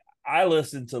 But I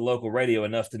listened to local radio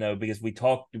enough to know, because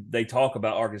they talk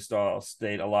about Arkansas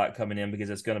State a lot coming in because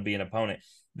it's going to be an opponent.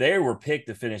 They were picked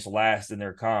to finish last in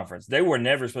their conference. They were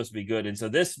never supposed to be good. And so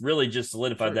this really just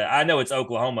solidified that. I know it's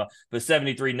Oklahoma, but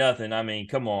 73-0. I mean,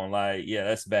 come on.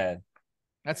 That's bad.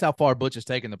 That's how far Butch has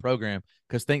taken the program.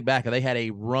 Because think back, they had a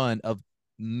run of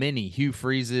many Hugh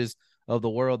Freezes of the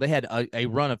world. They had a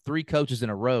run of 3 coaches in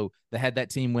a row that had that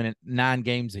team winning 9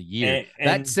 games a year. And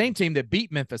that same team that beat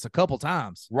Memphis a couple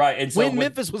times. Right. And so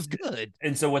Memphis was good.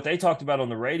 And so what they talked about on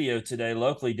the radio today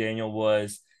locally, Daniel,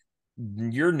 was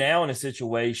you're now in a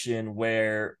situation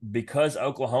where, because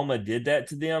Oklahoma did that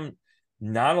to them,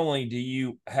 not only do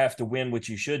you have to win what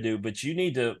you should do, but you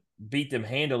need to beat them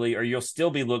handily, or you'll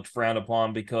still be looked frowned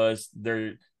upon because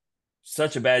they're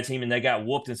such a bad team and they got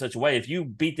whooped in such a way. If you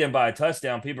beat them by a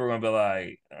touchdown, people are going to be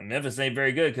like, Memphis ain't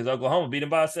very good because Oklahoma beat them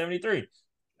by 73.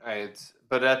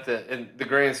 But in the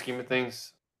grand scheme of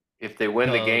things, if they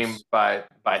win the game by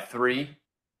 3,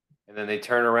 and then they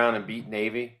turn around and beat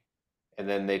Navy, and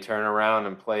then they turn around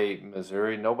and play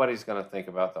Missouri, nobody's going to think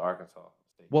about the Arkansas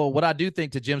State. Well, what I do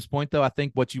think, to Jim's point, though, I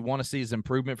think what you want to see is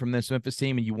improvement from this Memphis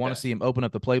team, and you want to see him open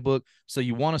up the playbook. So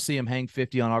you want to see him hang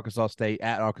 50 on Arkansas State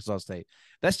at Arkansas State.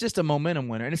 That's just a momentum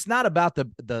winner. And it's not about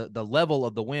the level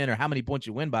of the win or how many points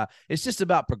you win by. It's just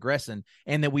about progressing,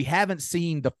 and that we haven't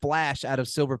seen the flash out of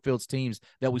Silverfield's teams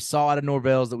that we saw out of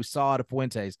Norvell's, that we saw out of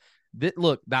Fuentes.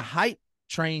 Look, the hype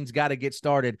train's got to get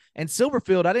started. And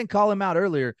Silverfield, I didn't call him out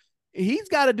earlier. He's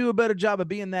got to do a better job of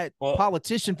being that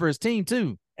politician for his team,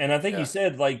 too. And I think you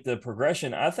said, the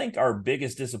progression. I think our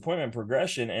biggest disappointment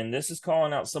progression, and this is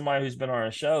calling out somebody who's been on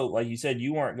our show, like you said,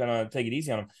 you weren't going to take it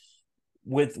easy on him.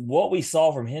 With what we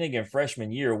saw from Finnegan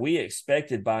freshman year, we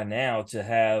expected by now to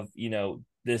have,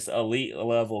 this elite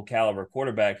level caliber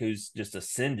quarterback who's just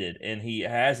ascended, and he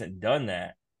hasn't done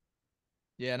that.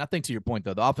 Yeah, and I think to your point,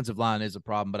 though, the offensive line is a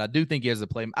problem, but I do think he has a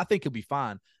play. I think he'll be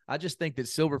fine. I just think that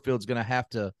Silverfield's going to have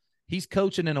to – he's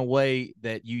coaching in a way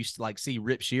that you see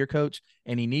Rip Shear coach,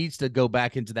 and he needs to go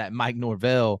back into that Mike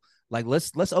Norvell.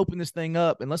 Let's open this thing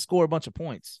up and let's score a bunch of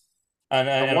points. And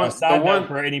a side note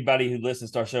for anybody who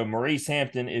listens to our show, Maurice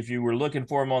Hampton, if you were looking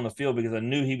for him on the field, because I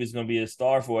knew he was going to be a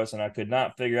star for us and I could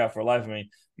not figure out for the life of me,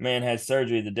 man had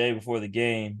surgery the day before the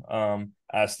game.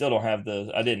 I still don't have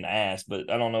I didn't ask,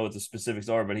 but I don't know what the specifics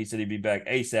are, but he said he'd be back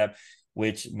ASAP,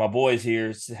 which my boys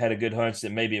here had a good hunch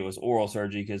that maybe it was oral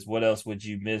surgery, because what else would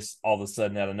you miss all of a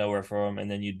sudden out of nowhere from, and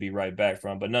then you'd be right back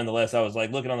from. But nonetheless, I was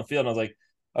looking on the field and I was like,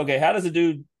 okay, how does a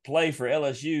dude play for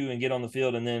LSU and get on the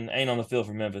field and then ain't on the field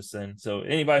for Memphis? And so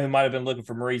anybody who might have been looking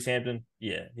for Maurice Hampton,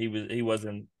 he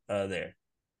wasn't there.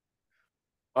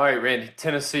 All right, Randy,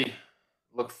 Tennessee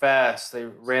looked fast. They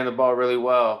ran the ball really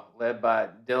well, led by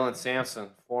Dylan Sampson,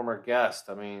 former guest.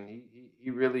 I mean, he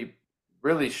really,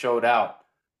 really showed out.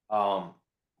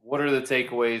 What are the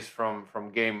takeaways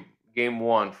from game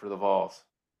 1 for the Vols?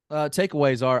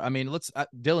 Takeaways are,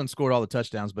 Dylan scored all the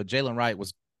touchdowns, but Jalen Wright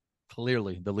was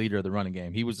clearly the leader of the running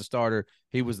game. He was the starter.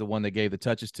 He was the one that gave the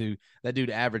touches to. That dude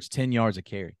averaged 10 yards a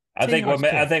carry. I think what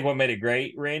made it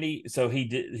great, Randy. So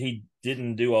he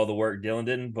didn't do all the work. Dylan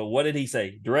didn't. But what did he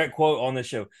say? Direct quote on the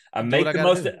show. I make the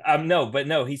most.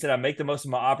 He said I make the most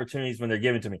of my opportunities when they're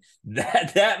given to me.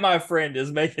 That my friend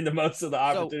is making the most of the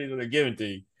opportunities when they're given to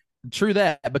you. True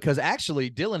that, because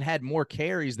actually Dylan had more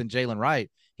carries than Jalen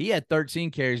Wright. He had 13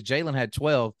 carries. Jalen had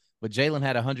 12, but Jalen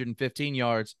had 115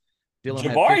 yards. Dylan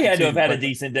Jabari had to have had a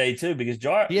decent day too, because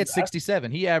he had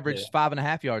 67. He averaged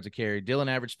 5.5 yards a carry. Dylan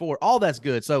averaged 4. All that's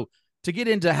good. So to get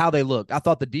into how they looked, I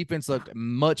thought the defense looked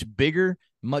much bigger,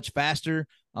 much faster.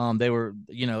 They were,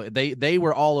 they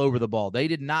were all over the ball. They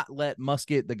did not let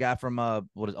Musket, the guy from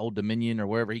Old Dominion or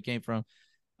wherever he came from,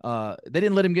 they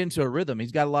didn't let him get into a rhythm.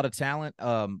 He's got a lot of talent,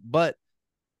 but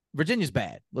Virginia's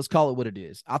bad. Let's call it what it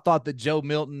is. I thought that Joe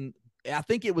Milton, I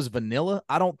think it was vanilla.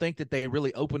 I don't think that they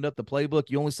really opened up the playbook.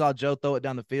 You only saw Joe throw it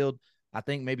down the field, I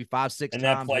think maybe 5-6 times. And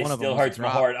that play still hurts my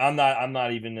heart. I'm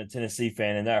not even a Tennessee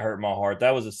fan, and that hurt my heart.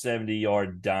 That was a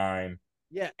 70-yard dime.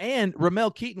 Yeah, and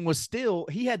Ramel Keaton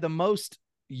he had the most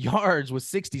yards with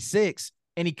 66,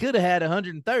 and he could have had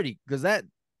 130 because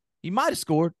he might have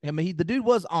scored. I mean, the dude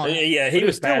was on. Yeah, he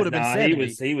was still would have been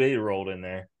 70. He rolled in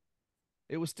there.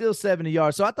 It was still 70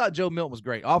 yards. So I thought Joe Milton was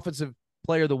great. Offensive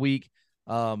player of the week.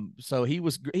 So he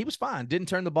was fine. Didn't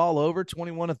turn the ball over,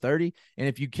 21 of 30. And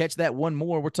if you catch that one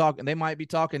more, they might be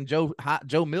talking Joe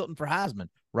Milton for Heisman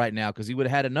right now, because he would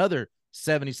have had another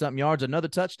 70-something yards, another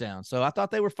touchdown. So I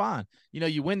thought they were fine.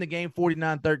 You win the game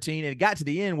 49-13, and it got to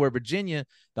the end where Virginia,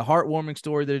 the heartwarming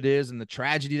story that it is and the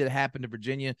tragedy that happened to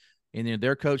Virginia, and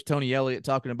their coach, Tony Elliott,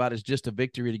 talking about it's just a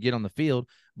victory to get on the field.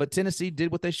 But Tennessee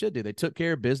did what they should do. They took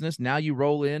care of business. Now you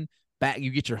roll in back, you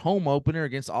get your home opener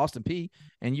against Austin Peay,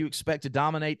 and you expect to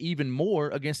dominate even more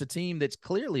against a team that's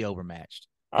clearly overmatched.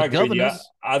 I agree.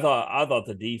 I thought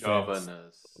the defense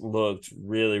looked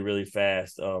really, really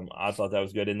fast. I thought that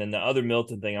was good. And then the other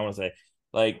Milton thing I want to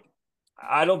say,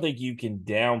 I don't think you can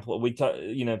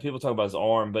downplay. People talk about his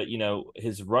arm, but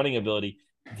his running ability,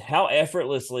 how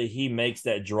effortlessly he makes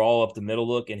that draw up the middle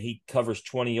look, and he covers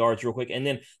 20 yards real quick, and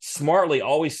then smartly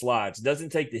always slides, doesn't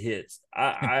take the hits.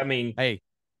 I mean, hey.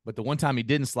 But the one time he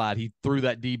didn't slide, he threw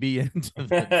that DB into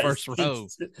the first row.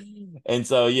 And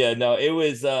so,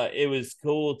 it was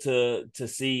cool to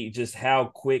see just how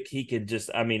quick he could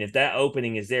if that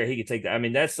opening is there, he could take that. I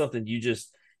mean, that's something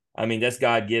that's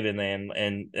God-given,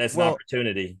 and that's an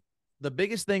opportunity. The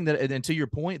biggest thing and to your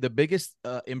point, the biggest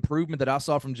improvement that I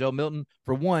saw from Joe Milton,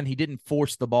 for one, he didn't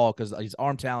force the ball because his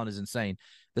arm talent is insane.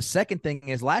 The second thing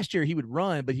is, last year he would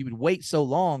run, but he would wait so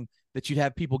long that you'd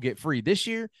have people get free. This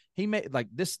year, he made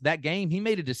that game, he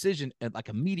made a decision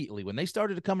immediately. When they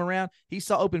started to come around, he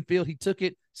saw open field, he took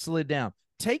it, slid down.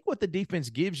 Take what the defense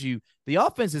gives you. The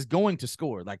offense is going to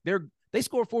score. They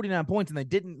scored 49 points and they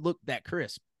didn't look that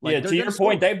crisp. To your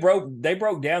point, they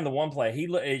broke down the one play.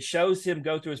 It shows him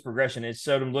go through his progression. It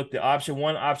showed him look the option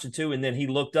 1, option 2, and then he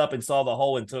looked up and saw the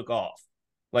hole and took off.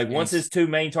 Once his 2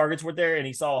 main targets were there and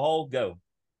he saw a hole, go.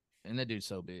 And that dude's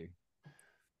so big.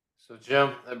 So,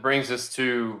 Jim, that brings us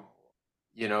to,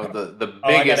 the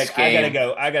biggest game.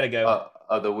 I gotta go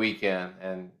of the weekend,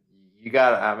 and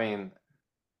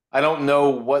I don't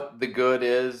know what the good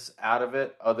is out of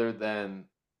it, other than,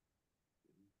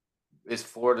 is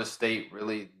Florida State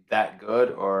really that good,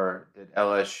 or did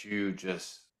LSU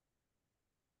just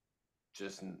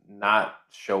not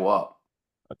show up?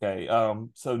 Okay,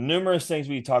 so numerous things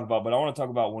we talk about, but I want to talk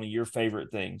about one of your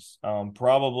favorite things.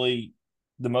 Probably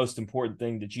the most important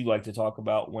thing that you like to talk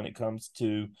about when it comes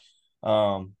to,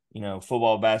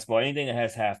 football, basketball, anything that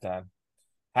has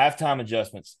halftime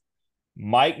adjustments.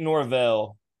 Mike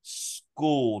Norvell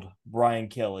schooled Brian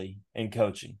Kelly in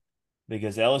coaching,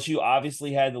 because LSU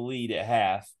obviously had the lead at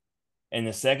half. In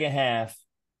the second half,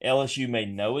 LSU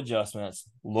made no adjustments,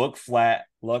 looked flat,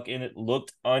 looked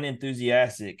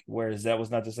unenthusiastic, whereas that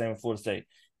was not the same with Florida State.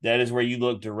 That is where you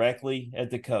look directly at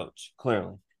the coach,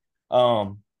 clearly.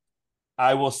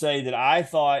 I will say that I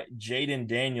thought Jaden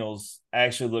Daniels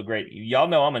actually looked great. Y'all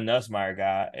know I'm a Nussmeier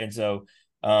guy, and so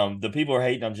the people are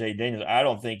hating on Jaden Daniels. I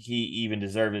don't think he even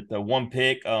deserved it. The one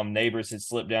pick, Neighbors had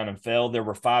slipped down and fell. There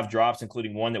were 5 drops,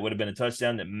 including one that would have been a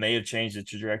touchdown that may have changed the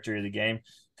trajectory of the game,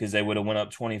 because they would have went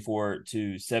up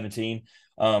 24-17.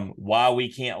 Why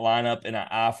we can't line up in an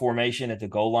I formation at the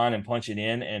goal line and punch it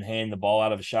in and hand the ball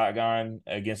out of a shotgun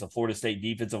against a Florida State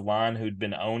defensive line who'd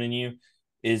been owning you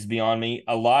is beyond me.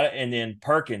 And then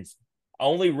Perkins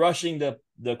only rushing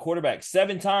the quarterback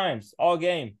 7 times all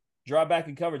game, drop back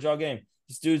in coverage all game.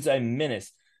 This dude's a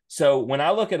menace. So when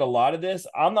I look at a lot of this,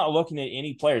 I'm not looking at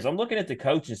any players. I'm looking at the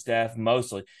coaching staff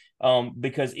mostly.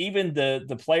 because even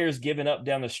the players giving up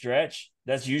down the stretch,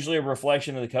 that's usually a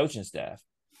reflection of the coaching staff.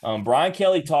 Brian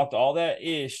Kelly talked all that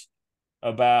ish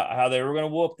about how they were going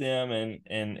to whoop them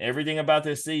and everything about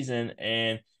this season,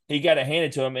 and he got it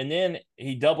handed to him, and then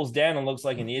he doubles down and looks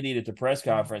like an idiot at the press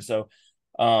conference. So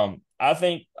I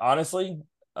think, honestly,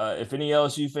 if any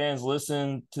LSU fans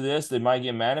listen to this, they might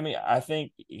get mad at me. I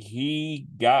think he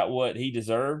got what he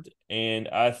deserved, and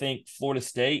I think Florida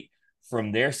State,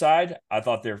 from their side, I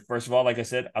thought first of all, like I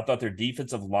said, I thought their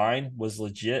defensive line was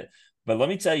legit. But let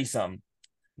me tell you something.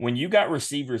 When you got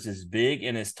receivers as big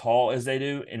and as tall as they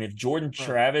do, and if Jordan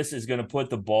Travis is going to put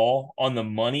the ball on the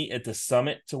money at the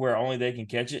summit to where only they can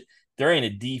catch it, there ain't a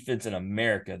defense in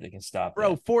America that can stop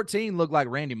Bro, that. 14 looked like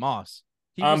Randy Moss.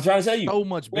 I'm trying to tell you, so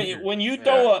much bigger. When you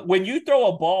throw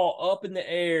a ball up in the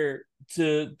air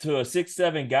to a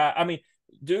 6'7" guy, I mean,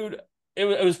 dude,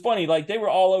 it was funny. Like, they were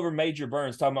all over Major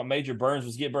Burns, talking about Major Burns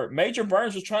was getting burnt. Major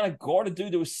Burns was trying to guard a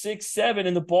dude that was 6'7",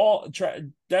 and the ball,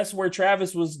 that's where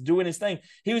Travis was doing his thing.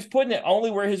 He was putting it only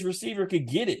where his receiver could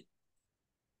get it.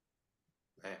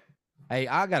 Hey,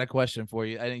 I got a question for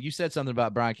you. And you said something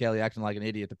about Brian Kelly acting like an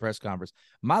idiot at the press conference.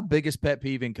 My biggest pet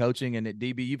peeve in coaching, and at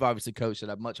DB, you've obviously coached at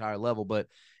a much higher level, but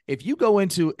if you go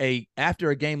into after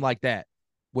a game like that,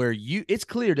 where it's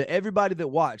clear to everybody that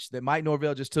watched that Mike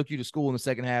Norvell just took you to school in the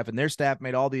second half and their staff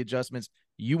made all the adjustments,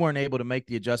 you weren't able to make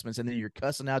the adjustments, and then you're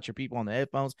cussing out your people on the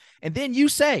headphones, and then you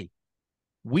say,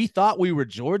 we thought we were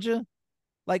Georgia?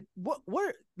 Like,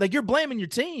 like, you're blaming your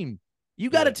team. You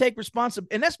got to take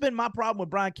responsibility. And that's been my problem with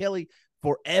Brian Kelly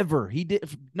forever. He did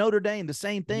Notre Dame, the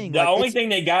same thing. The only thing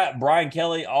that got Brian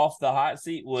Kelly off the hot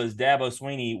seat was Dabo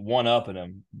Swinney one-upping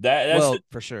him. That's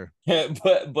for sure.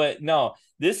 But no,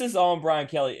 this is on Brian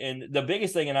Kelly. And the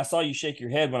biggest thing, and I saw you shake your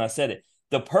head when I said it,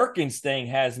 the Perkins thing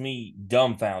has me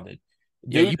dumbfounded.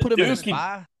 You put him in a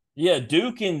spy? Yeah,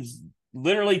 Duke can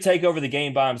literally take over the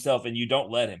game by himself, and you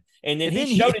don't let him. And then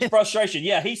he showed his frustration.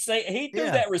 Yeah, he threw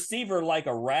that receiver like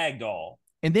a rag doll.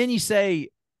 And then you say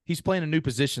he's playing a new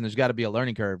position. There's got to be a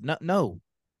learning curve. No.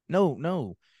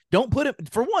 Don't put him,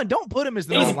 for one, don't put him as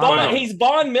the middle linebacker. He's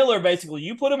Von Miller, basically.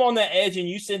 You put him on the edge, and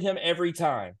you send him every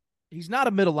time. He's not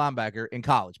a middle linebacker in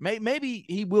college. Maybe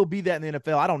he will be that in the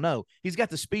NFL. I don't know. He's got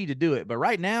the speed to do it. But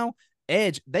right now,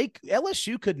 edge,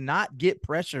 LSU could not get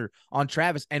pressure on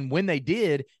Travis. And when they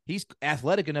did, he's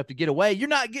athletic enough to get away. You're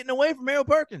not getting away from Errol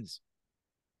Perkins.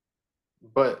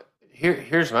 But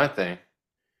here's my thing.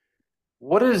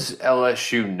 What is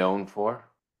LSU known for?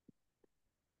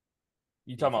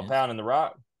 You talking about pounding the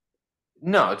rock?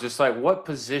 No, just like what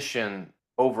position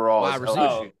overall is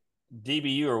LSU?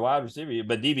 DBU or wide receiver,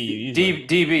 but DBU usually.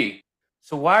 DB.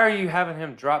 So why are you having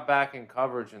him drop back in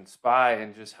coverage and spy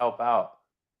and just help out?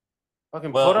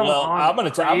 Fucking put him on. I'm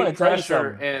gonna tell you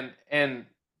something. And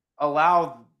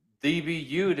allow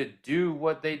DBU to do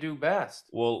what they do best.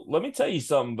 Well, let me tell you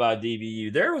something about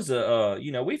DBU. There was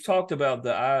we've talked about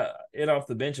the in off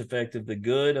the bench effect of the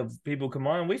good of people come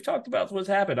on. We've talked about what's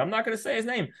happened. I'm not going to say his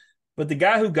name, but the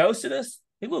guy who ghosted us,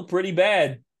 he looked pretty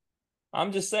bad.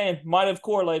 I'm just saying, might have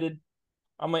correlated.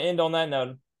 I'm going to end on that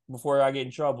note before I get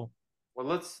in trouble. Well,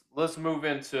 let's move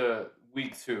into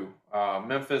week 2.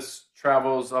 Memphis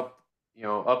travels up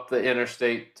the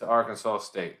interstate to Arkansas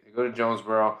State. They go to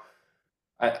Jonesboro.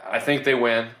 I think they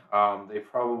win. They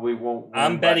probably won't win.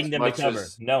 I'm betting them to cover.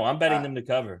 I'm betting them to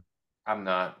cover. I'm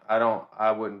not.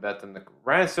 I wouldn't bet them to.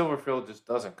 Ryan Silverfield just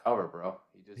doesn't cover, bro.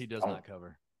 He does not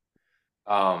cover.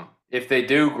 If they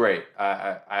do, great.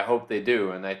 I hope they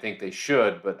do, and I think they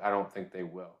should, but I don't think they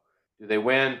will. Do they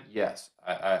win? Yes,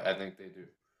 I think they do.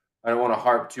 I don't want to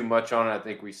harp too much on it. I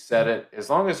think we said it. As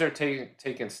long as they're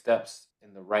taking steps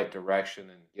in the right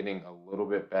direction and getting a little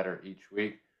bit better each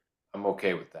week, I'm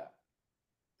okay with that.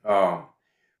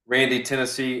 Randy,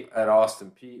 Tennessee at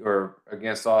Austin P or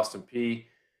against Austin P.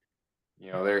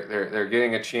 They're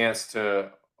getting a chance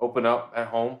to open up at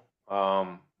home.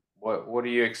 What do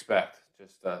you expect?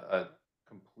 Just a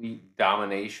complete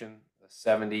domination, a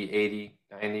 70, 80,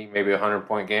 90, maybe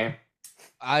 100-point game?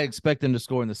 I expect them to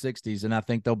score in the 60s, and I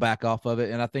think they'll back off of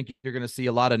it. And I think you're going to see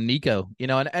a lot of Nico,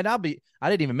 and I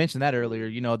didn't even mention that earlier.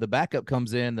 The backup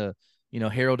comes in, the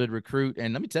heralded recruit.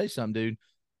 And let me tell you something, dude.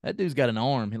 That dude's got an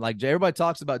arm. Like, everybody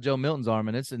talks about Joe Milton's arm,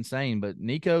 and it's insane. But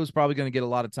Nico's probably going to get a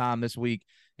lot of time this week.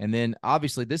 And then,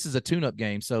 obviously, this is a tune-up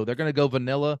game. So they're going to go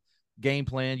vanilla game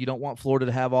plan. You don't want Florida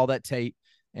to have all that tape.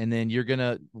 And then you're going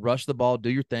to rush the ball, do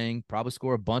your thing, probably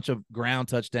score a bunch of ground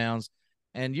touchdowns.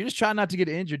 And you just try not to get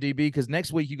injured, DB, because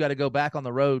next week you got to go back on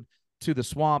the road to the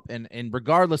Swamp. And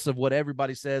regardless of what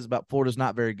everybody says about Florida's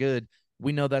not very good,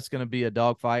 we know that's going to be a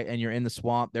dogfight, and you're in the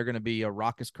Swamp. They're going to be a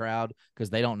raucous crowd because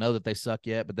they don't know that they suck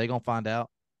yet, but they're going to find out.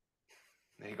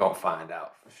 You're going to find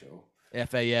out for sure.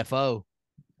 FAFO.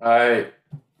 All right,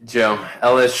 Jim,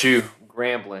 LSU,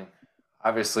 Grambling.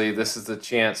 Obviously, this is the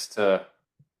chance to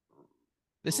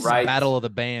This is a battle of the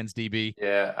bands, DB.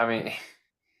 Yeah, I mean,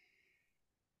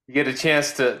 you get a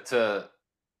chance to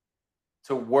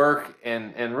work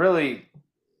and really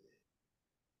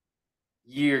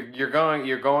you're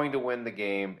going to win the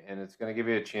game, and it's going to give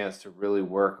you a chance to really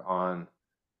work on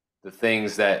the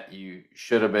things that you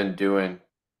should have been doing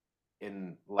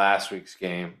in last week's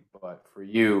game. But for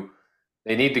you,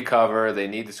 they need to cover, they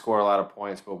need to score a lot of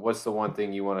points, but what's the one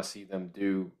thing you want to see them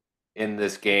do in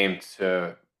this game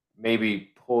to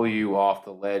maybe pull you off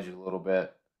the ledge a little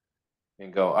bit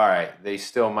and go, all right, they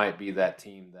still might be that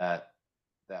team that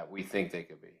we think they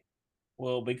could be?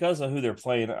 Well, because of who they're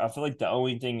playing, I feel like the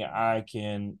only thing I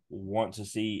can want to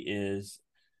see is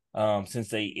since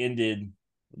they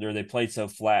played so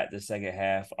flat the second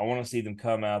half, I want to see them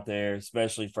come out there,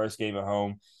 especially first game at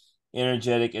home,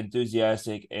 energetic,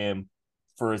 enthusiastic, and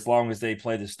for as long as they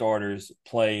play the starters,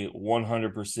 play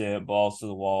 100% balls to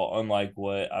the wall, unlike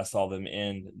what I saw them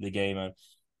end the game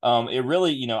on. It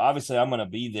really, obviously I'm going to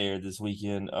be there this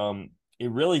weekend. It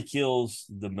really kills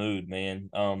the mood, man.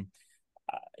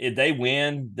 If they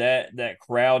win, that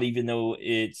crowd, even though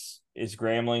it's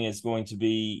Grambling, it's going to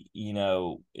be,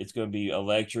 it's going to be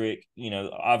electric.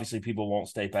 Obviously people won't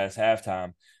stay past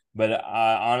halftime, but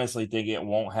I honestly think it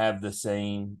won't have the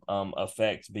same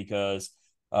effect because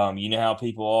you know how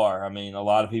people are. I mean, a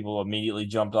lot of people immediately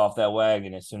jumped off that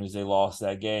wagon as soon as they lost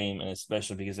that game, and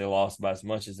especially because they lost by as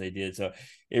much as they did. So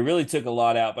it really took a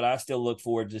lot out, but I still look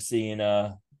forward to seeing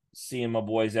my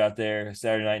boys out there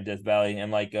Saturday night in Death Valley.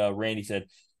 And like Randy said,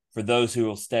 for those who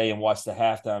will stay and watch the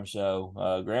halftime show,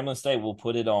 Grambling State will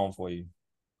put it on for you.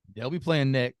 They'll be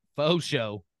playing Nick faux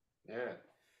show. Yeah.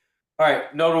 All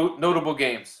right, notable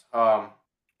games.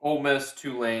 Ole Miss,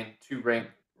 Tulane, two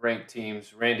ranked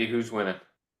teams. Randy, who's winning?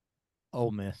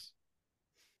 Ole Miss.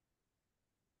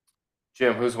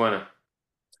 Jim, who's winning?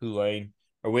 Tulane.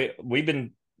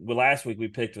 Last week we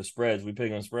picked the spreads. We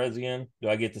picking on spreads again. Do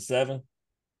I get the 7?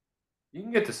 You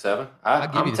can get to 7.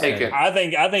 I'm taking. I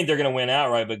think they're going to win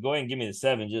outright, but go ahead and give me the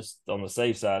 7 just on the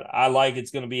safe side. I like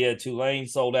it's going to be a Tulane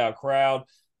sold out crowd.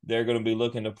 They're going to be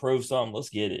looking to prove something. Let's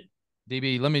get it.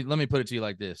 DB, let me put it to you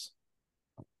like this.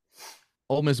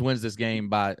 Ole Miss wins this game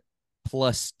by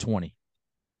plus 20.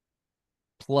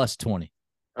 Plus 20.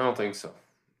 I don't think so.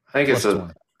 I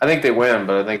think they win,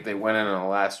 but I think they win in on the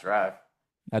last drive.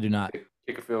 I do not.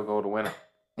 Kick a field goal to win it.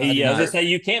 Yeah, I was just say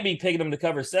you can't be picking them to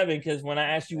cover 7 because when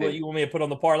I asked you what you want me to put on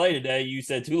the parlay today, you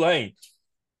said Tulane.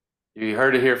 You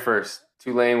heard it here first.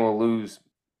 Tulane will lose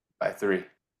by 3.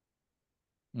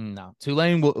 No,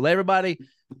 Tulane will let everybody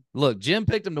look. Jim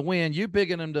picked them to win. You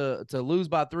picking them to lose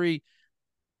by 3.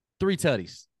 3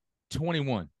 tutties.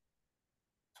 21.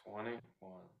 21.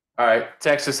 All right,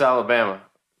 Texas, Alabama.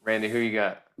 Randy, who you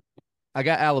got? I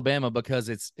got Alabama because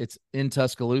it's in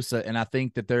Tuscaloosa, and I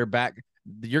think that they're back.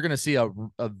 You're going to see a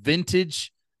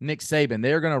vintage Nick Saban.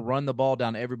 They're going to run the ball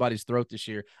down everybody's throat this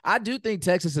year. I do think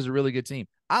Texas is a really good team.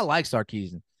 I like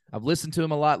Sarkisian. I've listened to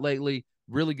him a lot lately.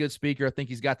 Really good speaker. I think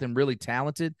he's got them really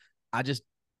talented. I just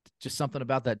something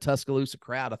about that Tuscaloosa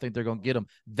crowd. I think they're going to get them.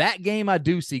 That game I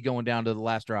do see going down to the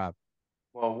last drive.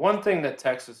 Well, one thing that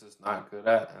Texas is not good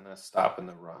at, and that's stopping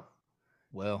the run.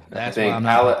 Well, that's I think why I'm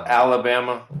not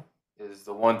Alabama is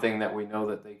the one thing that we know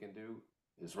that they can do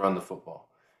is run the football.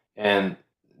 And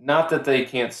not that they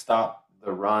can't stop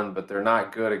the run, but they're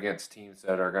not good against teams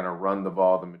that are going to run the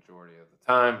ball the majority of the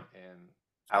time, and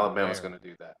Alabama's going to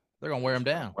do that. They're going to wear them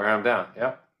down. Wear them down,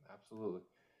 yeah, absolutely.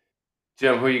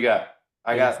 Jim, who you got?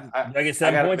 I get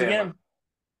 7 points again?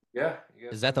 Yeah.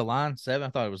 Is that the line? 7? I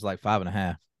thought it was like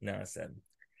 5.5. No, it's 7.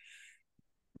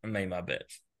 I made my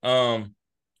bets.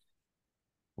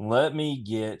 Let me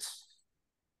get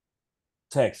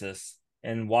Texas.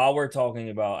 And while we're talking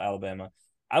about Alabama,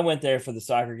 I went there for the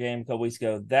soccer game a couple weeks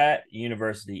ago. That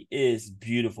university is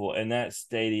beautiful, and that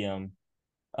stadium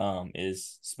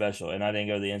is special. And I didn't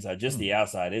go to the inside, just the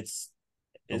outside.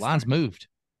 The line's moved.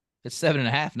 It's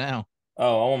 7.5 now.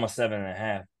 Oh, I want my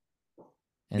 7.5.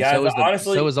 And Guys,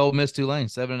 so is Ole Miss Tulane,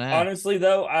 7.5. Honestly,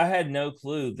 though, I had no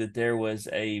clue that there was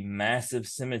a massive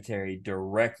cemetery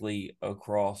directly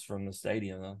across from the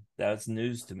stadium. Though that's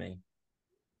news to me.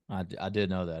 I did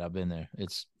know that. I've been there.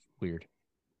 It's weird.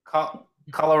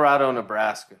 Colorado,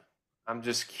 Nebraska. I'm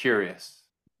just curious.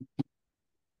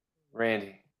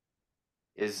 Randy,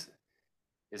 is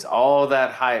all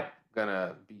that hype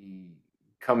gonna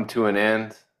come to an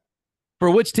end? For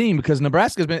which team? Because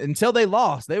Nebraska's been, until they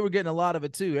lost, they were getting a lot of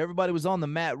it too. Everybody was on the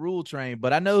Matt Rule train,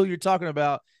 but I know who you're talking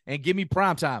about. And give me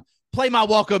prime time. Play my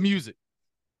walk-up music.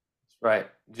 Right.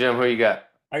 Jim, who you got?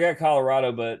 I got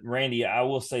Colorado, but Randy, I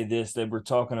will say this: that we're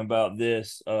talking about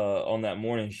this on that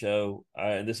morning show.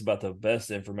 This is about the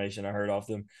best information I heard off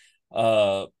them.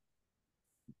 Uh,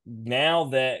 now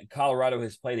that Colorado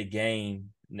has played a game,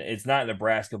 it's not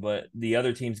Nebraska, but the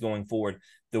other teams going forward.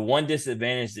 The one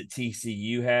disadvantage that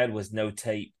TCU had was no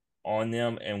tape on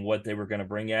them and what they were going to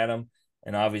bring at them.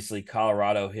 And obviously,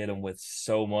 Colorado hit them with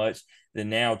so much that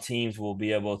now teams will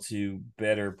be able to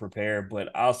better prepare. But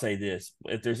I'll say this: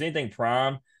 if there's anything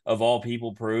Prime of all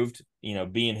people proved,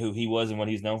 being who he was and what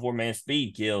he's known for, man,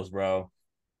 speed kills, bro.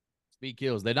 Speed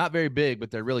kills. They're not very big,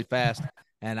 but they're really fast.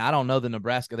 And I don't know the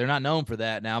Nebraska. They're not known for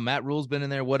that. Now, Matt Rule's been in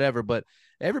there, whatever. But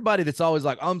everybody that's always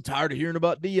like, I'm tired of hearing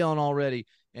about Dion already,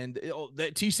 and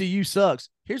that TCU sucks.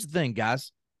 Here's the thing,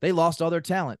 guys. They lost all their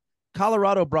talent.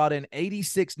 Colorado brought in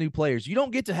 86 new players. You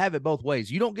don't get to have it both ways.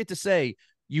 You don't get to say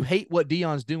you hate what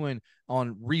Dion's doing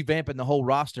on revamping the whole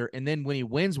roster, and then when he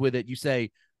wins with it, you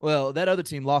say, well, that other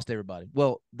team lost everybody.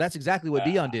 Well, that's exactly what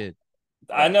Dion did.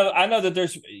 I know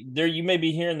that there you may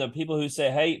be hearing the people who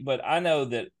say hate, but I know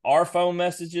that our phone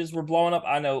messages were blowing up.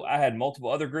 I know I had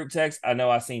multiple other group texts. I know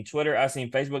I seen Twitter, I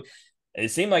seen Facebook. It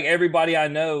seemed like everybody I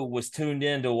know was tuned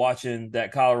in to watching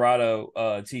that Colorado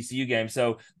TCU game.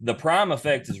 So the Prime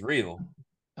effect is real.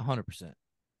 100%.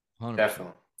 100%.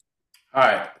 Definitely. All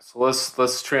right, so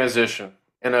let's transition.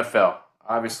 NFL.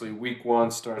 Obviously, week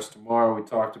 1 starts tomorrow. We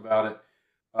talked about it.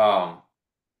 I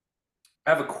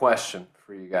have a question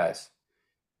for you guys.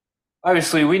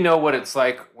 Obviously, we know what it's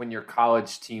like when your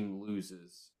college team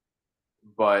loses.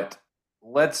 But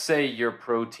let's say your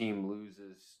pro team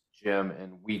loses, Jim,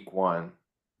 in week 1.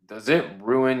 Does it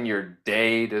ruin your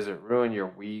day? Does it ruin your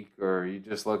week? Or you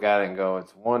just look at it and go,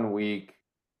 it's 1 week,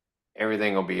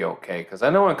 everything will be okay? Because I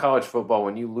know in college football,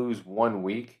 when you lose 1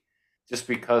 week, just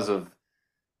because of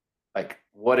like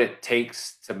what it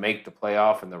takes to make the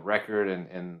playoff and the record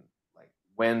and like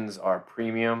wins are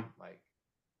premium, like,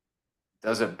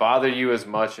 does it bother you as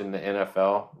much in the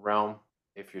NFL realm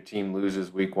if your team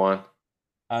loses week 1?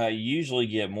 I usually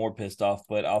get more pissed off,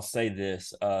 but I'll say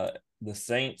this. The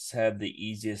Saints have the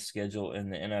easiest schedule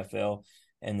in the NFL,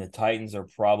 and the Titans are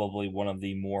probably one of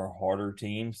the more harder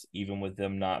teams, even with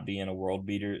them not being a world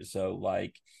beater. So,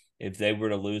 like, if they were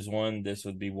to lose one, this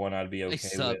would be one I'd be okay They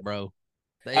suck, with. bro.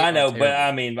 I know, but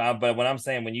I mean, but what I'm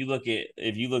saying, if you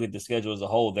look at the schedule as a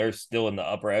whole, they're still in the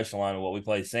upper echelon of what we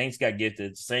play. Saints got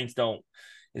gifted. If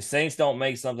Saints don't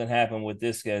make something happen with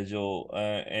this schedule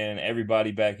and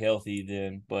everybody back healthy,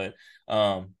 then. But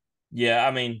yeah, I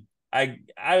mean, I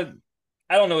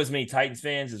don't know as many Titans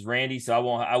fans as Randy, so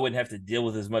I wouldn't have to deal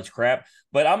with as much crap.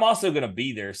 But I'm also going to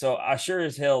be there, so I sure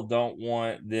as hell don't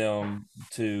want them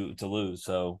to lose.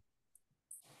 So,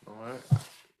 all right,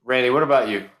 Randy, what about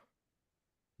you?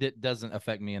 It doesn't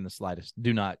affect me in the slightest.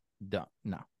 Don't.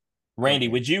 No. Randy,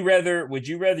 would you rather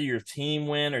your team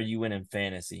win or you win in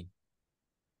fantasy?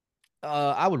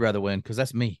 I would rather win because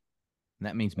that's me. And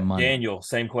that means money. Daniel,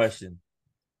 same question.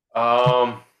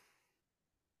 Can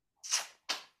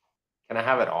I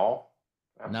have it all?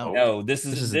 No. This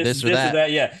is this or or that.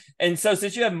 Yeah. And so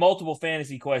since you have multiple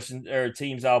fantasy questions or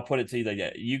teams, I'll put it to you like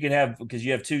that. You can have because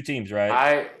you have 2 teams,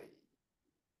 right?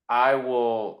 I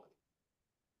will.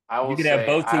 You can have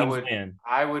both teams win.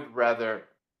 I would rather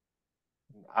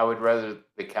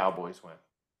the Cowboys win.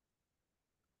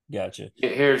 Gotcha.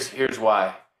 Here's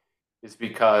why. It's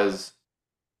because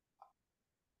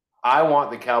I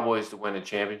want the Cowboys to win a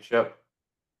championship,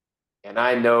 and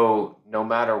I know no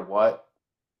matter what,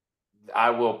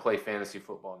 I will play fantasy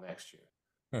football next year.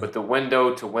 But the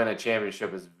window to win a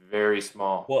championship is very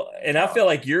small. Well, and I feel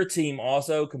like your team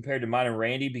also compared to mine and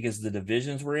Randy, because of the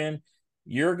divisions we're in,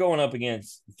 you're going up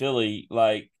against Philly.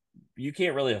 Like, you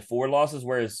can't really afford losses,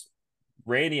 whereas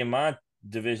Randy and my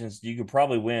divisions, you could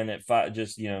probably win at 5,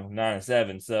 just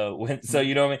 9-7. So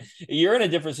you know what I mean. You're in a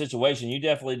different situation. You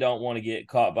definitely don't want to get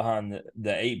caught behind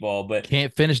the 8 ball, but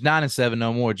can't finish 9-7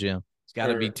 no more, Jim. It's got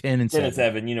to be 10-7.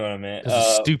 10-7. You know what I meant?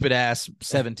 Stupid ass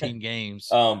 17 games.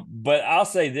 But I'll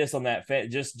say this on that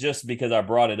just because I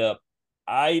brought it up.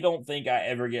 I don't think I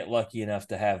ever get lucky enough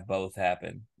to have both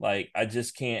happen. Like, I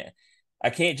just can't. I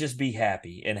can't just be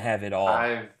happy and have it all.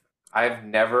 I've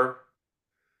never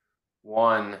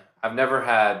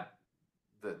had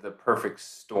the perfect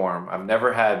storm. I've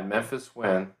never had Memphis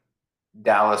win,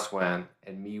 Dallas win,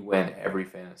 and me win every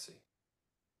fantasy.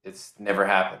 It's never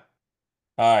happened.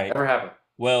 All right. Never happened.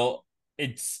 Well,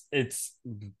 it's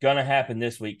gonna happen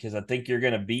this week because I think you're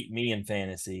gonna beat me in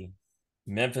fantasy.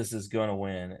 Memphis is gonna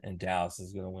win and Dallas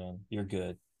is gonna win. You're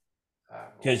good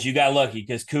because you got lucky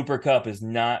because Cooper Kupp is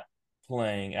not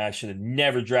playing. I should have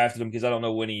never drafted him because I don't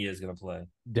know when he is going to play.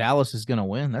 Dallas is going to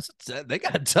win. They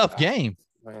got a tough game.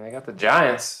 I mean, they got the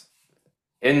Giants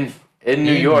in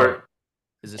New York.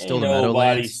 Is it still Ain't the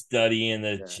nobody Meadowlands? studying the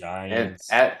And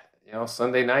Giants. at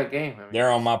Sunday night game. I mean,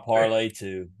 They're on my parlay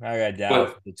too. I got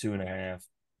Dallas for 2.5.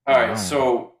 All right,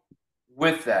 so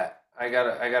with that, I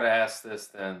gotta ask this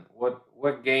then.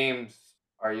 What games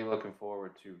are you looking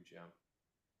forward to, Jim?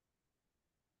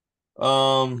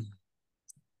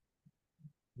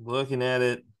 Looking at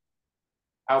it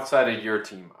outside of your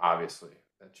team, obviously,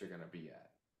 that you're gonna be at.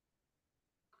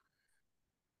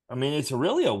 I mean, it's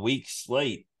really a weak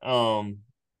slate.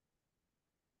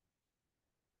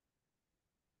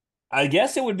 I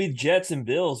guess it would be Jets and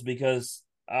Bills because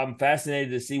I'm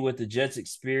fascinated to see what the Jets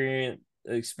experiment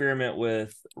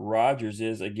with Rodgers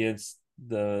is against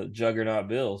the juggernaut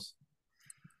Bills.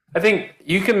 I think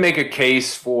you can make a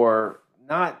case for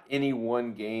not any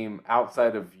one game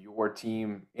outside of your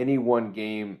team, any one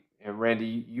game, and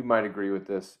Randy, you might agree with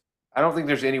this. I don't think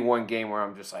there's any one game where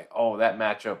I'm just like, oh, that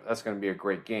matchup, that's going to be a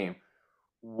great game.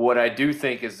 What I do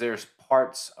think is there's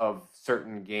parts of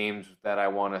certain games that I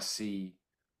want to see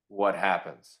what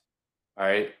happens. All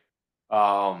right.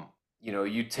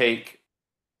 You take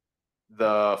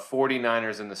the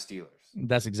 49ers and the Steelers.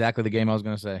 That's exactly the game I was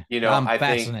going to say. I'm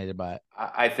fascinated by it.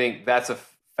 I think that's a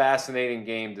fascinating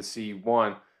game to see.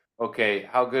 One, okay,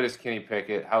 how good is Kenny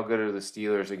Pickett? How good are the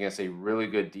Steelers against a really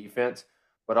good defense?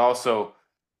 But also,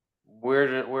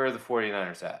 where are the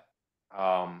 49ers at?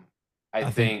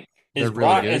 I think is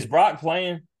Brock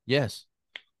playing? Yes.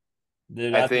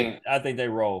 Dude, I think they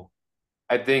roll.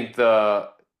 I think the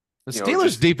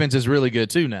Steelers defense is really good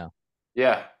too now.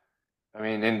 Yeah. I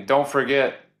mean, and don't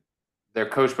forget, they're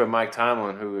coached by Mike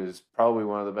Tomlin, who is probably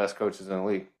one of the best coaches in the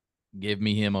league. Give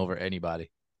me him over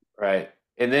anybody. Right.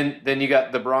 And then you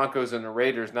got the Broncos and the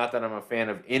Raiders. Not that I'm a fan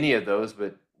of any of those,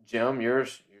 but Jim, you're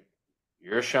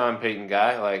a Sean Payton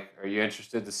guy. Like, are you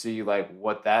interested to see like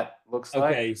what that looks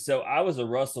like? Okay, so I was a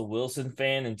Russell Wilson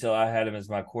fan until I had him as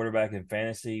my quarterback in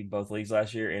fantasy, both leagues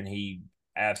last year, and he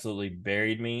absolutely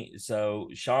buried me. So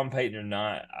Sean Payton or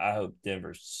not, I hope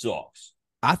Denver sucks.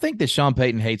 I think that Sean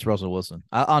Payton hates Russell Wilson.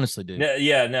 I honestly do.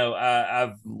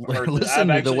 I've heard.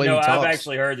 I've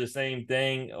actually heard the same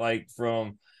thing, like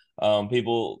from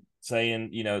people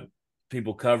saying,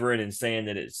 people covering and saying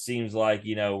that it seems like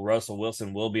Russell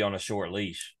Wilson will be on a short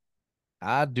leash.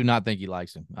 I do not think he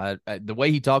likes him. The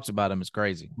way he talks about him is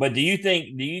crazy. But do you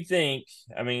think?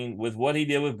 I mean, with what he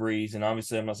did with Breeze, and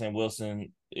obviously I'm not saying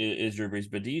Wilson is Drew Brees,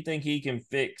 but do you think he can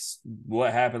fix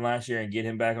what happened last year and get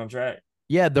him back on track?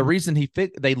 Yeah, the reason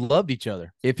they loved each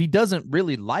other. If he doesn't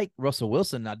really like Russell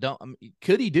Wilson,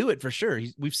 could he do it for sure?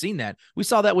 We've seen that. We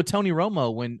saw that with Tony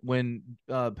Romo when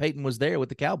Peyton was there with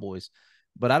the Cowboys.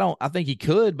 But I think he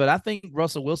could. But I think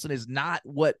Russell Wilson is not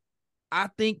what I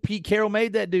think Pete Carroll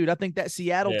made that dude. I think that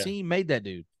Seattle team made that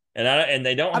dude. And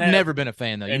they don't. I've never been a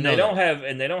fan though. And they don't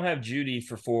have Judy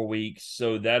for 4 weeks,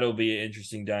 so that'll be an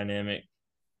interesting dynamic.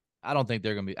 I don't think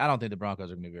the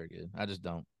Broncos are gonna be very good. I just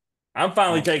don't. I'm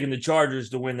finally taking the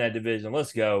Chargers to win that division.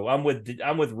 Let's go. I'm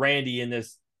with Randy in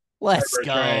this. Let's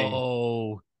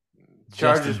go.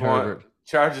 Chargers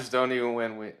don't even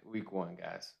win week 1,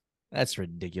 guys. That's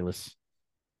ridiculous.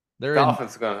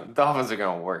 Dolphins are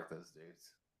gonna work those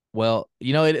dudes. Well,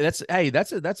 that's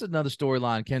another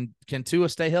storyline. Can Tua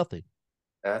stay healthy?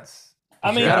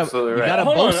 Absolutely right. You got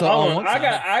Hold on.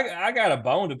 I got a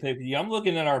bone to pick with you. I'm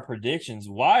looking at our predictions.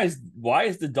 Why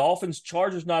is the Dolphins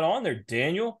Chargers not on there,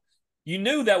 Daniel? You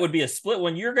knew that would be a split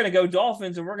one. You're going to go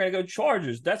Dolphins and we're going to go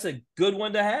Chargers. That's a good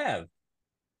one to have.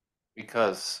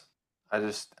 Because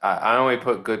I only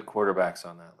put good quarterbacks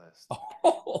on that list.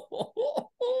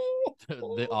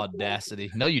 The audacity.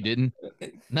 No, you didn't.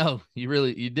 No,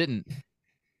 you didn't.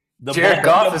 Jared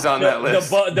Goff is on that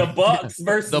list. The Bucks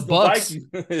versus the Bucks.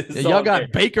 Y'all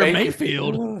got Baker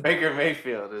Mayfield. Baker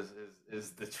Mayfield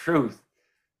is the truth.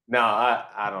 No,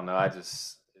 I don't know.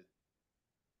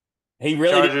 He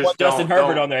really did put Justin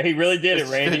Herbert on there. He really did it,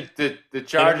 Randy. The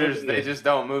Chargers, they just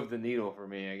don't move the needle for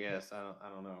me, I guess. I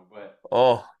don't know. But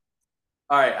all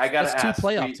right, I got to ask. Two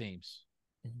playoff teams.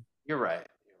 You're right.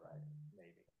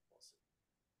 Maybe. We'll see.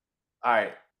 All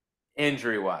right,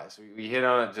 injury-wise, we hit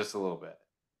on it just a little bit.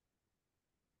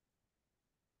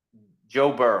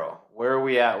 Joe Burrow, where are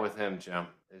we at with him, Jim?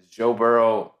 Is Joe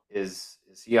Burrow, is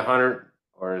he 100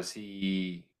 or is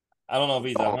he... I don't know if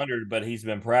he's 100, but he's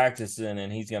been practicing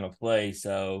and he's going to play.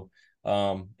 So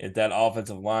if that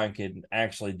offensive line could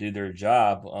actually do their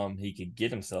job, he could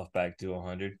get himself back to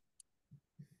 100.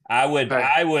 I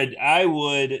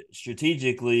would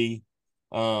strategically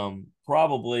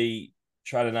probably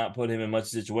try to not put him in much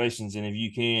situations, and if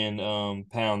you can,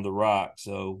 pound the rock.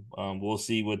 So we'll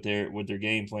see what their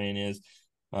game plan is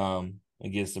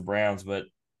against the Browns. But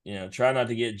try not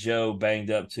to get Joe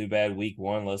banged up too bad week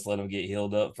one. Let's let him get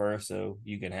healed up first, so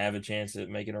you can have a chance at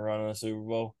making a run on the Super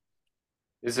Bowl.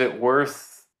 Is it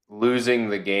worth losing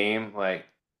the game? Like,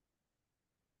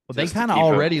 well, they kind of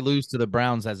already lose to the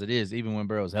Browns as it is, even when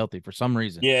Burrow's healthy for some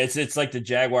reason. Yeah, it's like the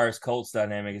Jaguars Colts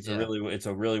dynamic. It's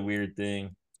a really weird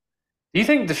thing. Do you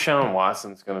think Deshaun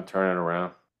Watson's going to turn it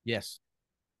around? Yes.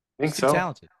 Think so?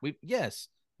 Talented.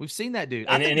 We've seen that dude.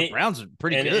 I think the Browns are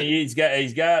pretty good. He's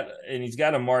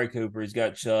got Amari Cooper. He's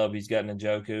got Chubb. He's got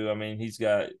Njoku. I mean, he's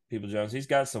got People Jones. He's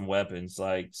got some weapons.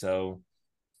 Okay.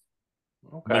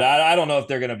 But I don't know if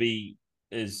they're going to be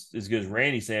as good as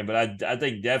Randy's saying. But I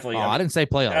think definitely. I didn't say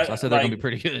playoffs. I said they're going to be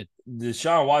pretty good.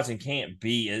 Deshaun Watson can't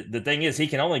be. The thing is, he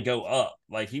can only go up.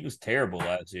 Like, he was terrible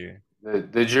last year.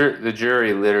 The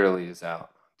jury literally is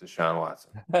out. Deshaun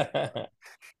Watson.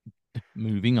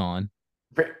 Moving on.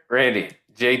 Randy,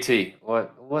 JT,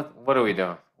 what are we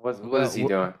doing? What is he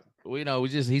doing?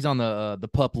 He's on the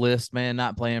pup list, man.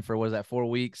 Not playing for 4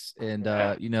 weeks, and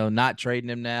not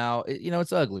trading him now.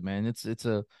 It's ugly, man. It's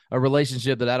a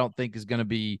relationship that I don't think is going to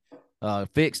be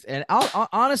fixed. And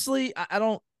honestly, I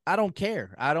don't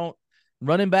care.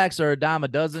 Running backs are a dime a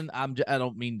dozen. I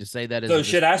don't mean to say that. So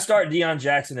should I start Deion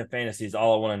Jackson in fantasy? Is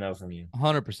all I want to know from you.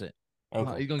 100%.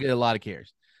 Okay. He's gonna get a lot of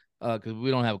carries because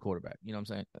we don't have a quarterback. You know what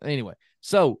I'm saying? Anyway,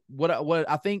 so what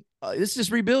I think it's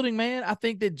just rebuilding, man. I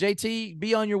think that JT,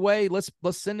 be on your way. Let's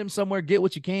send him somewhere. Get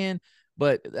what you can.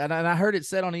 But and I heard it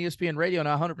said on ESPN radio, and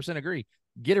I 100% agree.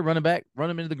 Get a running back, run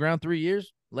him into the ground 3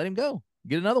 years, let him go.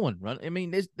 Get another one. Run. I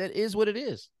mean, that is what it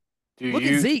is. Look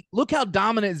at Zeke. Look how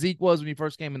dominant Zeke was when he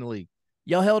first came in the league.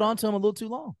 Y'all held on to him a little too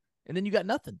long, and then you got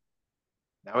nothing.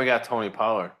 Now we got Tony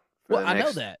Pollard. Well, I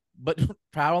know that, but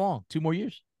how long? 2 more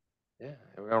years? Yeah,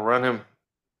 we're going to run him.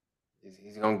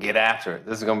 He's going to get after it.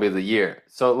 This is going to be the year.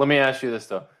 So let me ask you this,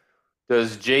 though.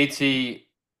 Does JT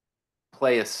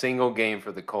play a single game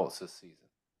for the Colts this season?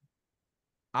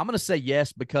 I'm going to say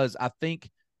yes, because I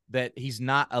think that he's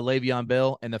not a Le'Veon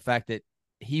Bell, and the fact that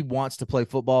he wants to play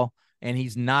football, and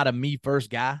he's not a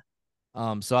me-first guy.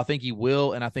 So I think he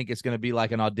will, and I think it's going to be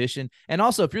like an audition. And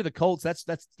also, if you're the Colts, that's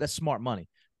smart money.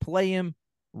 Play him,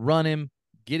 run him,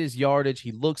 get his yardage.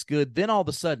 He looks good. Then all of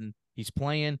a sudden, he's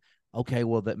playing. Okay,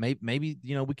 well, that maybe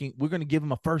we're going to give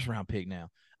him a first-round pick now.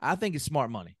 I think it's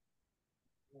smart money.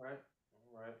 All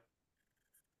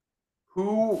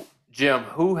right. Jim,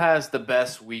 who has the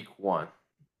best week one?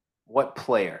 What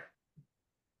player?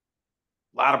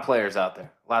 A lot of players out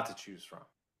there. A lot to choose from.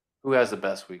 Who has the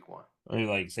best week one? Are you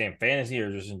like saying fantasy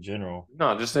or just in general?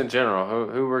 No, just in general.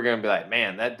 Who we're going to be like,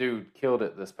 man, that dude killed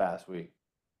it this past week.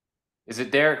 Is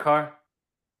it Derek Carr?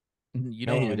 You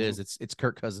know who it is. It's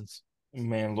Kirk Cousins.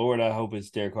 Man, Lord, I hope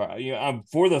it's Derek Carr.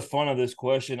 For the fun of this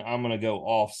question, I'm going to go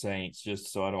off Saints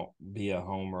just so I don't be a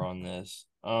homer on this.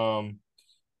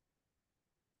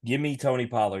 Give me Tony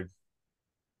Pollard.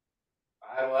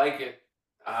 I like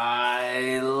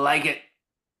it.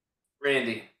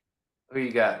 Randy, who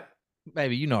you got?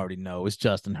 Baby, you already know. It's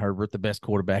Justin Herbert, the best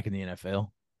quarterback in the NFL.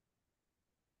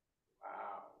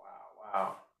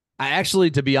 Wow. I actually,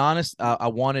 to be honest,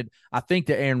 I think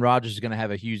that Aaron Rodgers is going to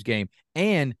have a huge game.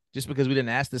 And just because we didn't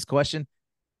ask this question,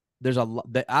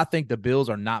 I think the Bills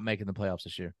are not making the playoffs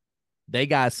this year. They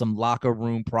got some locker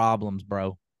room problems,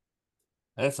 bro.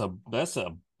 That's a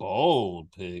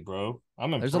bold pick, bro.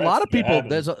 There's a lot of people.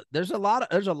 There's a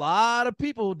lot of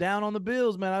people down on the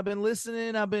Bills, man. I've been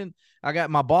listening. I got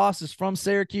my boss is from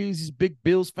Syracuse. He's a big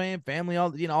Bills fan, family,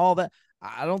 all that.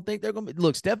 I don't think they're gonna be.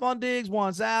 Look, Stephon Diggs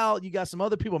wants out. You got some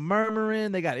other people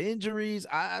murmuring. They got injuries.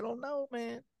 I don't know,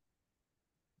 man.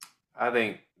 I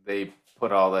think they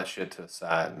put all that shit to the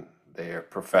side, and they are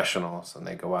professionals, and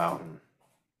they go out and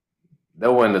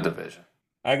they'll win the division.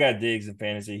 I got Diggs in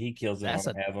fantasy. He kills it. I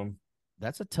don't have him.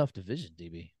 That's a tough division,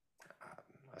 DB.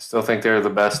 I still think they're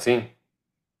the best team.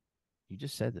 You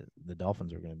just said that the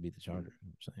Dolphins are going to beat the Chargers.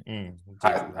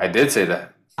 I did say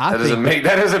that. That doesn't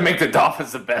make the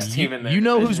Dolphins the best team in there. You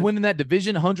know who's winning that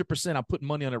division? 100%. I'm putting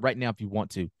money on it right now if you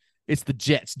want to. It's the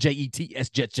Jets. Jets.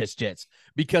 Jets.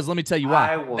 Because let me tell you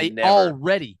why.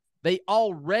 They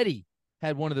already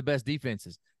had one of the best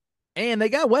defenses. And they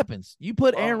got weapons. You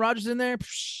put Aaron Rodgers in there.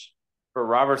 For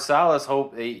Robert Saleh's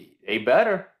hope, they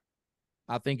better.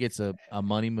 I think it's a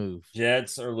money move.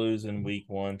 Jets are losing week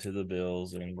one to the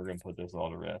Bills, and we're going to put this all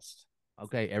to rest.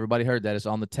 Okay, everybody heard that. It's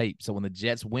on the tape. So when the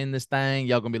Jets win this thing,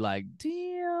 y'all going to be like,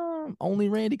 damn, only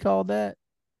Randy called that.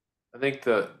 I think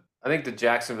the I think the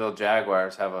Jacksonville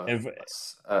Jaguars have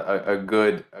a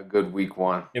good week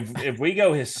one. If we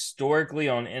go historically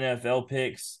on NFL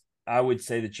picks, I would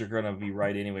say that you're going to be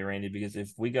right anyway, Randy. Because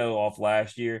if we go off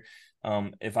last year,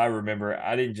 if I remember,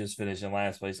 I didn't just finish in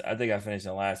last place. I think I finished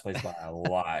in last place by a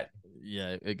lot.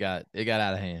 Yeah, it got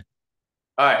out of hand.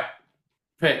 All right,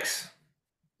 picks: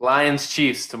 Lions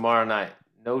Chiefs tomorrow night.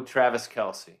 No Travis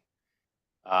Kelce.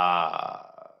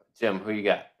 Jim, who you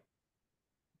got?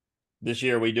 This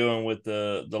year, are we doing with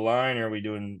the line, or are we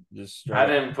doing just straight I up?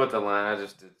 didn't put the line. I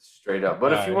just did straight up.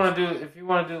 But if you want to do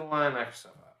the line, knock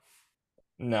yourself out.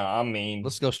 No, I mean,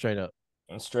 Let's go straight up.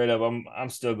 straight up. I'm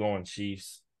still going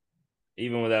Chiefs,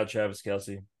 even without Travis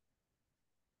Kelce.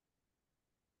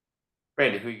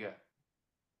 Randy, who you got?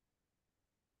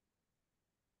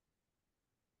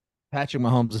 Patrick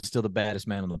Mahomes is still the baddest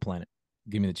man on the planet.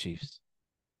 Give me the Chiefs.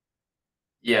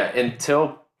 Yeah,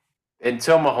 until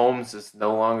Mahomes is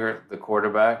no longer the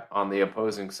quarterback on the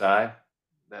opposing side,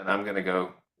 then I'm gonna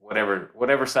go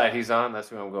whatever side he's on. That's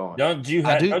who I'm going. Don't you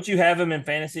have him in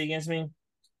fantasy against me?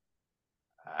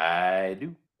 I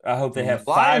do. I hope they have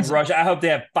Lions- I hope they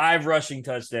have 5 rushing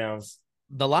touchdowns.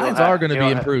 The Lions are going to be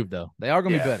improved, though. They are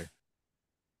going to be better.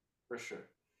 For sure.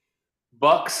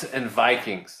 Bucks and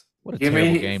Vikings. What a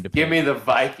terrible game to pick. Give me the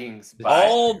Vikings.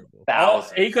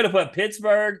 He could have put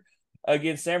Pittsburgh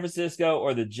against San Francisco,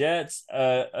 or the Jets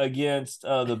against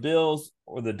the Bills,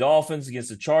 or the Dolphins against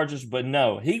the Chargers, but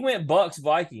no, he went Bucks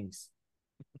Vikings.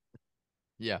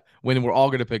 Yeah, when we're all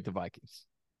going to pick the Vikings.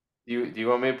 Do you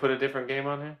want me to put a different game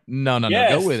on here? No.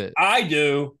 Yes, Go with it. I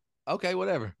do. Okay,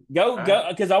 whatever. Go,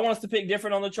 because I want us to pick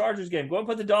different on the Chargers game. Go and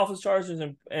put the Dolphins, Chargers,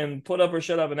 and put up or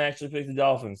shut up and actually pick the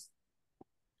Dolphins.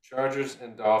 Chargers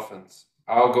and Dolphins.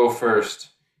 I'll go first.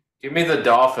 Give me the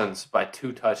Dolphins by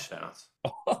 2 touchdowns.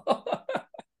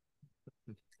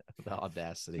 The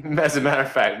audacity. As a matter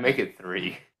of fact, make it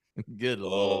 3. Good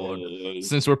Lord.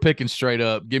 Since we're picking straight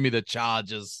up, give me the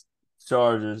Chargers.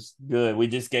 Chargers. Good. We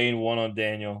just gained 1 on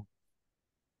Daniel.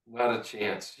 Not a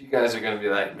chance. You guys are going to be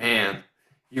like, man,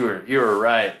 you were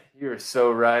right. You were so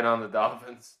right on the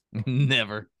Dolphins.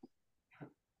 Never.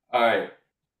 All right.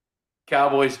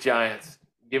 Cowboys, Giants.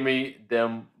 Give me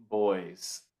them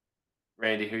boys.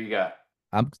 Randy, who you got?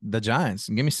 I'm the Giants.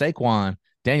 Give me Saquon.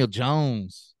 Daniel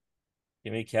Jones.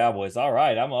 Give me Cowboys. All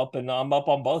right. I'm up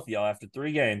on both of y'all after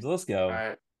 3 games. Let's go. All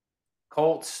right.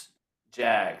 Colts,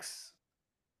 Jags.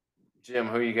 Jim,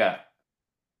 who you got?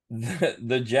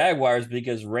 The Jaguars,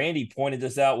 because Randy pointed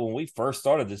this out when we first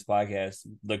started this podcast.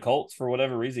 The Colts, for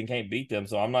whatever reason, can't beat them,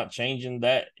 so I'm not changing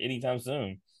that anytime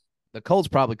soon. The Colts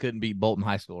probably couldn't beat Bolton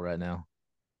High School right now.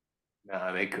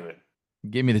 No, they could.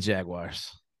 Give me the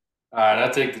Jaguars. All right,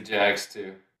 I'll take the Jags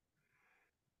too.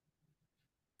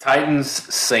 Titans,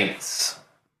 Saints.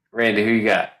 Randy, who you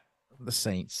got? The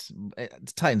Saints.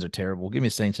 The Titans are terrible. Give me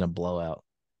Saints in a blowout.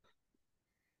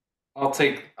 I'll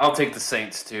take the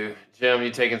Saints too. Jim,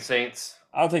 you taking Saints?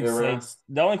 I'll take the Saints.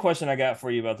 The only question I got for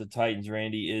you about the Titans,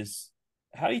 Randy, is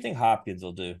how do you think Hopkins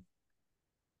will do?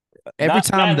 Every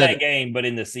time that game, but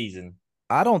in the season.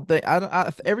 I don't think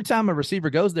every time a receiver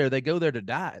goes there, they go there to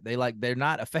die. They're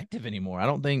not effective anymore. I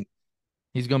don't think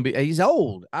he's going to be. He's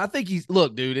old. I think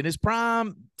look, dude, in his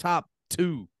prime, top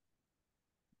 2.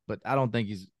 But I don't think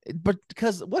he's. But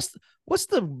because what's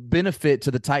the benefit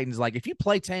to the Titans? Like, if you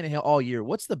play Tannehill all year,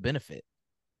 what's the benefit?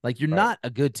 Like, you're not a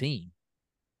good team.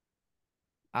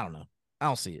 I don't know. I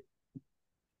don't see it.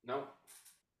 Nope.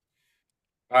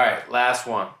 All right, last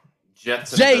one.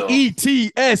 Jets and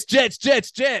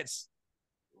Jets, Jets.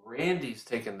 Randy's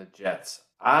taking the Jets.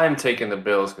 I'm taking the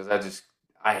Bills because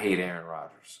I hate Aaron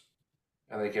Rodgers.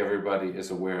 I think everybody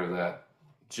is aware of that.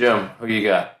 Jim, who you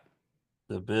got?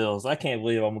 The Bills. I can't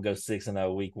believe I'm gonna go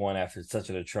 6-0 week 1 after such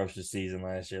an atrocious season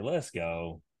last year. Let's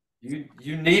go.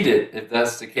 You need it if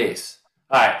that's the case.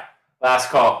 All right, last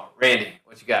call. Randy,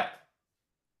 what you got?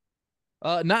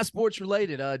 Not sports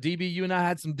related. DB, you and I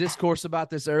had some discourse about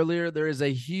this earlier. There is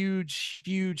a huge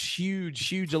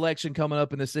election coming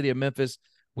up in the city of Memphis.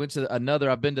 Went to another.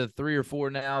 I've been to 3 or 4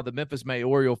 now. The Memphis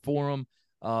Mayoral Forum.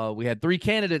 We had 3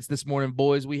 candidates this morning,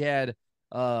 boys. We had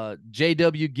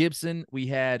J.W. Gibson, we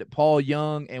had Paul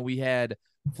Young, and we had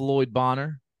Floyd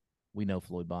Bonner. We know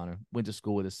Floyd Bonner. Went to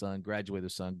school with his son, graduated with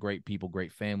his son. Great people,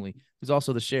 great family. He's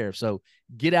also the sheriff. So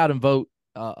get out and vote.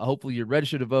 Hopefully you're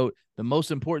registered to vote. The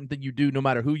most important thing you do, no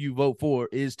matter who you vote for,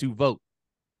 is to vote.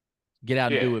 Get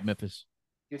out and do it, Memphis.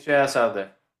 Get your ass out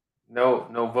there. No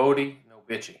votey, no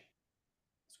bitchy.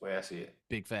 That's the way I see it.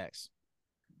 Big facts.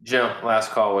 Jim,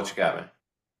 last call. What you got,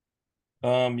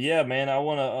 man? Yeah, man. I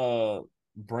want to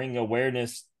bring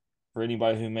awareness for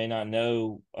anybody who may not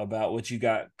know about what you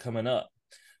got coming up.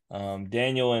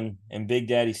 Daniel and Big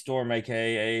Daddy Storm,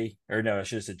 aka, or no, I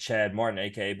should have said Chad Martin,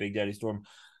 aka Big Daddy Storm.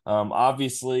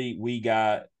 Obviously, we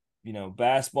got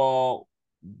basketball,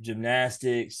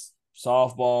 gymnastics,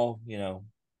 softball.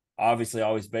 Obviously,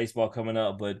 always baseball coming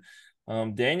up, but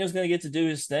Daniel's going to get to do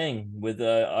his thing with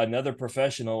another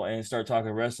professional and start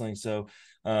talking wrestling. So,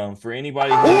 for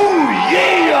anybody,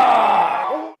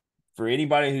 for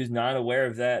anybody who's not aware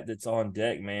of that, that's on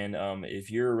deck, man. If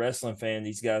you're a wrestling fan,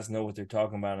 these guys know what they're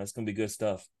talking about, and it's going to be good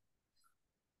stuff.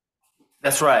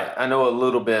 That's right. I know a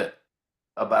little bit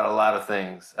about a lot of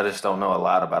things. I just don't know a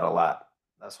lot about a lot.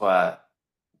 That's why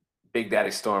Big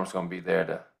Daddy Storm's going to be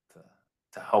there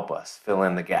to help us fill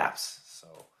in the gaps. So,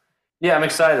 yeah, I'm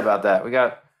excited about that. We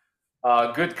got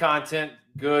good content,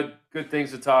 good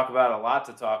things to talk about, a lot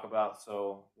to talk about.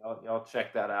 So y'all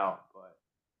check that out. But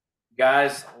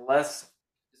guys,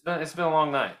 it's been a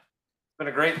long night. It's been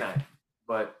a great night,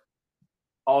 but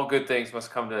all good things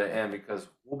must come to an end because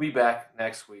we'll be back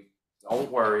next week. Don't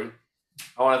worry.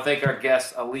 I want to thank our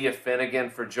guest, Aleah Finnegan,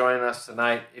 for joining us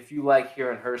tonight. If you like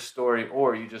hearing her story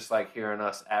or you just like hearing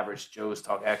us average Joes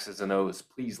talk X's and O's,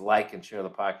 please like and share the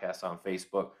podcast on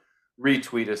Facebook.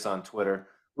 Retweet us on Twitter.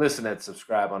 Listen and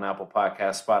subscribe on Apple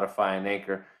Podcasts, Spotify, and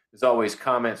Anchor. As always,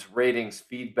 comments, ratings,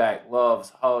 feedback,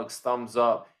 loves, hugs, thumbs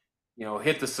up.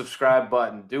 Hit the subscribe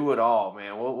button. Do it all,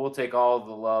 man. We'll take all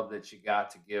the love that you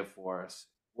got to give for us.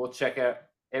 We'll check out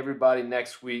everybody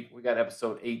next week. We got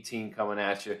episode 18 coming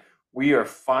at you. We are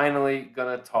finally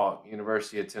going to talk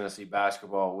University of Tennessee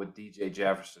basketball with DJ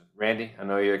Jefferson. Randy, I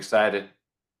know you're excited.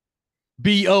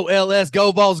 BOLS,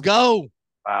 go Vols, go.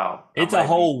 Wow. It's a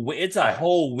whole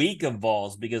week of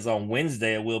Vols because on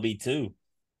Wednesday it will be too.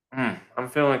 I'm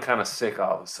feeling kind of sick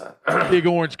all of a sudden. Big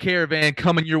Orange Caravan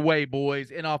coming your way, boys.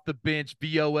 And off the bench,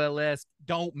 BOLS.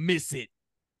 Don't miss it.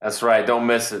 That's right. Don't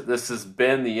miss it. This has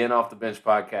been the In Off the Bench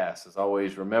podcast. As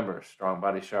always, remember, strong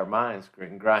body, sharp minds,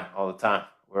 grit and grind all the time.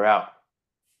 We're out.